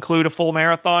sure it will include a full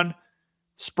marathon.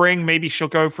 Spring, maybe she'll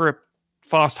go for a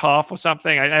fast half or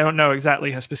something. I don't know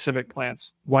exactly her specific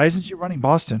plans. Why isn't she running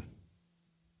Boston?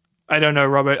 I don't know,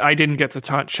 Robert. I didn't get the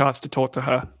chance to talk to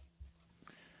her.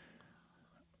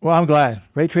 Well, I'm glad.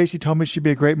 Ray Tracy told me she'd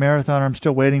be a great marathoner. I'm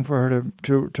still waiting for her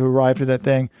to arrive to that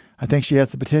thing. I think she has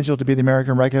the potential to be the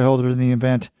American record holder in the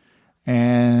event.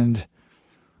 And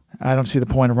I don't see the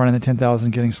point of running the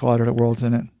 10,000 getting slaughtered at Worlds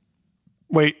in it.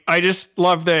 Wait, I just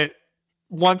love that.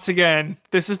 Once again,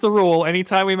 this is the rule.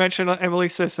 Anytime we mention Emily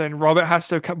Sisson, Robert has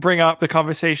to bring up the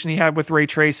conversation he had with Ray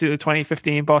Tracy at the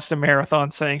 2015 Boston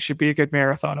Marathon, saying she'd be a good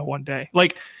marathoner one day.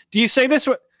 Do you say this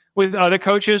with other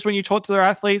coaches when you talk to their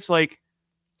athletes?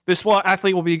 This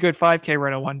athlete will be a good 5K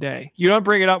runner one day. You don't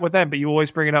bring it up with them, but you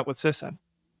always bring it up with Sisson.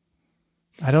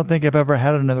 I don't think I've ever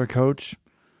had another coach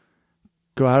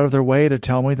go out of their way to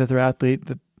tell me that their athlete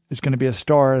that is going to be a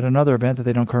star at another event that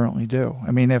they don't currently do.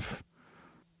 I mean, if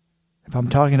I'm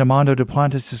talking to Mondo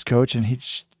Duplantis' coach and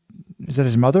is that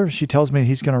his mother? She tells me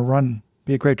he's going to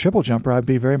be a great triple jumper. I'd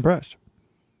be very impressed.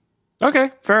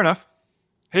 Okay, fair enough.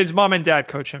 His mom and dad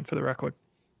coach him, for the record.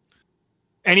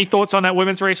 Any thoughts on that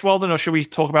women's race, Weldon, or should we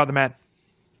talk about the men?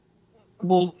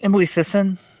 Well, Emily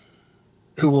Sisson,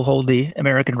 who will hold the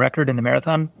American record in the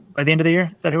marathon by the end of the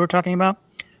year, is that who we're talking about?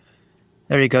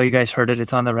 There you go. You guys heard it.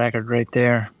 It's on the record right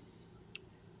there.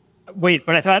 Wait,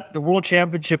 but I thought the World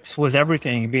Championships was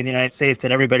everything, being the United States,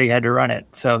 that everybody had to run it.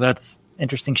 So that's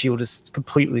interesting. She will just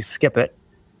completely skip it.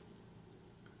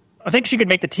 I think she could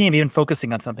make the team even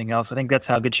focusing on something else. I think that's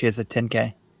how good she is at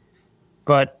 10K.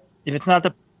 But if it's not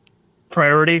the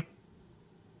priority,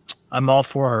 I'm all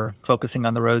for her focusing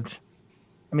on the roads.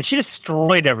 I mean, she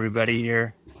destroyed everybody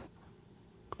here.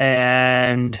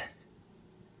 And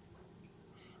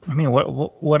I mean,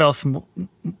 what else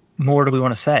more do we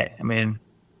want to say? I mean,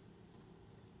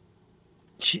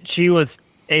 she's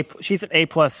an A+.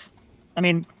 I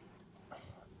mean,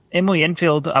 Emily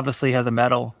Enfield obviously has a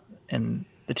medal in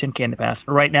the 10K in the past,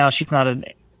 but right now she's not an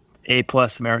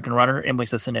A-plus American runner. Emily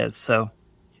Sisson is, so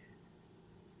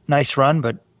nice run,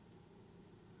 but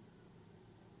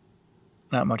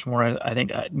not much more I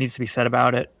think needs to be said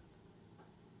about it.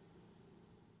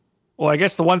 Well, I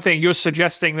guess the one thing you're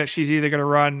suggesting that she's either going to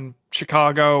run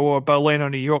Chicago or Berlin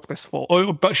or New York this fall,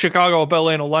 or Chicago or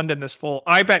Berlin or London this fall.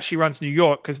 I bet she runs New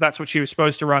York because that's what she was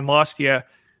supposed to run last year.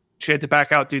 She had to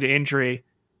back out due to injury.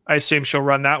 I assume she'll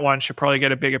run that one. She'll probably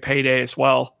get a bigger payday as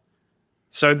well.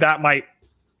 So that might,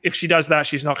 if she does that,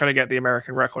 she's not going to get the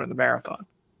American record in the marathon.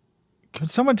 Can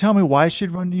someone tell me why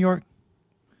she'd run New York?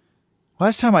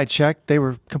 Last time I checked, they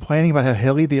were complaining about how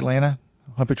hilly the Atlanta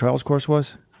Olympic Trials course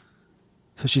was.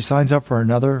 So she signs up for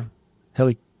another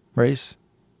hilly race.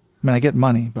 I mean, I get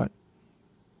money, but...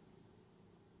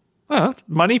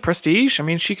 Money, prestige. I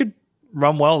mean, she could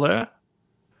run well there.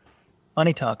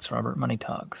 Money talks, Robert. Money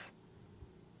talks.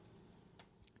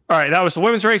 All right, that was the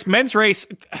women's race. Men's race.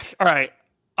 All right,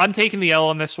 I'm taking the L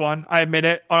on this one. I admit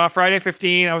it. On our Friday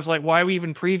 15, I was like, why are we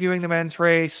even previewing the men's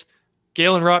race?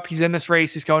 Galen Rupp, he's in this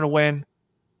race. He's going to win.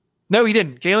 No, he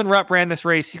didn't. Galen Rupp ran this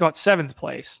race. He got 7th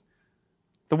place.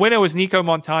 The winner was Nico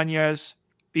Montañez,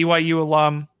 BYU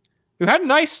alum, who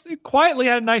quietly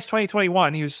had a nice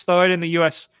 2021. He was 3rd in the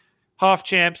U.S. half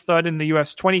champs, 3rd in the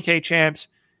U.S. 20K champs.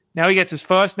 Now he gets his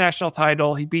first national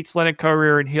title. He beats Leonard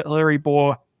Courier and Hillary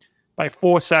Bohr by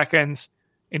 4 seconds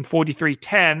in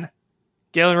 43.10.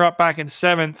 Galen Rupp back in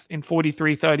 7th in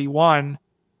 43.31.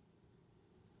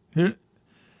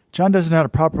 John doesn't know how to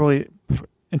properly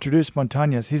introduce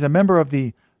Montañez. He's a member of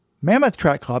the Mammoth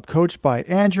Track Club, coached by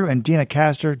Andrew and Dina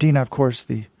Castor. Dina, of course,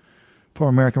 the former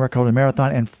American record holder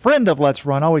marathon and friend of Let's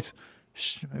Run. Always,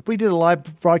 if we did a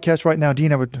live broadcast right now,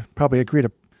 Dina would probably agree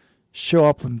to show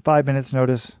up in 5 minutes'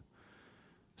 notice.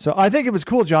 So I think it was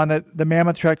cool, John, that the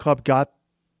Mammoth Track Club got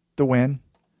the win.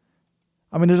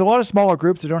 I mean, there's a lot of smaller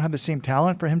groups that don't have the same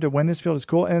talent. For him to win this field is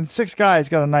cool. And 6 guys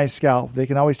got a nice scalp. They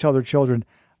can always tell their children,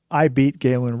 I beat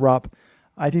Galen Rupp.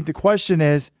 I think the question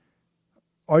is,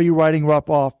 are you writing Rupp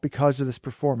off because of this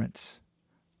performance?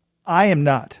 I am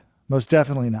not. Most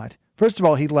definitely not. First of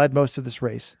all, he led most of this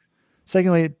race.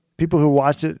 Secondly, people who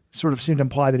watched it sort of seemed to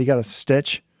imply that he got a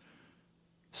stitch.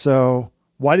 So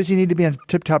why does he need to be in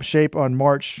tip-top shape on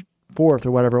March 4th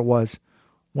or whatever it was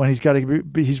when he's got to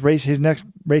be, his next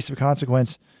race of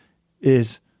consequence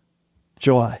is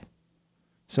July?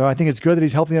 So I think it's good that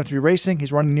he's healthy enough to be racing.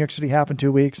 He's running New York City half in 2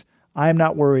 weeks. I am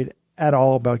not worried at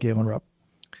all about Galen Rupp.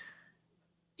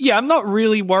 Yeah, I'm not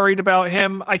really worried about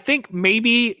him. I think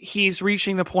maybe he's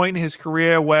reaching the point in his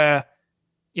career where,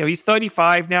 he's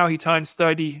 35 now. He turns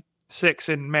 36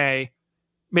 in May.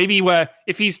 Maybe where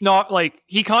if he's not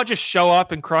he can't just show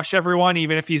up and crush everyone,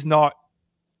 even if he's not,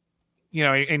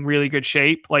 in really good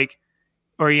shape,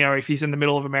 or if he's in the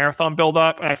middle of a marathon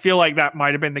buildup. And I feel like that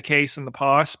might have been the case in the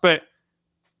past. But,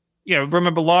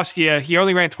 remember last year, he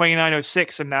only ran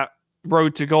 29:06 in that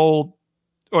Road to Gold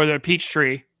or the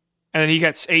Peachtree. And then he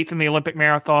gets 8th in the Olympic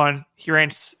marathon. He ran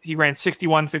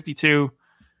 61:52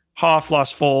 half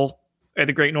last fall at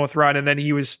the Great North Run. And then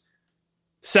he was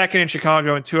 2nd in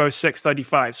Chicago in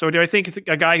 2:06:35. So do I think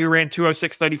a guy who ran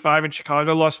 2:06:35 in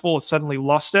Chicago last fall has suddenly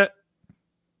lost it?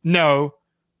 No.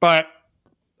 But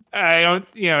I don't,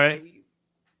 you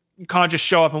can't just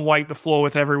show up and wipe the floor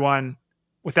with everyone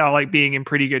without being in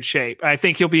pretty good shape. I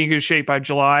think he'll be in good shape by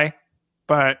July,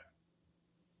 but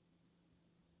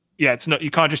yeah, it's not. You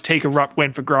can't just take a Rupp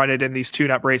win for granted in these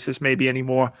tune-up races maybe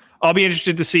anymore. I'll be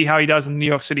interested to see how he does in the New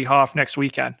York City half next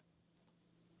weekend.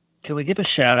 Can we give a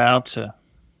shout out to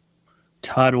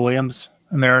Todd Williams'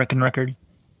 American record?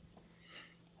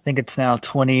 I think it's now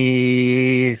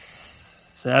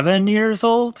 27 years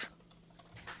old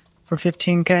for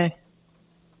 15K.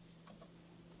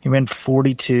 He ran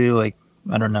 42,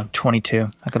 22.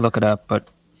 I could look it up, but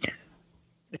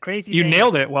the crazy You thing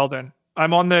nailed it. Well done.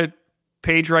 I'm on the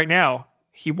page right now.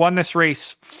 He won this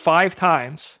race 5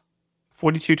 times,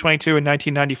 42, 22, and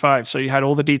 1995. So you had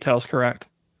all the details correct.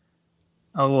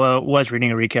 I was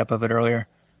reading a recap of it earlier.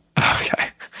 Okay.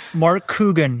 Mark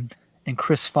Coogan and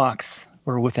Chris Fox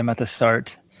were with him at the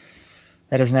start.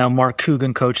 That is now Mark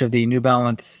Coogan, coach of the New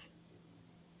Balance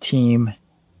team,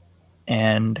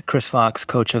 and Chris Fox,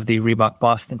 coach of the Reebok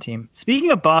Boston team.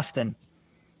 Speaking of Boston,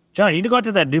 John, you need to go out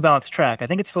to that New Balance track. I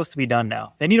think it's supposed to be done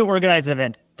now. They need to organize an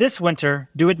event this winter.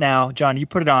 Do it now. John, you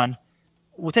put it on.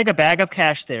 We'll take a bag of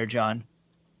cash there, John.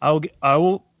 I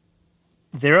will.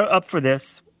 They're up for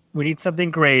this. We need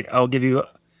something great. I'll give you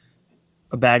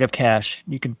a bag of cash.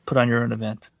 You can put on your own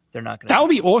event. They're not going to. That would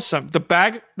be awesome. The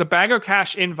bag of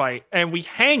cash invite, and we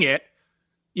hang it.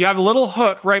 You have a little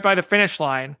hook right by the finish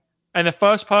line, and the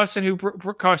first person who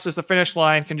crosses the finish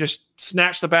line can just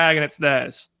snatch the bag and it's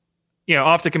theirs.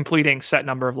 After completing set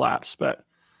number of laps. But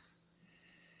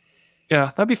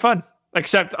yeah, that'd be fun.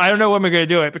 Except I don't know when we're going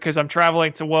to do it because I'm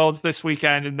traveling to Worlds this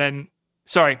weekend and then,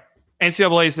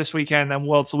 NCAA's this weekend and then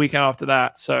Worlds the weekend after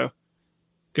that. So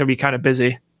going to be kind of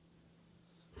busy.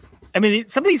 I mean,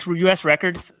 some of these U.S.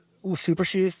 records with Super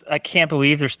Shoes, I can't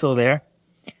believe they're still there.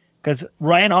 Because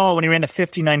Ryan Hall, when he ran a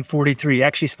 59.43,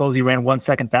 actually suppose he ran 1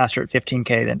 second faster at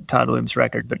 15K than Todd Williams'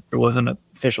 record, but there wasn't an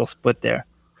official split there.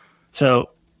 So,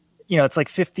 it's like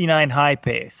 59 high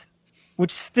pace,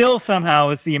 which still somehow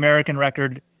is the American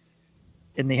record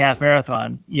in the half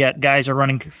marathon, yet guys are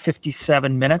running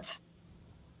 57 minutes.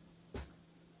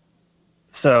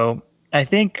 So I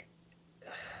think,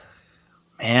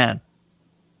 Grant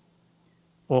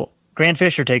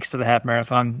Fisher takes to the half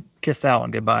marathon. Kiss that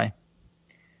one goodbye.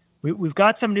 We've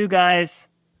got some new guys.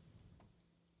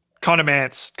 Conor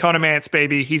Mantz,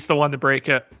 baby. He's the one to break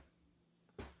it.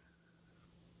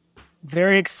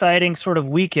 Very exciting sort of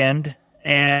weekend.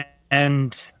 And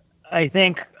I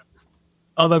think,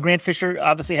 although Grant Fisher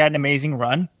obviously had an amazing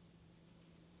run,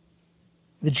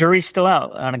 the jury's still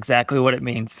out on exactly what it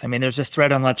means. I mean, there's this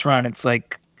thread on Let's Run. It's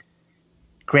like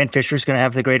Grant Fisher's going to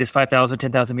have the greatest 5,000,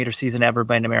 10,000 meter season ever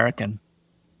by an American.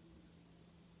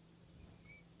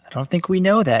 I don't think we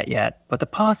know that yet, but the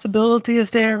possibility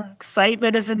is there.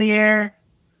 Excitement is in the air.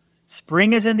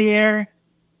 Spring is in the air.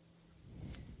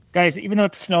 Guys, even though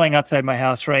it's snowing outside my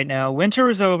house right now, winter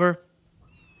is over.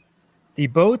 The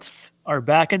boats are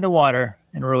back in the water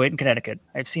in Rowayton, Connecticut.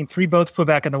 I've seen 3 boats put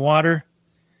back in the water.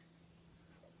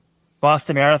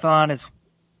 Boston Marathon is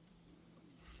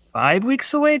 5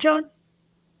 weeks away, John?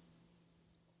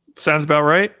 Sounds about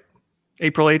right.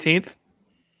 April 18th.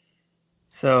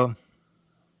 So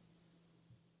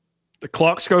the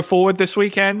clocks go forward this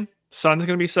weekend. Sun's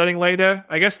going to be setting later.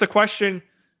 I guess the question,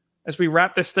 as we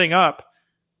wrap this thing up,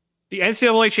 the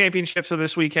NCAA championships are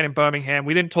this weekend in Birmingham.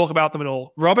 We didn't talk about them at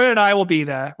all. Robert and I will be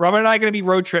there. Robert and I are going to be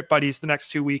road trip buddies the next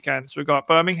 2 weekends. We've got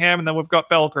Birmingham and then we've got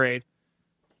Belgrade.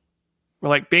 We're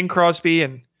like Bing Crosby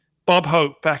and Bob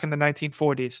Hope back in the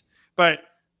 1940s. But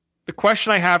the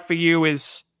question I have for you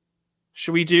is,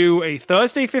 should we do a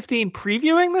Thursday 15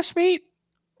 previewing this meet?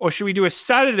 Or should we do a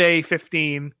Saturday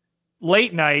 15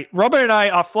 late night? Robert and I,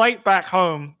 our flight back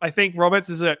home, I think Robert's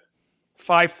is at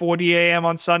 5:40 a.m.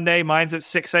 on Sunday. Mine's at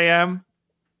 6 a.m.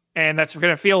 And that's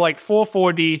going to feel like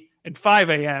 4:40 and 5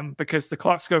 a.m. because the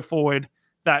clocks go forward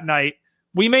that night.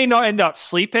 We may not end up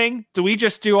sleeping. Do we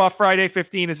just do our Friday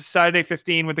 15 as a Saturday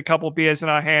 15 with a couple beers in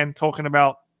our hand talking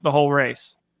about the whole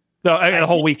race? The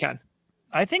whole weekend?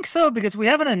 I think so, because we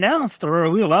haven't announced, or are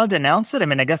we allowed to announce it? I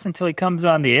mean, I guess until he comes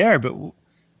on the air, but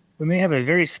we may have a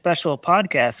very special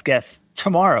podcast guest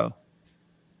tomorrow.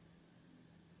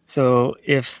 So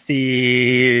if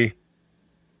the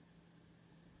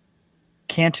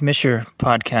Can't Miss Your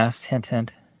podcast, hint,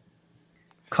 hint,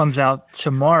 comes out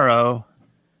tomorrow,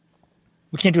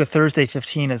 we can't do a Thursday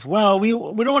 15 as well. We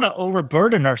don't want to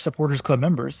overburden our Supporters Club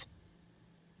members.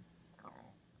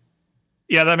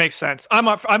 Yeah, that makes sense. I'm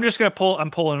just going to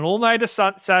I'm pulling an all-nighter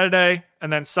Saturday,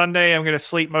 and then Sunday I'm going to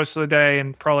sleep most of the day,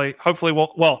 and hopefully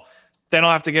then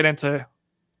I'll have to get into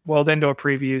World Indoor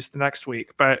previews the next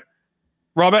week. But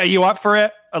Robert, are you up for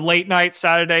it? A late night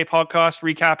Saturday podcast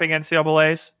recapping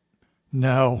NCAAs?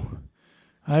 No.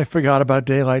 I forgot about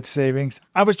daylight savings.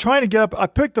 I was trying to get up. I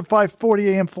picked the 5:40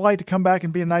 a.m. flight to come back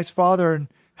and be a nice father and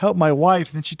help my wife.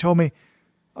 And then she told me,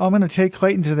 I'm going to take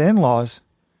Clayton to the in-laws.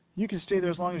 You can stay there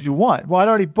as long as you want. Well, I'd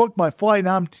already booked my flight.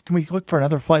 Now can we look for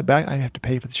another flight back? I have to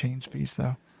pay for the change fees,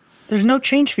 though. There's no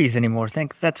change fees anymore. I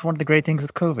think that's one of the great things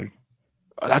with COVID.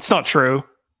 That's not true.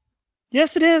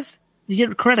 Yes, it is. You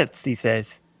get credits these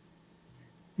days.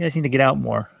 You guys need to get out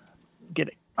more. Get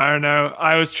it. I don't know.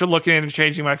 I was looking into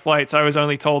changing my flights. I was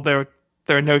only told there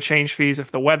are no change fees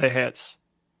if the weather hits.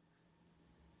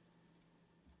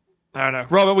 I don't know.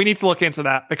 Robert, we need to look into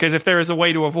that, because if there is a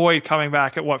way to avoid coming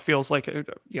back at what feels like,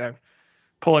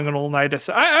 pulling an all-nighter.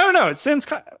 I don't know. It seems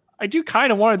I do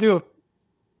kind of want to do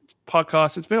a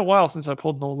podcast. It's been a while since I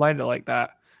pulled an all-nighter like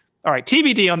that. All right,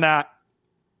 TBD on that.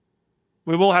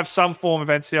 We will have some form of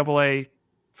NCAA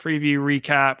preview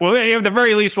recap. Well, at the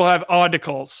very least, we'll have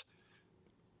articles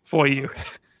for you.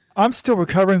 I'm still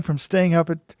recovering from staying up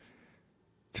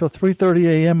till 3:30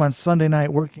 a.m. on Sunday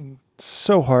night, working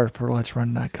so hard for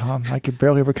Let'sRun.com. I could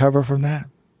barely recover from that.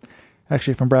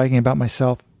 Actually, from bragging about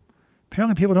myself.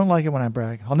 Apparently, people don't like it when I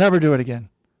brag. I'll never do it again.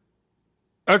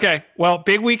 Okay, well,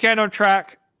 big weekend on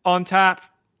track, on tap.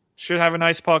 Should have a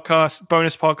nice podcast,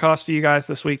 bonus podcast for you guys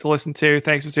this week to listen to.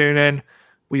 Thanks for tuning in.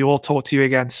 We will talk to you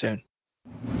again soon.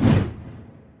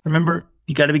 Remember,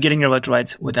 You got to be getting your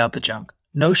electrolytes without the junk.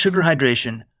 No sugar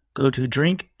hydration. Go to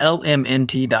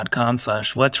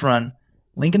drinklmnt.com/letsrun.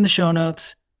 Link in the show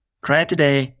notes. Try it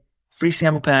today. Free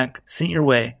sample pack sent your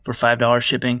way for $5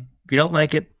 shipping. If you don't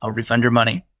like it, I'll refund your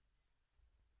money.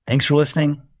 Thanks for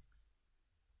listening.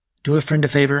 Do a friend a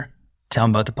favor. Tell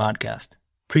them about the podcast.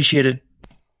 Appreciate it.